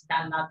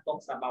standard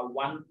talks about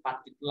one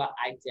particular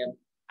item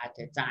at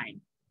a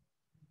time.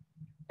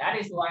 That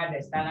is why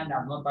the standard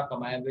does not talk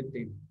about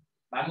everything.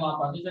 But more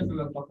constitution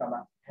will talk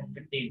about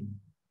everything.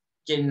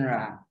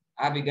 General.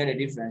 Have you got a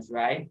difference,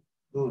 right?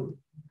 Good.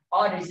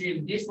 All the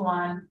same, this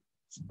one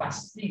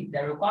supersede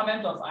the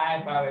requirement of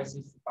IFRS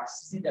is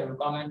supersede the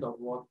requirement of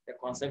what? The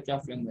conceptual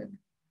framework.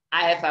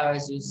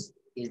 IFRS is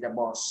the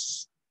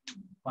boss.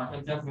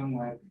 Conceptual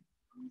framework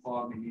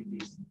for beneath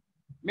this.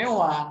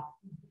 Meanwhile,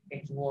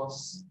 it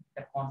was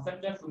the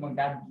conceptual framework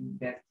that gave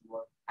birth to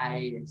what?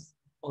 IAS.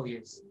 Oh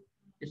yes.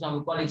 This one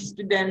we call it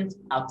student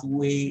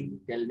outweigh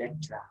the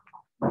lecturer.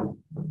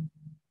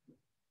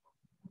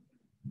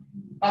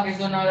 Okay,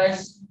 so now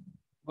let's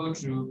go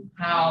through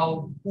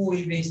who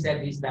even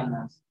set these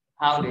standards,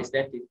 how they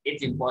set it.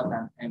 It's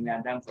important, and we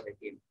are done for the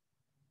game.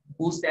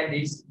 Who set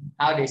this,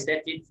 how they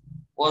set it,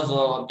 what's the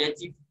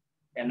objective,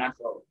 and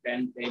that's all.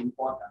 Then the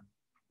important.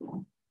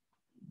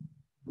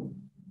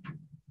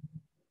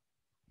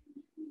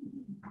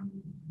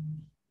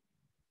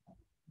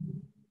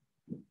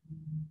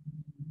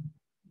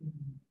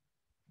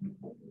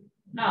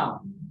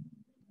 Now,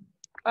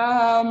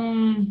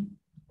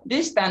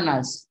 these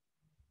standards,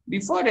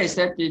 before they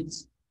set it,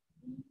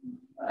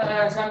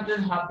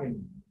 something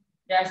happened.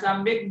 There are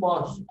some big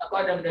boss. I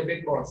call them the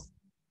big boss.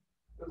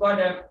 We call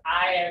them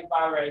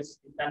IFRS,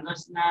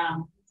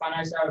 International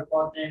Financial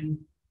Reporting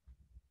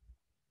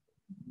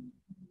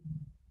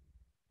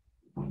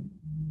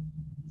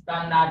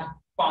Standard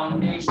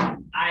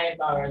Foundation.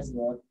 IFRS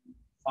what?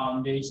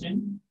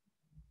 Foundation.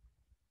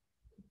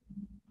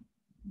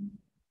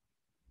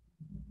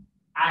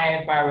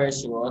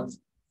 IFRS what?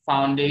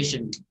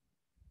 Foundation.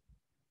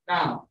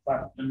 Now,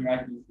 but let me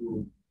write this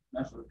rule.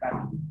 Not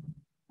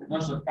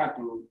shortcut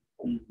rule.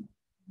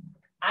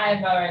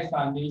 IFRS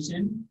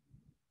Foundation.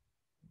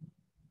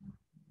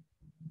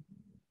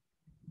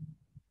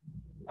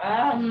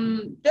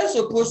 They're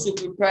supposed to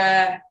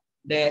prepare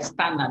the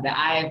standard, the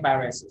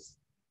IFRSs.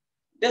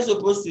 They're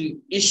supposed to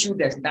issue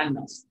the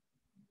standards.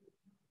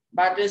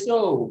 But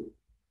so,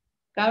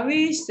 can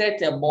we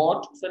set a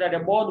board so that the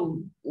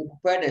board will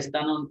prepare the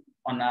standard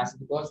on us,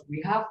 because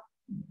we have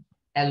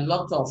a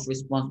lot of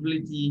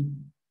responsibility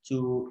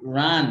to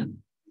run.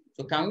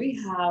 So can we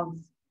have a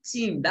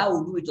team that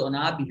will do it on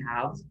our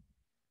behalf?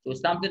 So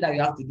something that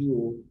you have to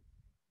do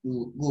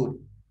good.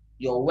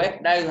 Your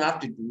work that you have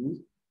to do,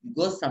 you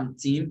got some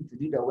team to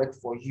do the work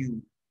for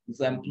you.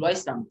 You employ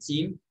some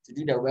team to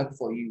do the work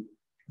for you.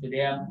 So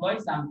they employ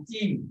some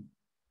team.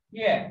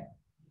 Here,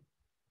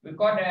 we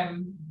call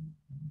them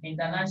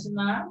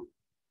International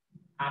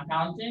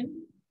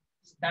Accounting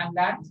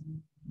Standard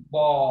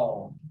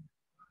Board.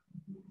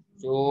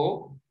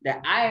 So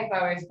the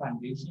IFRS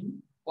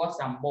Foundation got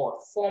some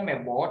board, form a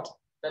board,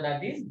 so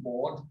that this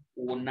board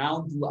will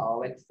now do our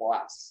work for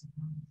us.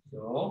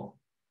 So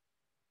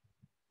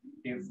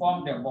they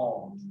form the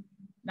board.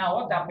 Now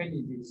what happened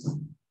is this.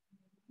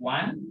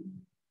 One,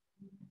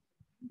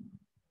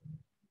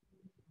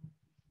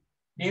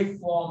 they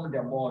form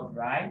the board,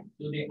 right?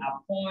 So they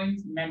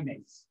appoint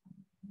members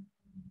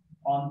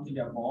onto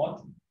the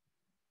board.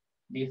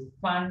 They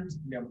fund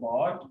the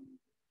board.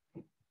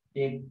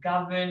 They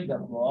govern the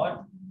board.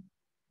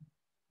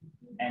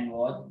 And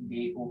what?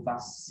 They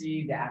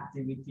oversee the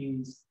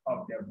activities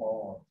of the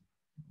board.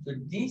 So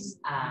these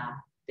are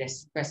the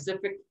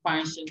specific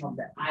functions of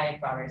the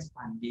IFRS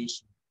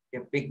Foundation,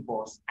 the big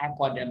boss. I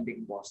call them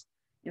big boss.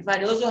 In fact,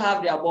 they also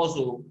have their boss.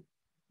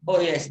 Oh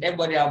yes,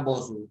 everybody have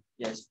boss.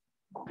 Yes,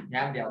 they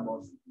have their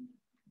boss.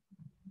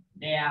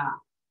 Their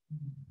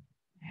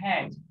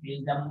head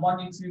is the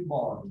monetary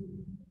board.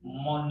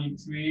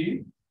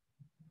 Monetary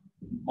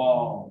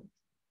board.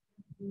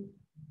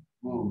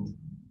 Good.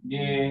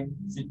 They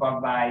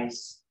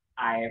supervise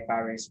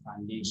IFRS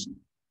Foundation.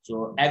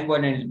 So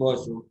everyone is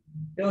boss.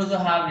 They also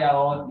have their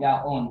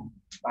own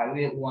by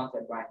way of one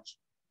branch.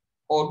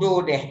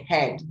 Although the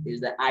head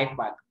is the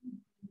IFAC,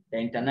 the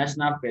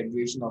International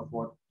Federation of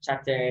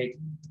Chartered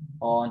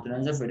or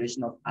International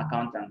Federation of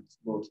Accountants,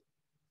 both.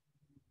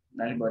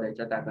 Not about the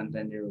chartered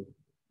accountant,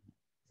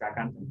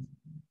 accountants.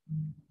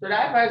 So the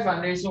IFAC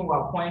Foundation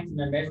will appoint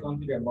members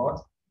onto the board,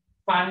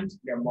 fund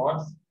the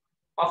board.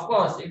 Of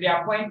course, if they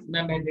appoint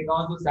members, they can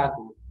also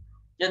circle.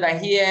 Just like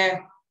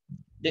here,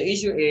 the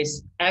issue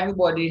is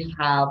everybody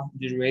have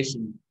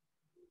duration.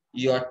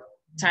 Your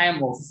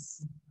time of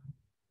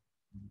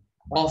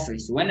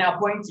office. When I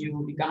appoint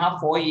you, you can have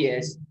 4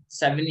 years,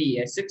 7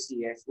 years, 6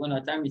 years. When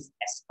your time is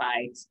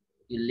expired,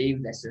 you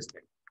leave the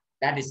system.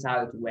 That is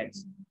how it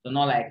works. So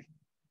not like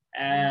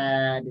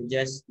they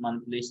just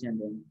manipulation and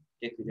then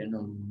take it.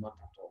 No, not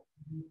at all.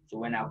 So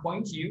when I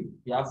appoint you,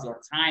 you have your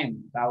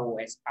time that will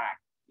expire.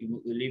 You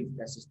leave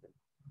the system.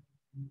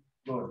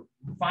 Good.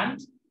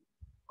 Fund,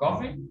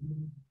 govern,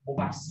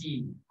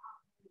 oversee.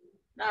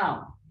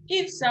 Now,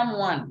 if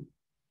someone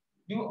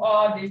do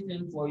all these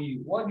things for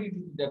you, what do you do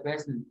to the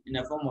person in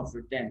a form of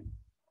return?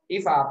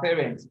 If our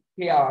parents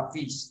pay our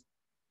fees,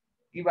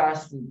 give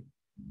us food,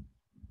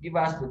 give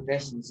us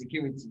protection,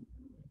 security,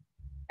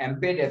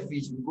 and pay the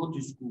fees, we go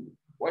to school,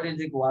 what do you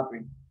think will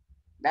happen?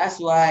 That's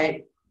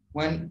why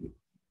when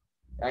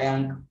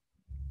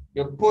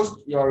you post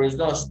your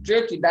results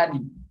straight to daddy.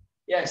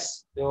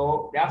 Yes,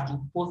 so they have to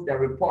post the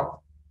report.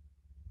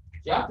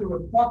 You have to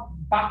report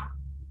back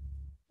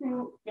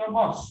to your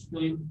boss. So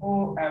you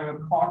pull a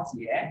report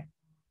here.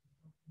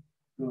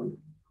 Good.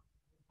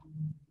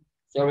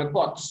 So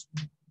reports.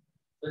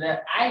 So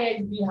the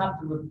ISB have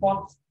to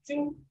report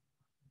to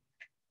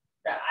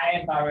the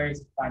IFRS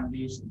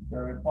Foundation. The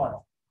report.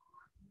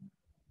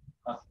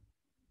 Okay.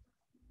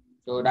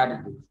 So that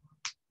is it.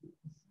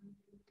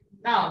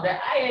 Now, the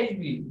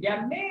ISB,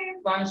 their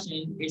main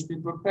function is to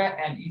prepare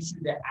and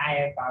issue the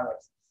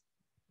IFRS.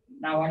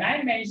 Now, when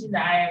I mention the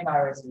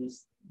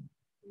IFRS,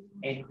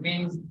 it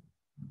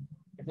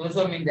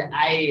also means the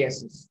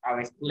IAS. I'll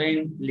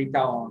explain later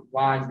on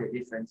what's the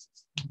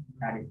differences.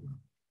 That is.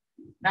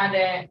 Now,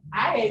 the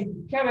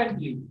ISB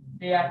currently,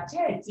 they are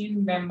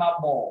 13-member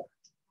board.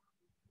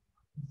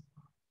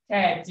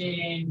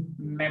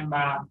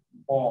 13-member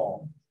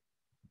board.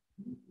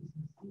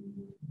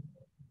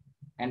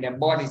 And the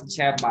board is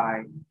chaired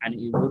by an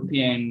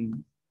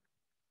European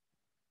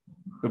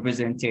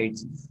representative.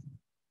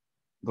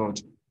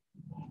 Good.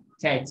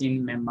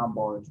 13-member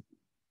board.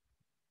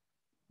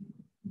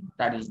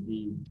 That is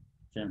the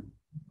term.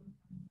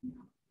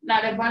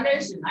 Now the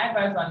foundation,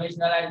 IFRS Foundation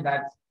realized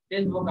that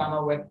this book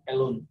cannot work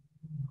alone.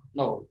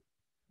 No.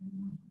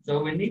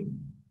 So we need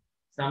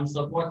some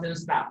supporting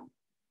staff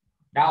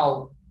that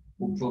will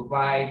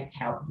provide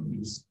help to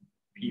these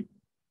people.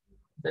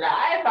 So the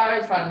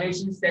IFRS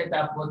Foundation set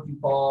up what we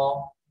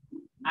call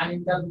an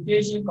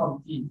interpretation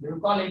committee. We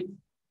call it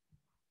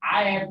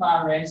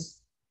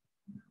IFRS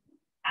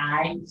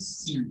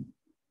IC.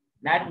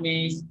 That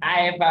means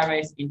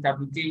IFRS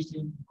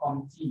Interpretation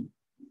Committee.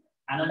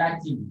 Another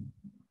team.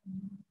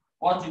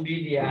 What to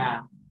be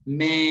their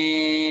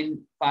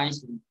main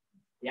function?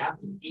 They have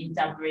to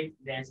interpret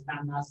the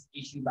standards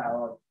issued by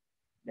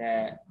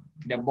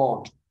the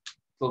board,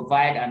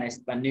 provide an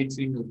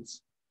explanatory note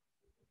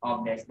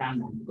of the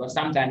standard, because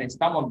sometimes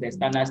some of the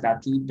standards are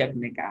too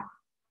technical.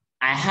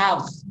 I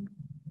have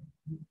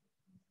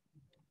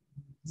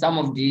some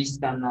of these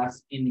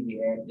standards in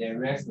here, the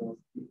rest of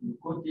it, we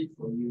quote it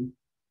for you.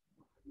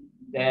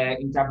 The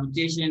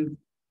interpretation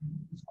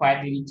is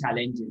quite really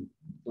challenging,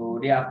 so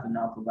they have to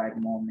now provide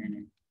more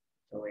meaning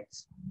to it.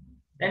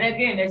 Then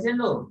again, they say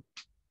no,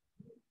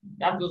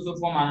 you have to also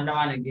form another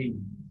one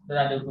again, so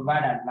that they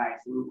provide advice.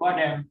 So we call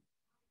them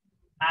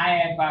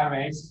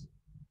IFRS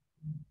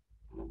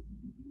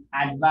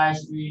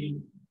Advisory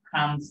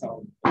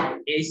Council,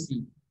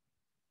 AC.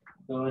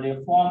 So they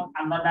form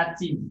another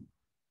team.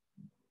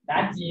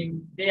 That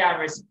team, they are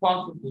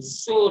responsible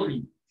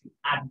solely to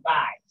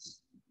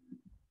advise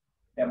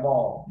the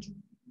board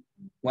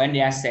when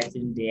they are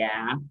setting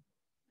their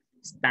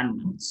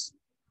standards.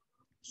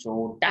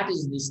 So that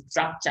is the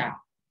structure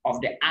of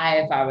the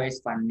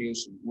IFRS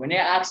Foundation. When they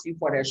ask you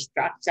for the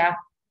structure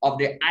of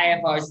the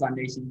IFRS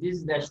Foundation, this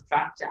is the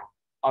structure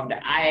of the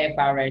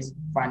IFRS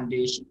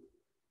Foundation.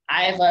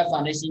 IFRS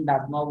Foundation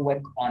does not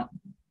work on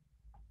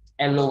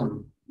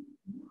alone.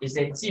 It's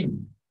a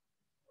team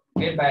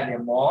made by the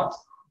board,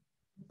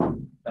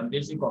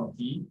 foundation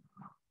committee,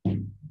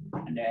 and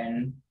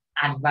then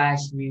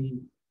advisory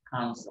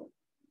council.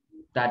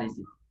 That is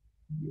it.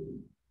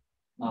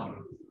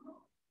 Okay.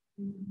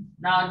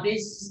 Now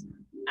this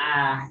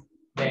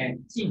the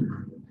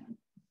team.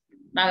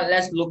 Now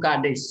let's look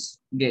at this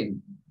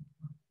again.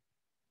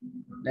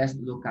 Let's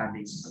look at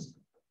this.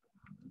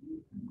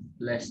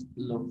 Let's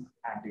look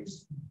at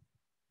this.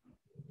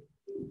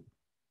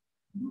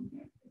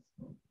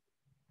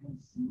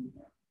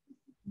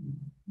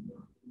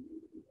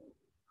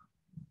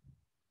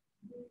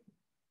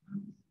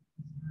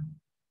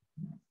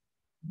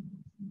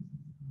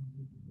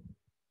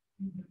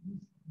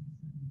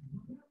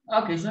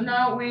 Okay, so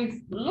now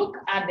we've looked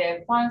at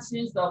the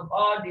functions of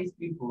all these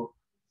people.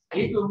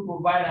 It will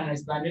provide an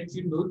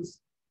explanatory note,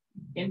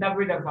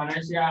 interpret the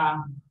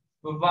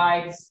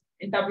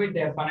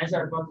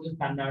financial reporting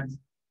standards,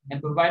 and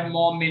provide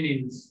more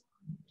meanings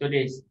to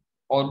this,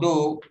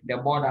 although the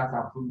board has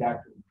approved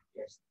that.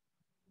 Yes.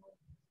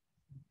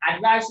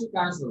 Advisory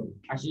council,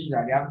 as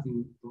usual, they have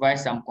to provide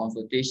some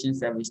consultation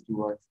service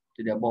to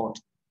the board.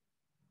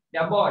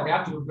 The board, they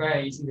have to prepare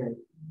and issue the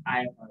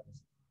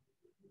IFRS.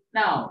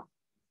 Now,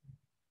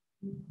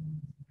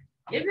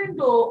 even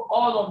though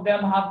all of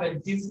them have a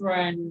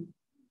different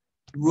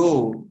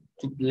role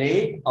to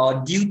play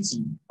or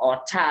duty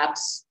or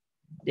task,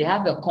 they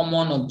have a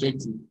common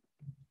objective.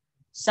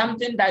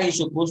 Something that you're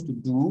supposed to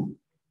do,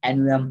 and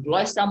you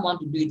employ someone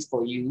to do it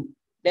for you,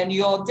 then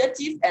your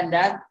objective and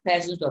that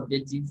person's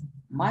objective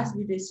must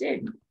be the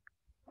same.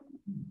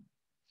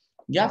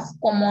 You have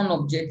common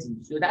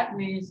objectives. So that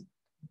means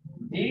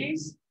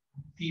these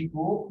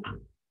people,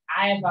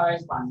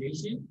 IFRS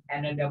Foundation,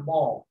 and then the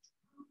board,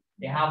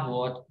 they have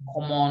what?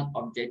 Common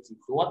objectives.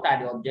 So what are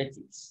the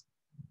objectives?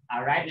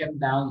 I write them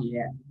down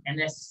here. And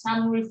the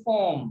summary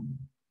form.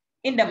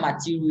 In the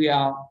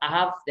material, I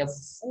have the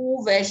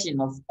full version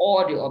of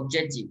all the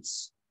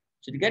objectives.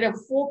 So to get a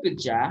full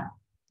picture,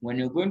 When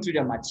you're going through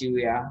the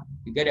material,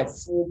 you get a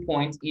full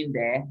point in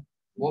there.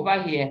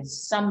 Over here,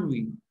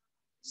 summary.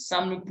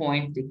 Summary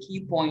point, the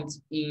key point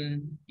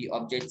in the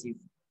objective.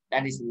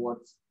 That is what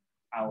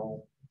I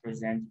will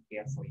present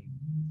here for you.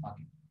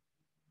 Okay.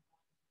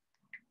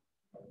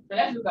 So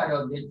let's look at the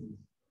objective.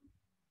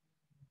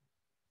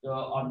 So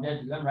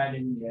objective, let me write it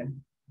in here.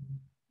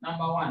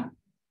 Number one.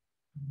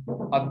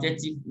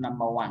 Objective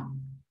number one.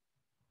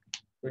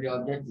 So the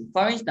objective.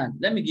 For instance,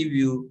 let me give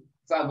you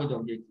a good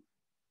objective.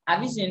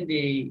 Have you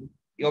seen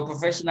your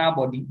professional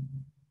body?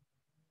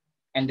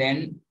 And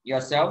then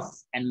yourself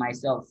and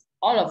myself.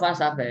 All of us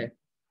have a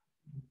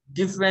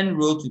different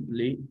role to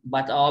play,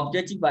 but our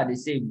objective are the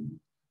same.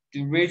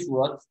 To raise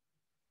what?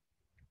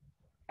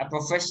 A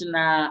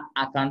professional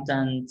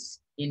accountant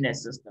in the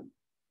system.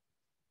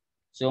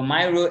 So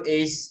my role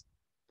is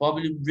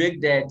probably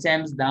break the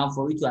terms down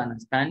for you to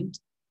understand.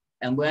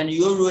 And when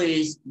your role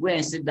is go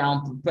and sit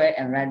down, prepare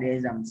and write the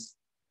exams.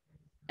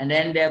 And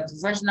then the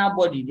professional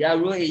body, their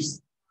role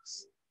is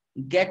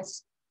get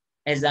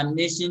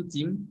examination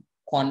team,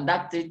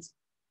 conduct it,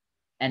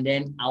 and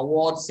then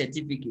award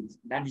certificate.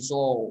 That is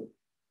all.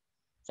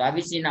 So have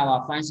you seen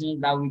our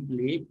functions that we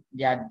play?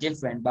 They are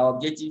different, but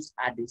objectives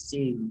are the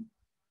same.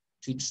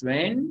 To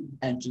train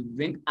and to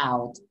bring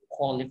out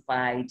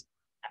qualified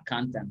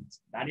accountants.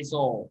 That is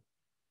all.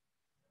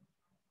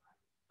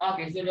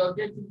 Okay, so the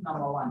objective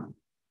number one.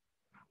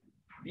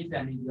 This is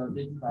the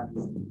objective are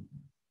the same.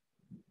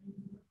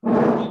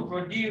 To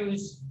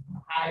produce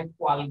high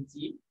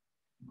quality,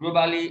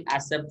 globally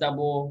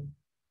acceptable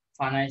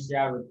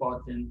financial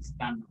reporting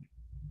standard.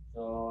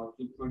 So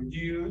to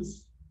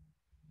produce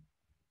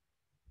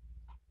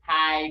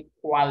high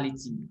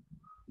quality,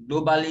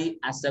 globally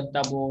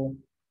acceptable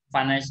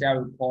financial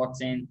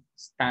reporting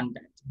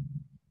standard.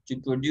 To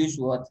produce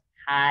what?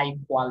 High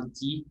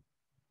quality,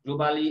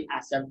 globally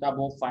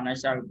acceptable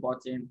financial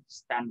reporting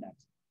standard.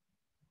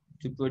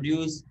 To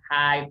produce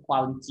high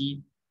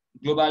quality,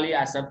 globally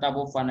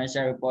acceptable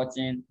financial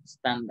reporting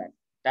standard.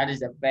 That is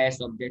the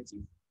first objective.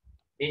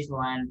 This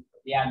one,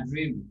 their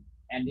dream,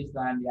 and this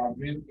one, their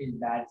dream is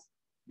that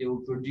they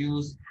will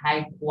produce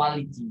high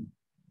quality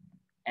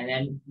and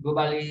then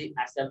globally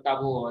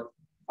acceptable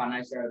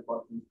financial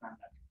reporting standard.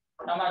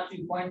 Number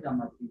two, point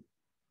number two.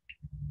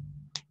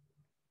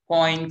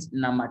 Point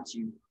number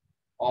two,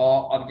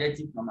 or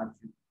objective number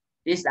two.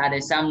 These are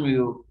the summary.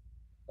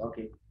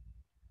 Okay.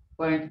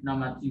 Point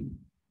number two.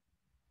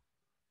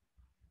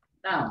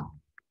 Now,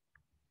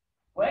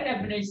 when they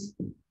finish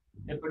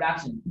the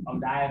production of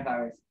the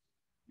IFRS,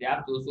 they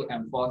have to also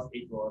enforce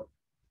its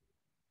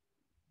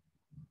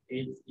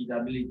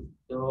feasibility.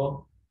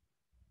 So,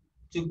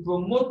 to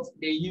promote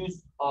the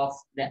use of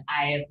the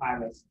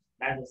IFRS,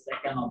 that's the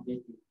second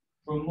objective.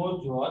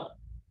 Promote what?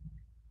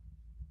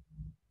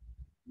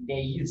 The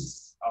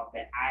use of the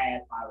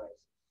IFRS.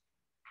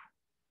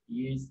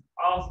 Use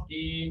of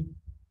the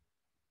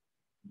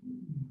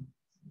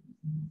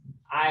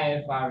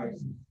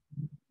IFRS.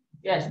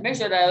 Yes, make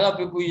sure that a lot of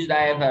people use the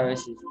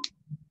IFRS.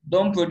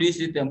 Don't produce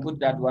it and put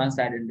that one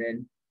side and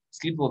then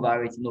sleep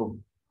over it. No.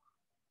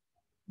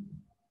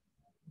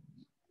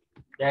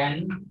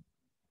 Then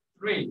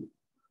 3.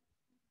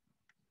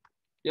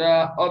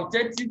 The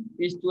objective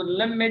is to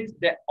limit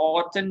the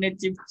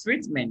alternative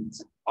treatment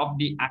of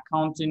the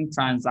accounting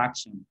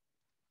transaction.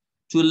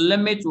 To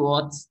limit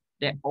what?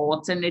 The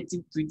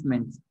alternative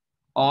treatment,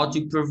 or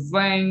to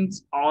prevent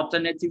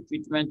alternative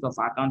treatment of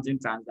accounting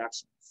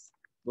transactions.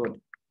 Good.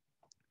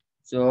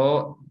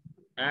 So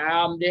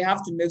they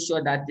have to make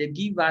sure that they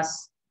give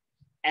us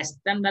a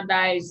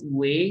standardized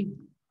way,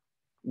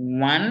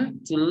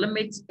 one, to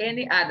limit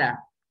any other.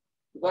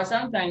 Because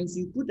sometimes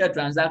you put a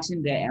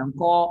transaction there and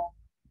call,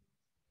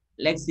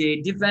 let's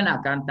say, different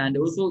accountant, they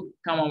also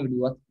come up with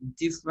what?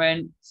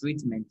 Different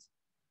treatment.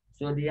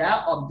 So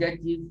their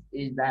objective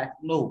is that,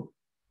 no,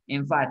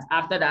 in fact,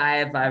 after the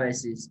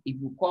IFRS, if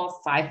you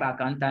call 5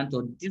 accountants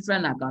or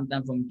different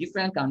accountants from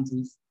different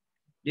countries,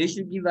 they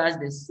should give us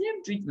the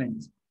same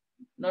treatment,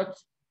 not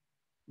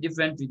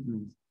different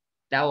treatment.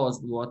 That was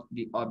what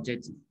the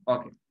objective.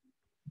 Okay,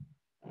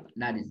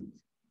 that is it.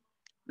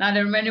 Now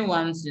the remaining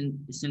ones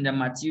is in the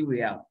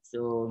material,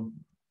 so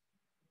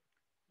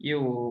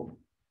you will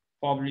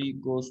probably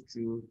go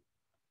through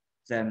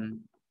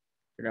them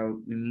so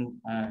that we move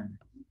on.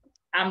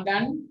 I'm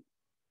done.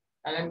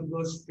 And let me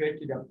go straight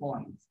to the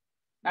point.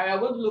 Now we're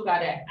going to look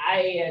at the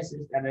IAS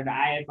and the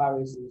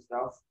IFRS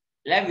stuff.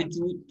 Let me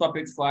 2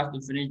 topics for us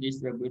to finish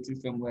this regulatory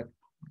framework.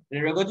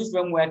 The regulatory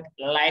framework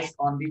lies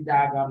on this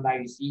diagram that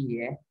you see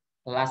here.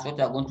 So that's what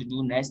we're going to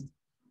do next.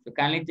 So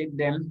kindly take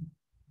them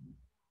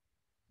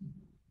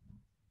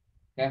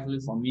carefully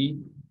for me,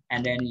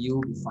 and then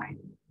you'll be fine.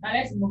 Now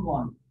let's move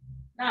on.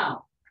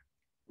 Now,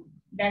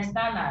 the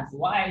standards.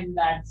 Why is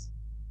that?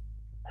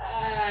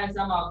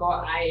 Some are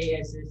called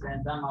IAS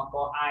and some are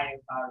called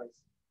IFRS.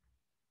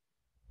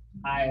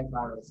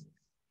 IFRS.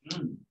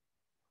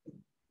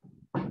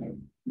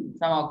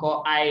 Some are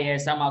called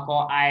IAS, some are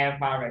called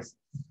IFRS.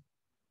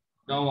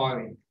 Don't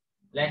worry.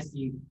 Let's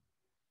see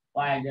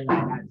why is it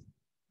like that.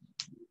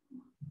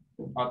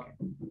 Okay.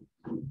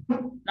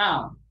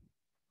 Now,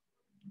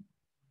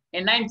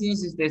 in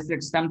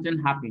 1966, something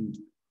happened.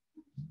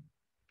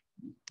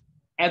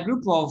 A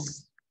group of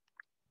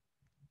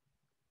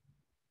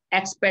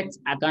expert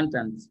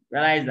accountants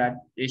realized that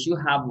they should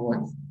have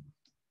what?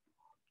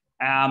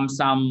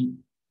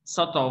 Some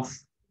sort of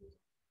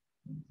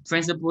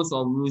principles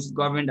or rules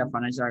governing the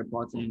financial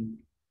reporting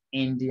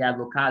in their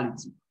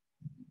locality.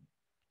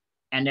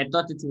 And they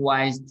thought it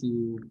wise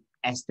to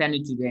extend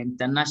it to the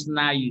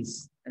international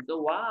use. And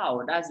so,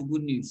 wow, that's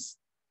good news.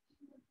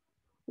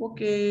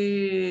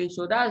 Okay,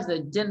 so that's the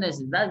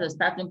genesis, that's the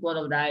starting point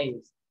of the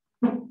IAS.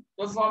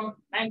 So from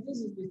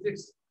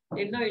 1966,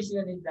 there's no issue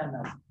any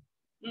standards.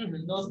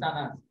 No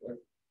standards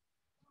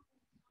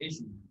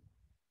issue.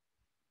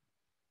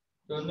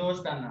 So no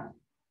standard.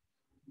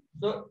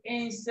 So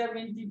in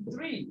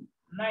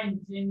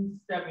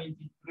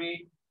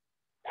 1973,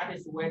 that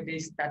is where they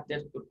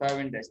started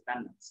preparing the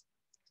standards,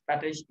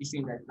 started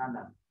issuing the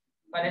standard.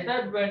 But they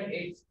started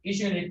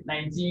issuing it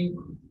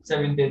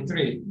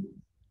 1973.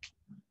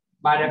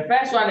 But the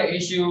first one the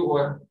issue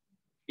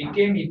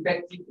became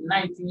effective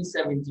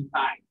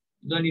 1975.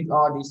 You don't need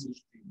all this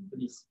history,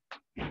 please.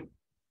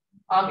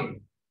 Okay.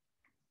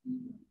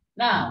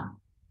 Now,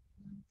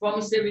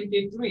 from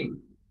 73,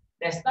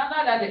 the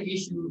standard that they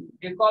issue,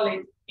 they call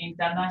it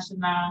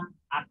International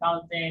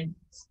Accounting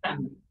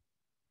Standard.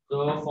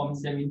 So from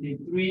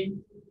 73,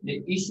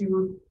 they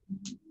issued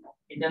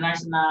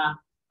International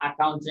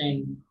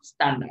Accounting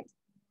Standard.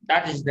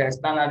 That is the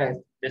standard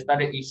that they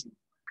started issuing.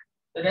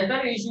 So they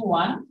started issue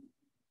 1,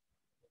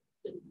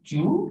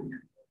 2,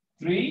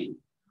 3,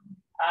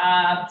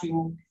 up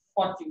to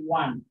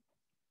 41.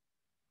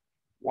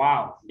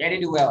 Wow, they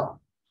did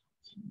well.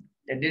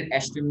 They did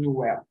extremely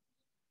well.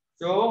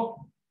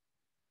 So,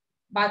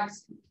 but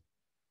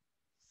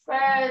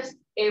 1st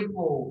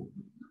April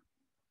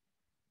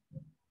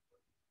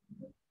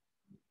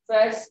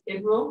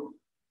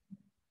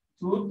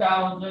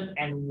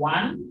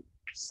 2001,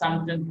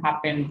 something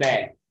happened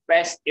there.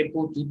 1st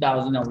April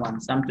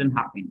 2001, something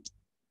happened.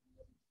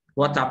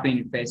 What happened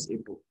in 1st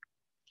April?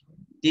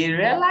 They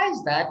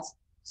realized that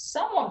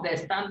some of the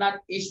standard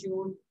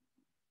issued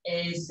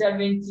in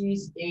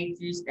 70s,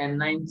 80s, and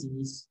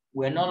 90s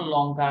were no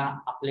longer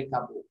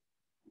applicable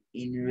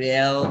in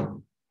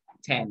real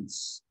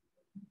terms.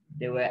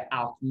 They were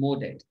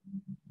outmoded.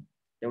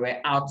 They were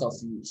out of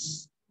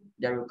use.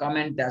 The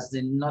requirement does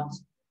not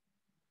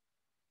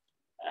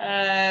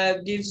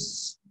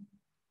gives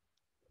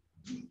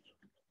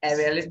a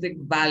realistic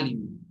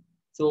value.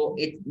 So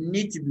it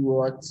needs to be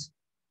what?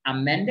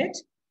 Amended,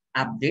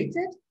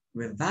 updated,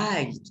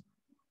 revised.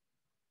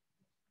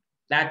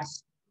 That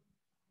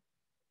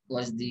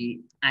was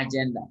the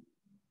agenda.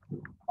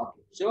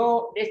 Okay,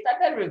 so they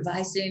started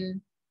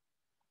revising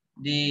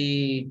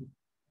the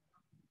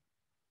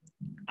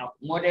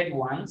outmoded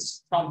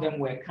ones. Some of them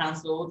were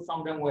canceled, some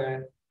of them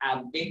were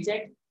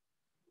updated.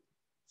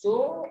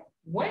 So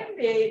when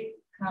they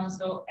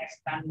cancel a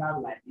standard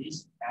like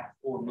this, that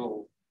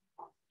oh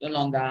no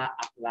longer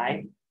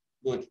apply.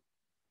 Good.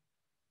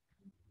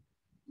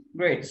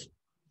 Great.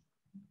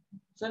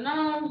 So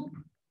now,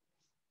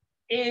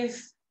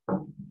 if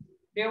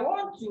they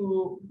want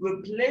to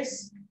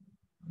replace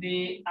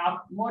the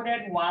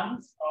outmoded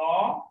ones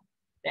or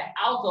the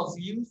out of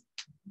use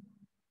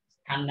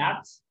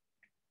standards,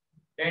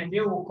 then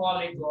they will call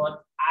it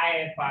what?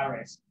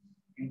 IFRS,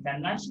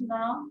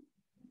 International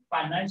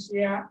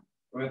Financial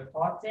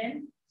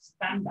Reporting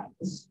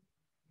Standards.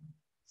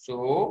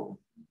 So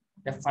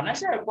the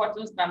financial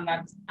reporting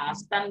standards are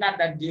standards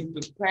that they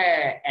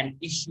prepare and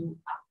issue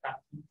after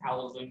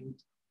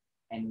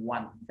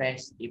 2001,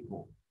 1st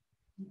April.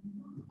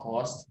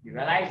 Because you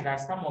realize that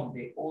some of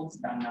the old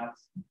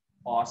standards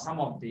or some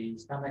of the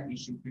standard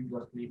issued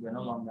previously were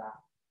no longer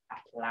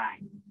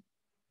applied.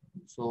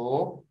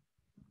 So,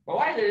 but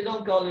why they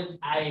don't call it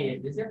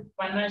IAS? They say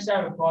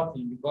financial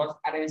reporting because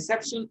at the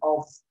inception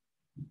of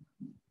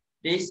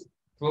this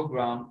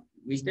program,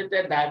 we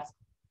stated that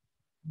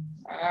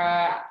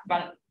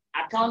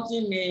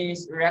accounting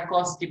means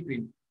record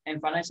keeping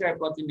and financial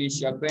reporting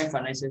means preparing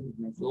financial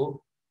statements.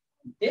 So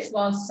this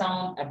one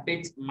sounds a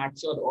bit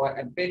matured or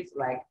a bit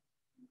like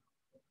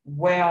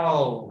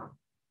well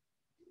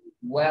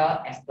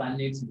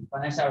explanatory.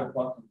 Financial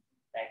reporting,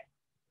 like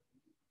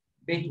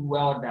bit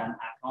well than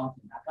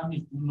accounting.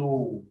 Accounting is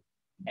low,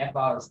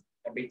 FR is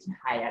a bit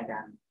higher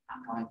than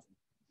accounting.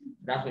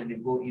 That's when they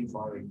go in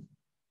for it.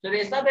 So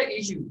they started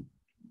issue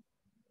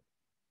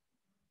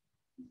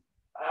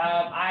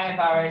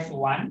IFRS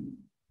 1,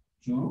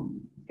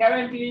 2.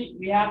 Currently,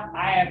 we have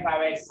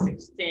IFRS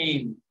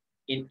 16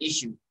 in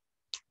issue.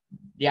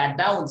 They are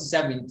down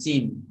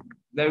 17.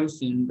 Very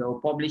soon, they'll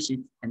publish it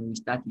and we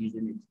start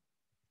using it.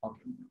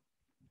 Okay,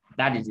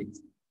 that is it.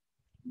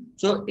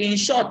 So in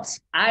short,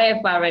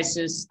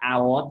 IFRSs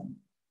are what?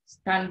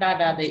 Standard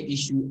that they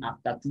issue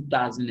after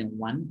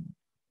 2001.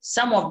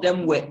 Some of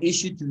them were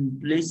issued to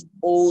replace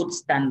old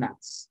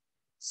standards.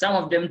 Some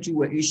of them too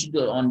were issued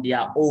on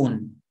their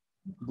own.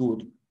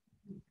 Good.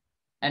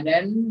 And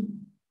then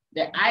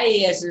the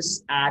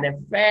IASs are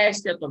the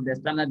first set of the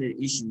standard they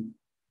issue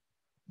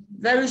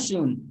Very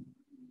soon,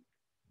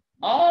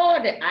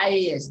 all the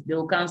IAS, they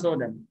will cancel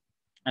them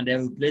and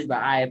they're replaced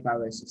by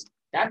IFRSs.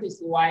 That is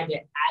why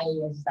the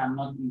IAS are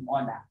not in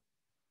order.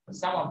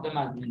 Some of them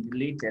have been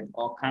deleted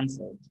or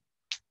cancelled.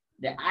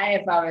 The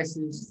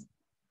IFRSs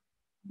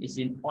is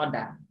in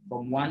order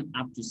from 1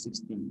 up to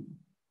 16.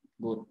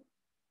 Good.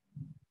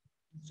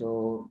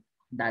 So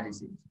that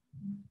is it.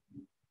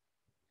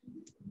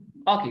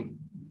 Okay.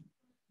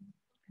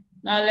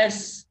 Now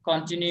let's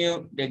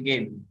continue the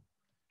game.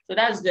 So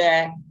that's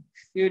the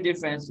few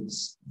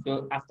differences.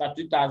 So after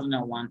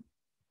 2001,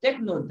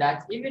 take note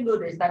that even though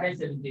they started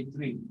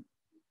 73,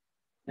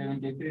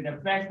 the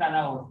first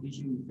standard was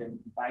issued in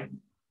 75.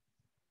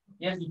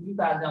 Yes, in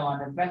 2001,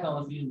 the first one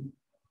was issued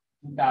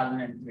in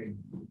 2003.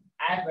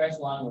 IFRS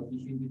 1 was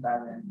issued in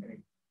 2003.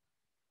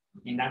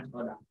 In that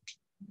order.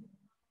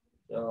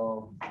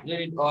 So,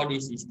 read all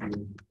this history.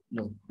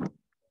 No.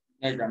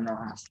 Yes, I'm not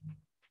asking.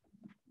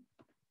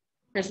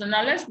 Okay, so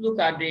now let's look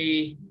at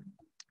the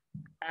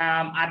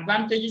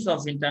advantages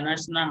of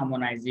international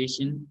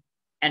harmonization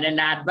and then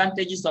the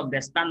advantages of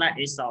the standard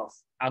itself.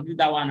 I'll do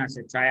that one as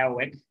a trial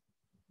work.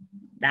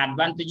 The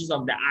advantages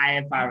of the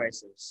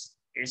IFRS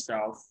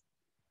itself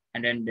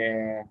and then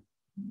the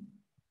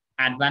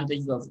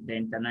advantages of the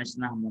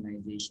international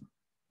harmonization.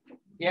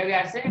 Here we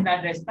are saying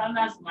that the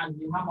standards must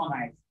be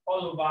harmonized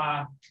all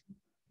over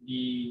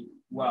the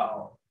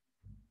world.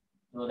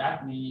 So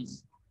that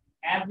means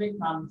every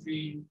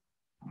country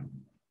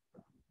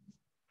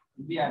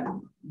to be a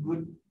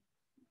good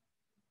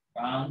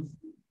grounds,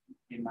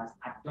 they must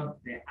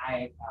adopt the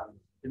IFRS.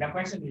 So the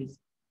question is,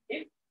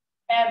 if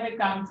every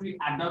country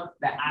adopts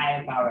the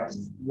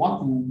IFRS,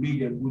 what will be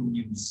the good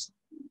news?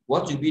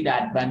 What will be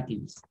the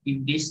advantage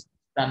if this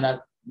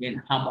standard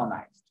been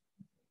harmonized?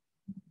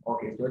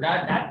 Okay, so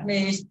that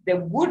means the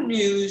good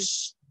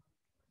news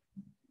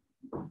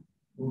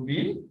will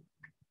be,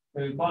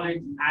 so we call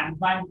it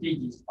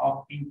advantages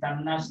of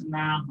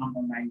international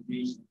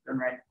harmonization. Don't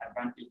write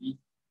advantages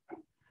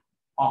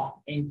of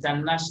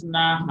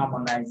international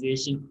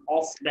harmonization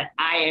of the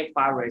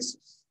IFRS.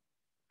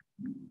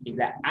 If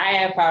the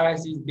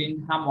IFRS is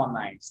being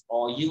harmonized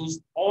or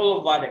used all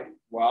over the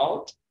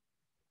world,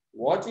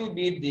 what will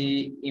be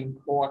the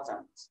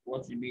importance?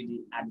 What will be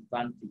the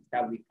advantage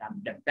that we can,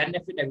 the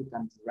benefit that we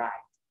can derive?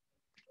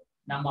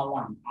 Number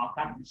one, I'll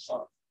cut it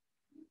short.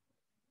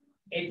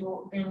 It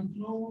will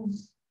improve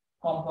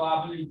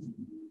comparability.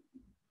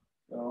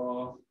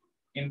 So,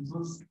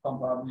 improves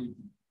comparability.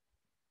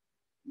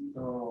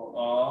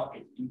 So,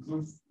 it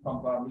improves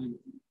comparability.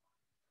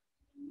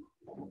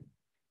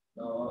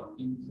 So,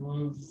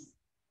 improves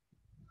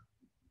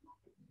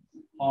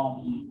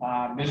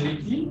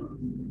comparability.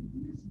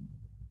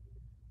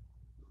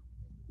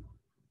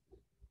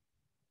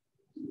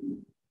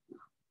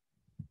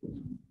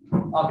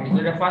 Okay,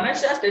 so the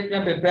financial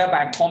statement prepared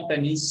by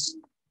companies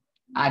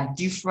at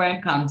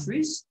different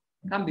countries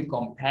can be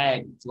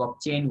compared to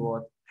obtain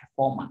what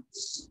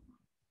performance.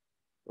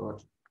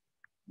 Good.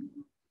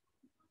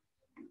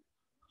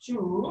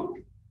 Two,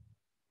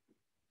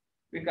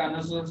 we can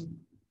also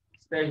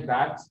state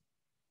that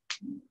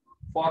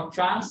for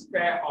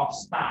transfer of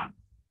staff,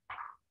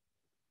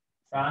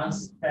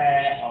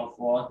 transfer of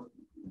what?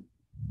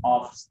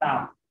 Of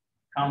staff,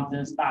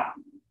 accounting staff.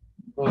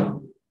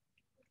 Good.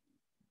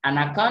 An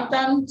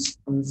accountant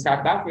in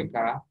South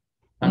Africa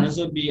can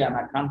also be an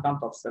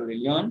accountant of Sierra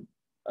Leone,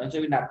 also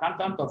be an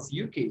accountant of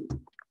UK,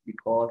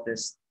 because the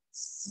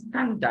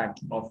standard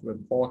of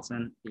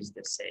reporting is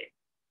the same.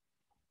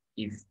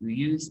 If we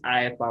use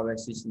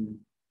IFRS in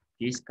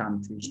these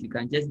countries, you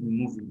can just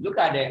remove it. Look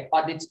at the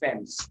audit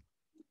firms,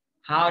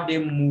 how they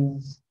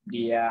move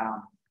their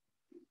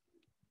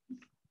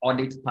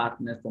audit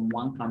partners from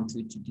one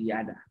country to the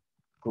other.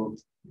 Good.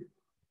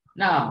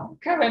 Now,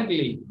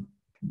 currently,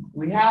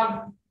 we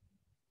have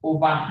over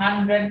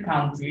 100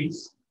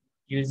 countries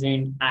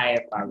using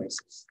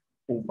IFRS.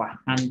 Over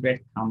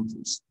 100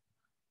 countries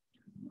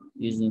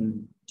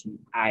using the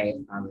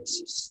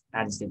IFRS.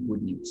 That is the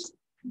good news.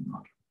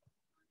 Okay.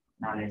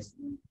 Now let's.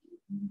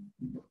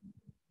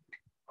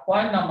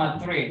 Point number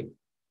 3,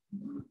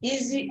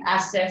 easy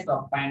access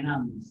of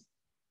finance.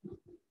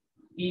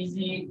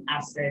 Easy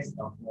access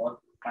of what?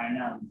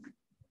 Finance.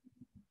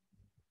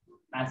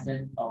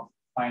 Access of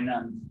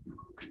finance.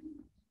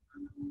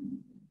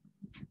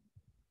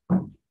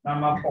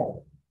 Number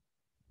 4.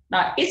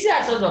 Now, easy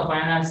access of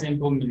finance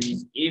simple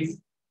means if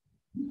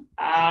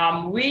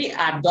we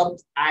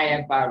adopt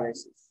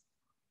IFRS.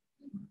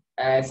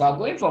 If we're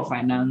going for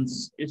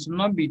finance, it will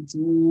not be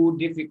too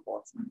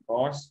difficult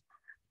because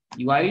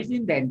you are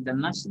using the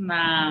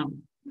international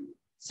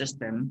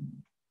system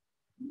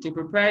to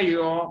prepare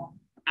your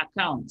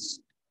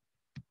accounts.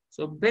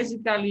 So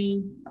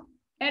basically,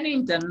 any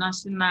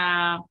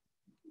international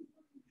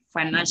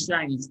financial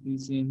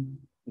institution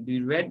will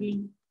be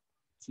ready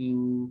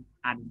to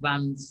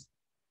advance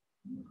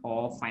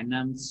or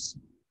finance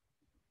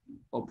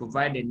or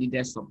provide the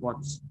needed support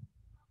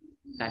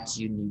that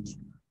you need.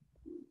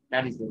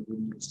 That is the good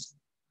news.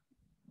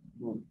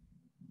 Good.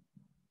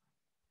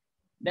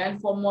 Then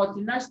for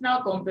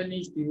multinational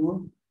companies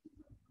too,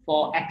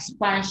 for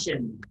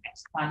expansion.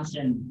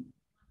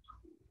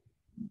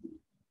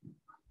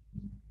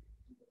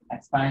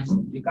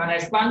 You can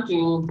expand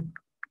to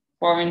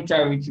foreign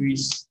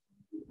territories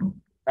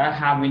that are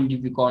having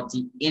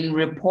difficulty in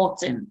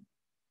reporting.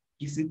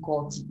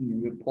 Because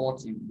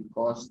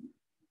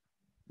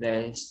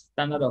the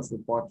standard of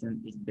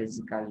reporting is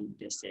basically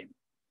the same.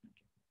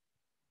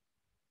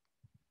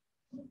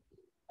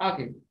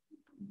 Okay,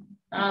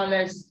 now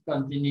let's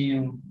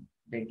continue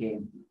the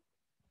game.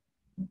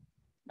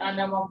 Now,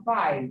 number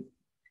 5,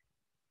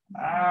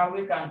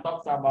 we can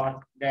talk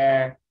about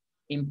the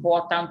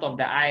importance of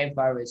the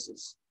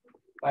IFRSs.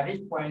 By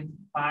this point,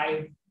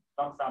 5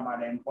 talks about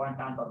the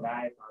importance of the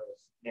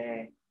IFRS.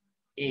 The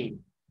A,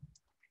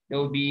 there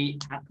will be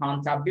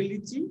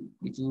accountability.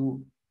 It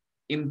will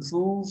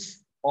improve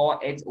or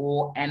it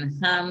will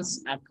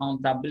enhance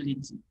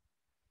accountability.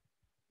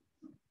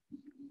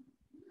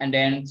 And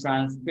then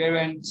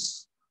transparent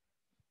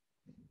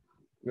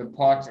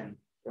reporting.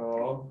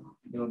 So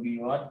there will be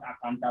what?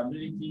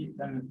 Accountability.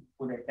 Let me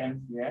put the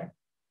terms here.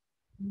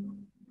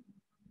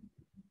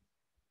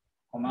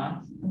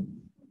 Comma.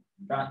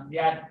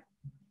 There are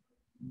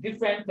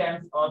different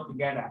terms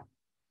altogether.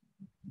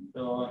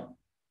 So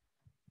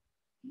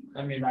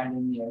let me write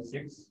them here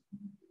 6.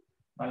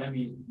 But let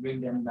me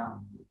break them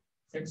down.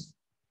 6.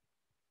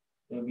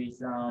 There will be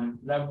some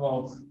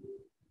level of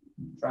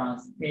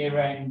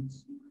transparent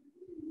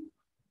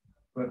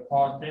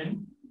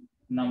reporting.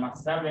 Number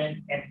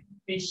 7,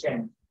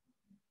 efficient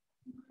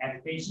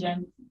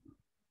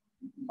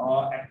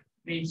or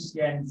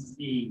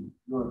efficiency.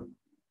 Good.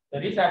 So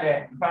these are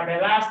the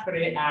last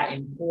 3 are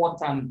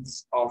important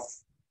of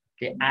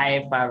the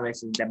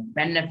IFRS, the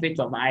benefit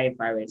of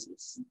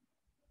IFRS.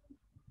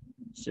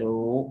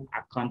 So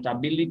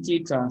accountability,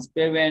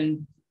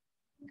 transparent,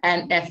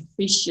 and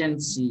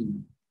efficiency.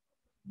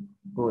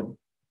 Good.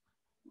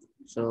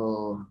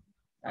 So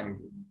that is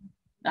it.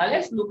 Now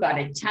let's look at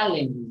the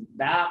challenge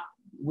that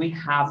we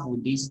have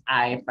with these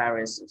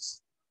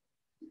IFRSs.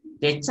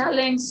 The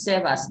challenge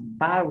serves as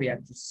barrier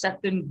to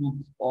certain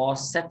groups or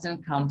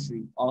certain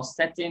country or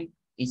certain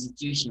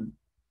institution.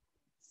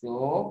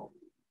 So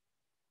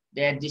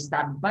the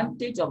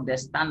disadvantage of the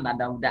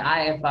standard of the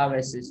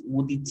IFRSs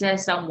would deter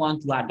someone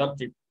to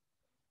adopt it.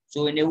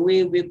 So in a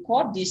way, we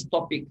call this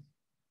topic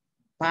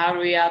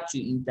barrier to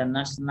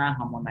international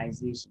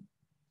harmonization.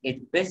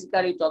 It's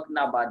basically talking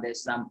about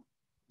there's some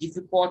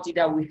difficulty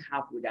that we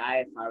have with the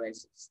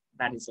IFRSs.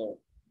 That is all.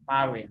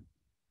 Barrier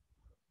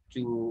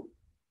to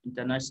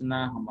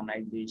international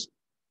harmonization.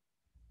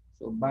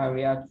 So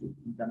barrier to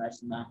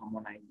international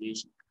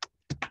harmonization.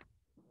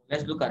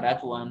 Let's look at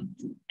that one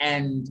to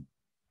end.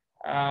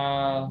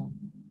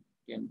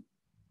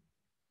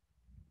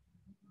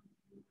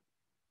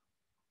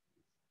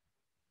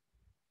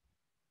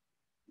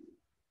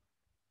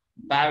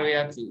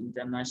 Barrier to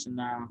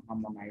international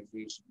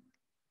harmonization.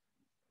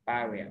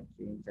 Barrier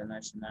to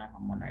international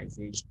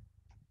harmonization.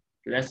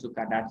 Let's look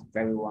at that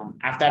very one.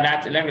 After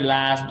that, let me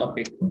last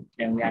topic,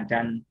 then we are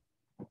done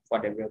for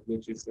the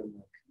regulatory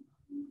framework.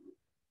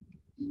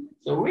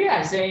 So we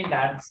are saying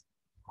that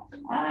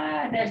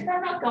the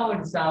standard comes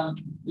with some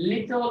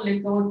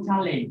little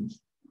challenge.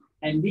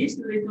 And this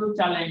little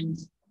challenge,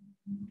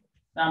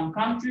 some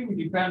country will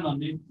depend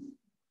on it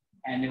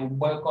and they will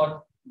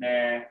boycott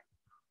the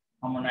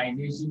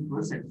harmonization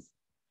process.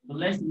 So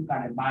let's look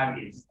at the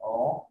barriers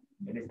or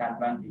the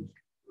disadvantage.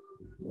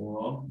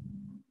 So,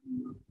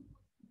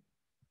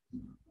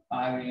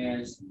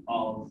 barriers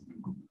of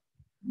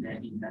the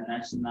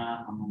international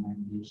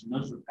harmonization.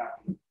 Let's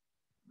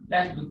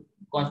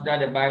consider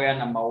the barrier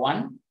number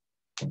 1.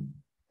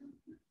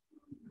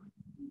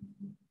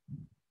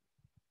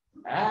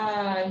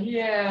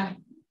 Here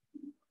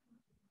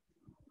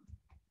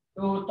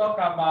to talk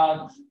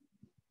about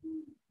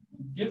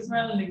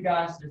different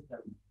legal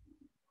systems.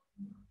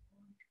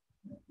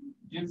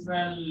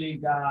 Different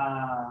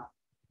legal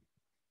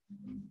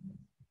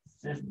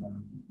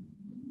system.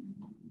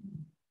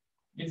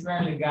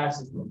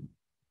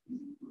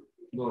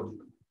 Good.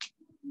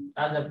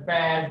 That's the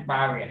first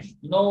barrier.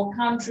 No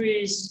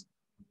countries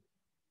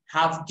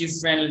have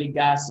different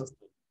legal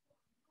systems.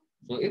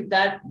 So if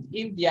their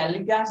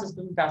legal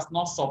system does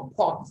not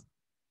support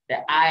the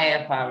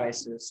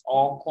IFRSs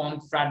or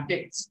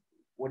contradicts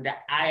with the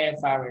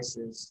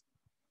IFRSs,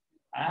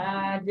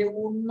 they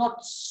will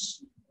not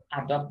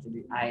adopt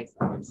the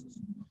IFRSs.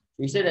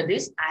 We say that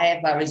this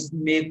IFRS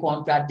may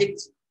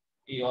contradict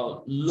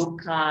your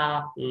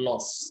local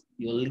laws,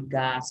 your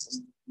legal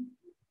system.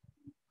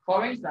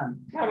 For instance,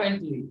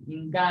 currently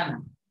in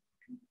Ghana,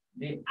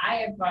 the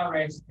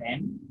IFRS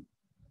 10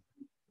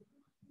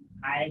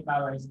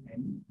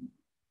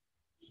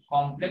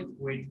 conflict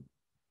with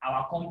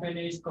our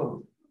company's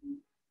code,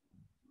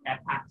 a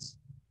part.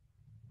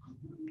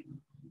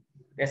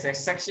 There's a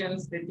section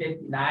stated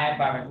in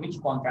IFRS which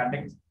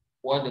contradicts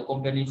what the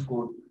company's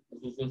code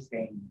is also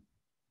saying.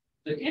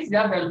 So if you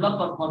have a lot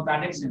of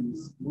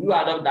contradictions, will you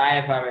adopt the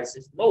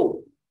IFRS?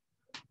 No.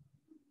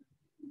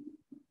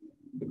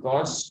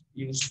 Because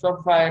you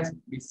suffered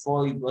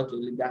before you go to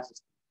legal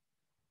system.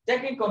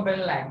 Taking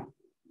company like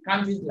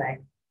countries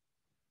like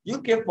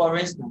UK, for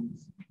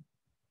instance,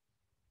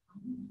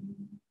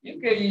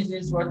 UK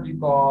uses what we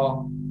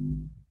call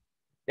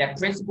the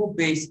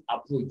principle-based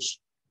approach.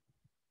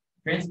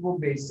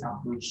 Principle-based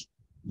approach.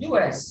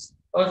 US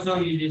also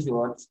uses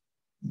what?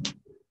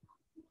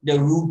 The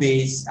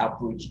rule-based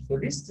approach. So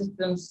these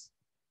systems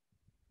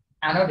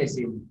are not the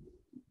same.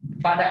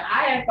 But the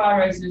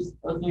IFRS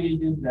also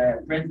uses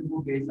the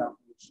principle-based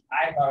approach.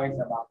 IFRS is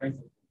about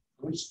principles,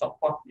 which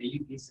support the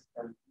UK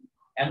system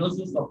and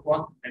also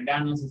support the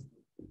Ghana system.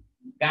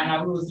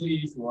 Ghana will also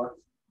use what?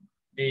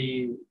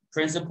 The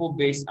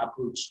principle-based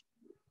approach.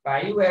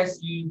 But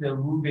US use the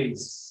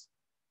rule-based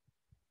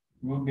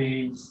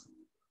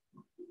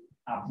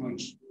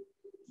approach.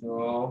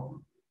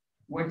 So,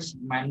 which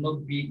might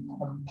not be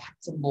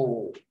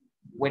compatible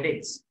with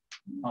it. So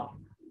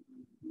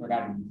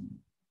that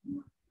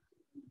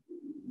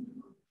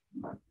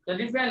so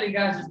different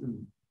legal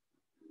systems.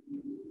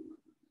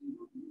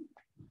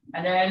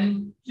 And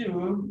then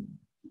two,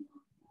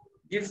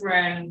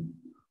 different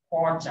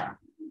culture.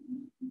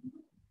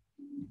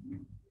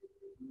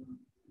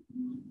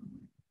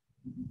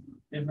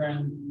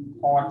 Different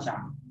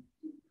culture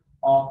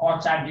or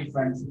culture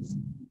differences.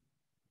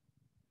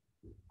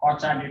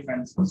 Culture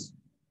differences.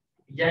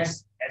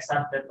 Just a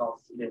subset of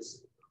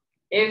this.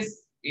 If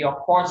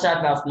your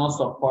culture does not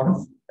support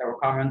the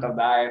requirement of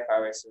the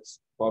IFRS,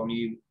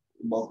 probably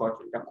boycott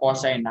the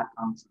culture in that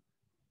country.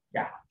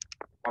 Yeah,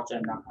 culture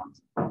in that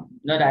country.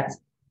 You know that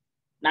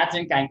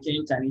nothing can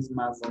change Chinese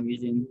man from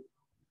using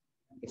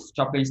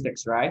chopping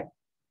sticks, right?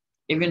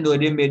 Even though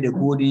they made the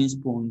golden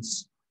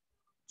spoons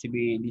to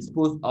be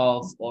disposed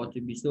of or to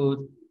be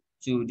sold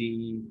to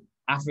the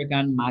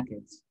African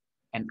markets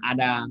and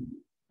other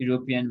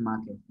European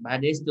markets,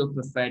 but they still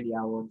prefer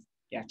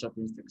their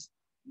chopping sticks.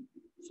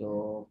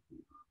 So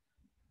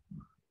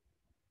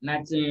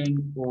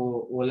nothing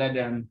will let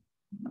them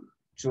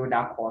throw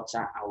that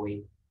culture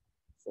away.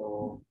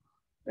 So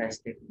let's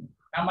take it.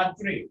 Number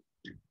three,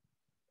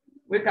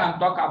 we can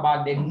talk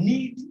about the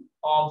need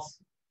of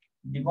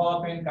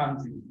developing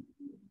countries.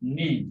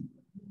 Need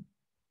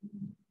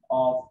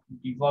of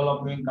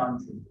developing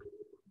countries.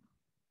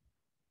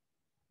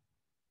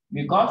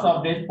 Because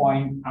of this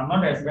point, I'm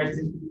not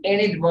expecting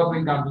any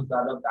developing countries to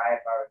adopt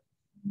IFRS.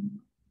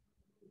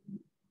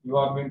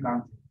 Developing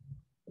countries.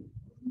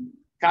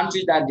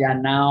 Countries that they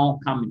are now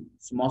coming,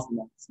 small.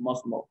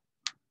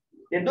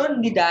 They don't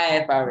need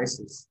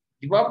IFRSs.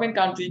 Developing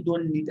countries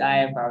don't need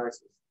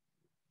IFRSs.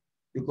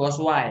 Because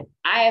why?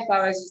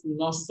 IFRS will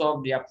not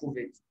solve their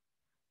poverty.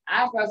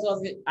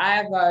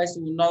 IFRS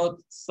will not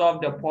solve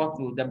the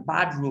pothole, the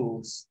bad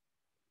rules,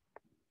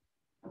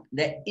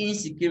 the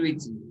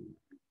insecurity,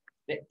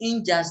 the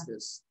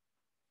injustice,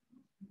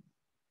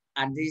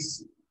 and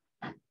this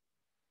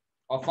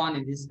are found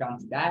in this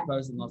country. The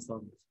IFRS will not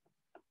solve it.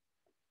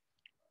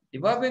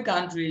 Developing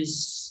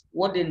countries,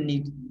 what they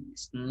need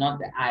is not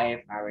the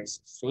IFRS.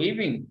 So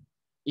even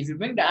if you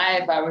bring the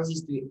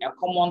IFRS to a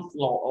common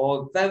floor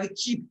or very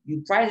cheap,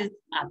 you price it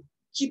at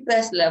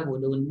cheapest level,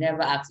 they will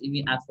never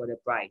even ask for the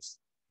price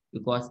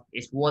because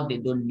it's what they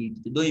don't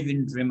need. They don't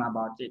even dream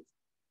about it.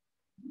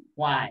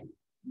 Why?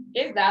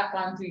 If that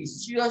country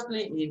is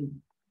seriously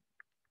in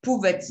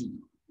poverty,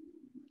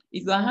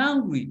 if you're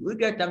hungry, we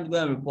get time to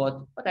go and report.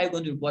 What are you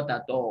going to report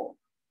at all?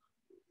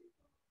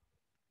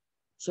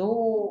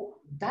 So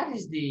that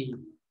is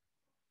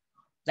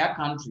that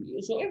country.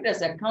 So if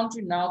there's a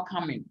country now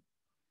coming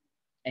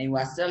and you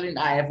are selling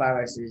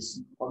IFRSs,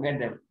 forget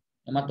them.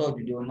 No matter what,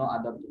 they will not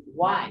adopt it.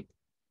 Why?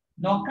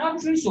 Now,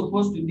 countries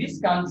supposed to,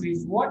 these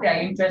countries, what they are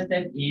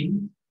interested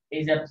in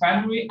is the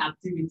primary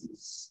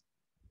activities,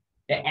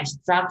 the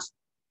extractive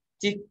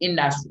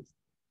industries,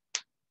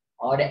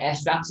 or the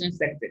extraction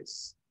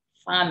sectors,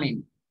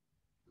 farming.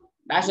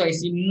 That's why you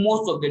see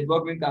most of the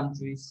developing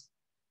countries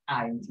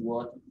are into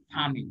what?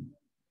 Farming.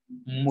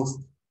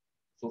 Most.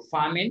 So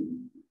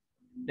farming,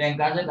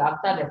 then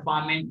after the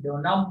farming, they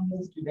will now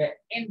move to the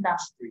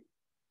industry.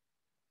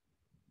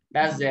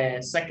 That's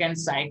the second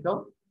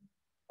cycle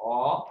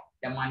or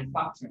the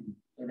manufacturing,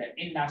 so the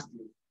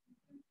industry.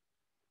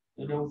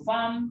 So the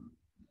farm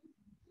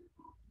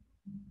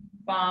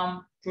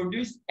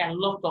produce a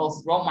lot of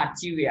raw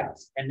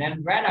materials, and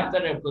then right after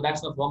the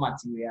production of raw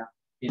material,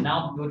 they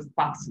now build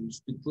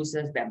factories to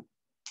process them.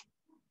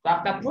 So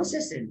after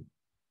processing,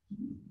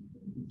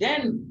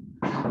 then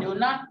they will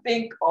not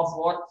think of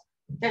what?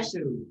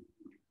 Tertiary.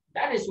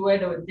 That is where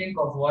they will think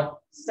of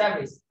what?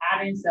 Service,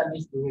 adding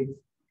service to it.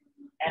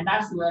 And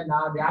that's where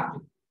now they have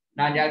to,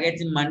 now they are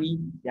getting money,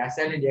 they are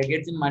selling, they are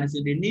getting money.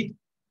 So they need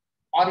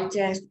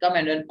auditors to come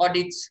and then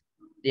audit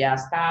their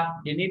staff.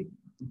 They need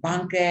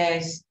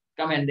bankers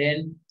come and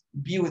then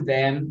bill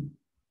them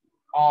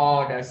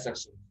all the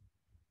structure.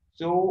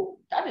 So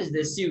that is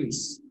the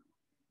series.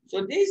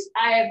 So this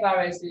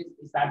IFRS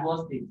is at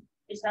what stage?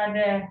 It's at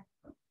the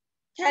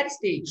third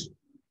stage.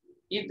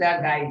 If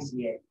that guy is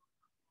here,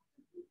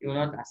 he will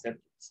not accept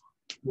it.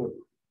 Good.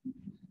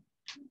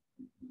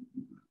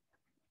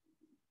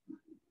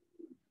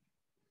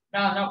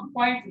 Now,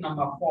 point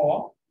number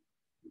 4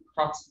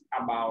 talks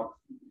about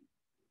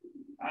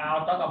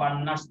I'll talk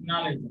about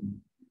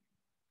nationalism.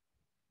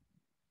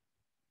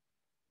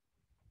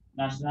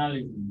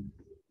 Nationalism.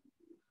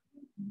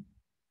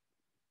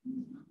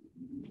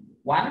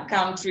 One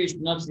country is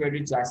not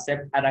ready to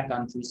accept other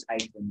countries'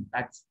 items.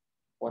 That's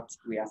what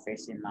we are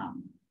facing now.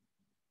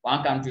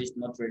 One country is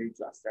not ready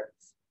to accept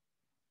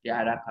the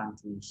other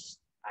country's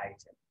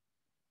item.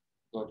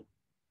 Good.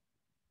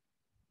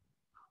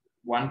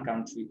 One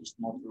country is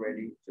not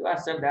ready to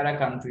accept the other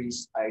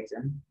country's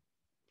item.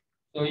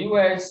 So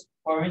US,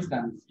 for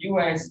instance,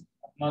 US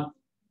have not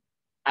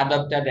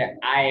adopted the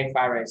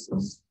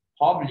IFRSs.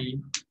 Probably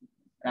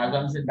an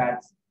assumption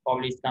that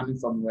probably is coming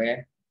from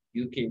where?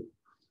 UK.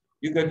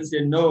 You got to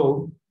say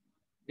no.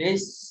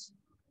 This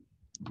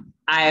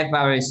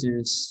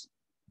IFRSs,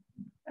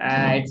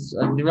 it's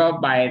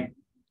developed by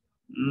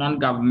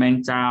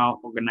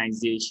non-governmental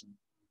organization.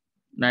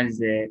 That is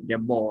the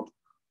board.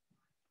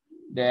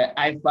 The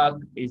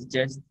IFAC is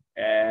just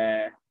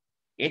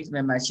its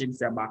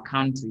memberships about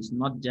countries,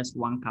 not just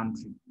one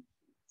country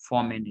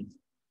forming it.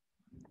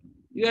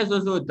 US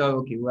also thought,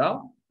 okay,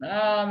 well,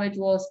 it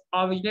was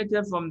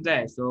originated from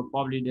there, so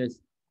probably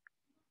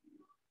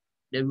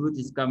the root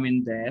is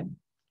coming there,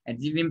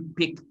 and even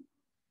pick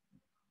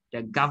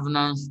the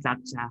governance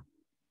structure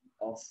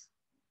of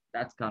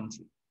that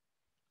country.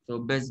 So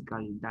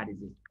basically, that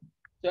is it.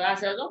 So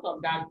as a result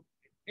of that,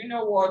 you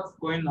know what's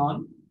going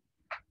on?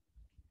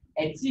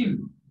 A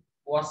team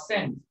was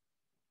sent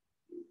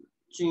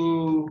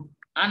to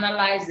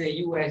analyze the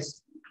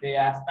US,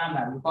 their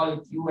standard, we call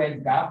it US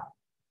GAAP,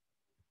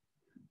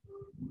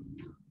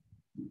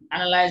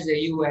 analyze the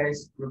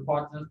US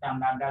reporting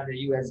standard, that's the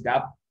US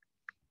GAAP,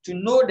 to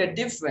know the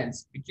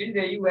difference between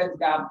the US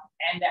GAAP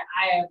and the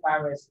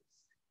IFRS.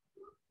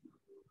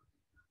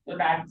 So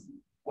that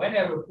when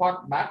they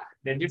report back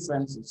the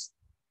differences,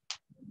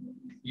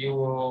 you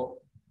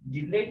will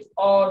delete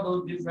all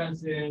those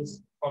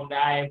differences from the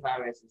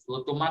IFRS. So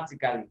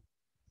automatically,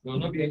 there will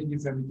not be any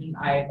difference between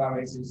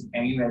IFRS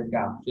and US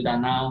GAAP. So that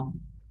now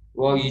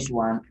we'll use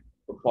one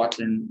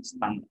reporting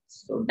standard.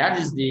 So that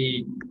is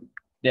the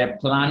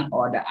plan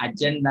or the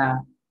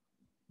agenda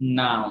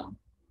now.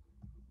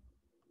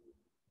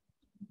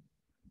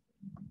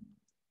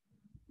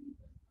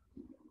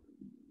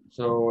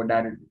 So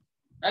that is it.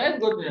 Now let's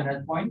go to the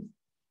next point.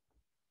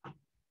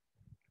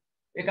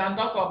 We can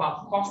talk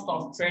about cost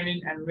of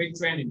training and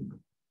retraining.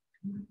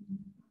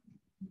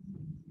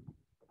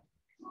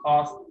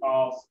 Cost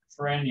of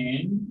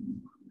training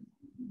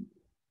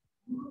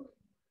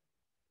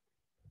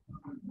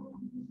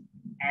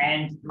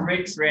and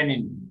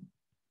retraining.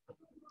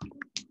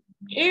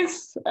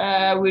 If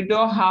we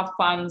don't have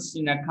funds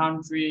in a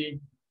country,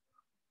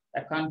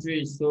 the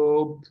country is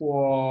so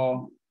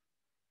poor,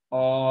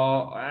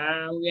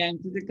 or we are in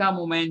critical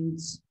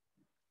moments,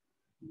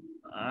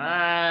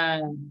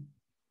 our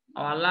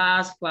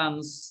last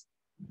funds,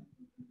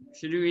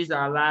 should we use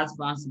our last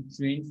funds to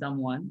train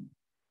someone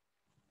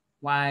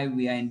while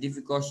we are in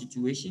difficult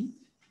situation?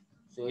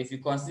 So if you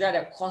consider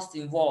the cost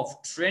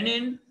involved,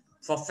 training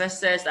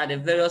professors at the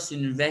various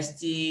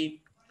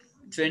university,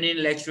 training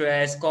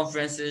lecturers,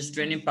 conferences,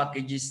 training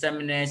packages,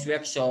 seminars,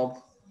 workshop,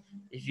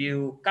 if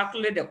you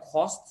calculate the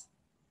cost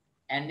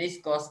and this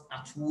cost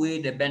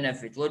outweigh the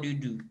benefit, what do?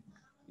 You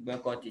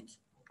boycott it.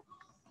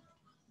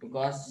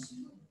 Because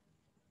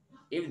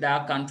if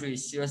that country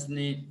is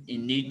seriously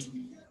in need,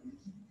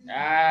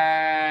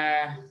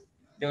 they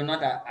will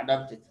not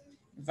adopt it.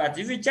 In fact,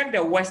 if you check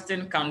the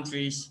Western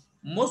countries,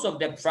 most of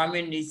the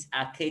primary needs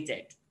are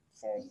catered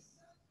for.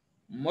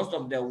 Most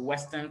of the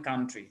Western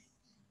countries,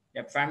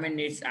 the primary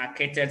needs are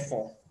catered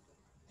for.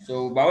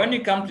 So, but when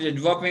it comes to the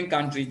developing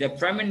countries, the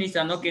primary needs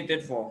are not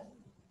catered for.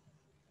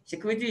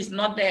 Security is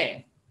not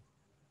there.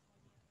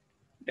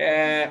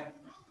 The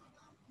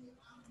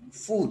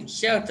food,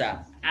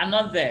 shelter are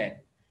not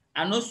there,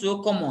 are not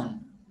so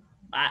common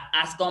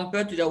as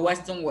compared to the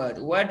Western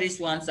world, where these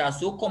ones are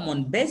so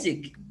common.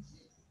 Basic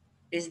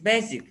is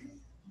basic.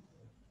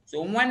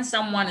 So when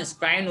someone is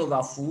crying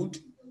over food,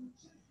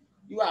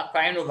 you are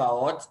crying over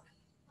what?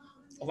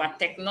 Over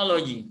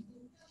technology.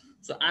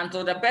 So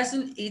until the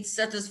person eats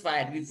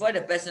satisfied before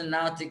the person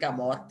now think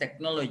about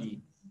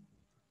technology,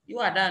 you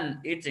are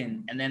done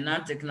eating and then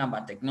now thinking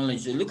about technology.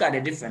 So look at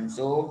the difference.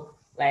 So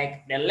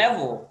like the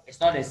level is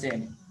not the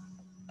same.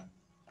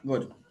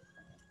 Good.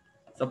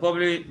 So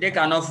probably they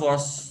cannot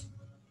force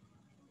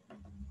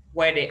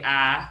where they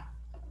are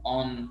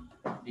on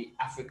the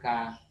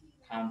Africa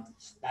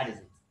countries. That is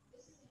it.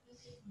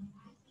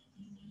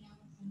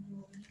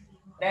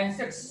 Then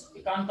six,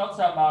 we can talk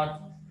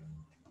about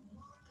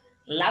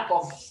lack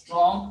of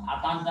strong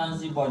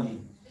accountancy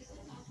body.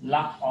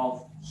 Lack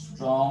of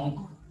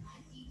strong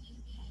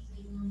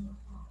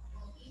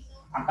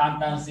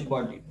accountancy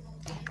body.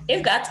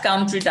 If that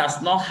country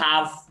does not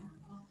have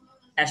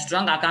a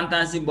strong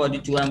accountancy body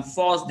to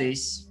enforce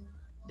this,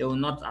 they will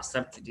not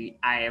accept the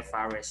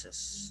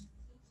IFRSs.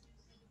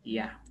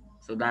 Yeah,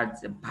 so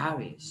that's the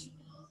barriers.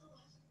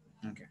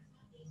 Okay.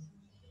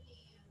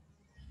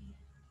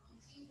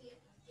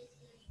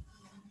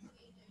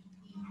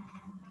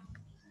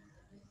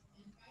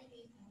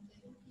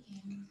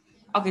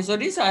 Okay, so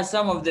these are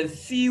some of the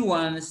few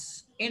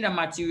ones in the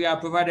material. I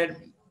provided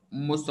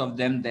most of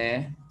them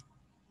there,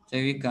 so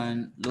we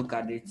can look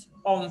at it.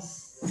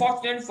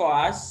 Unfortunately for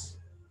us,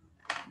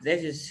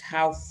 this is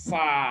how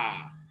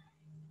far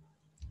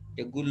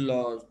the good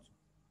Lord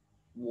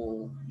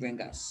will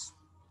bring us.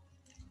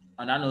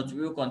 On that note,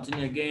 we will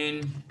continue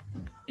again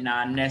in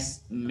our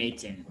next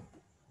meeting.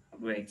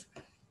 Great.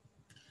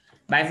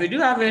 But if you do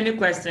have any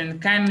question,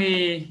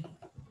 kindly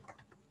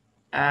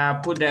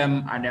put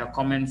them at the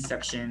comment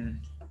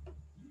section.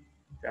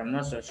 If you have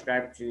not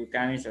subscribed to,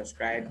 kindly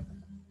subscribe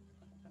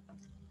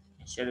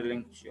and share the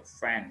link to your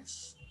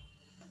friends.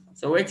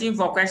 So waiting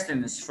for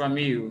questions from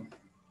you.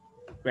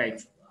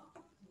 Great.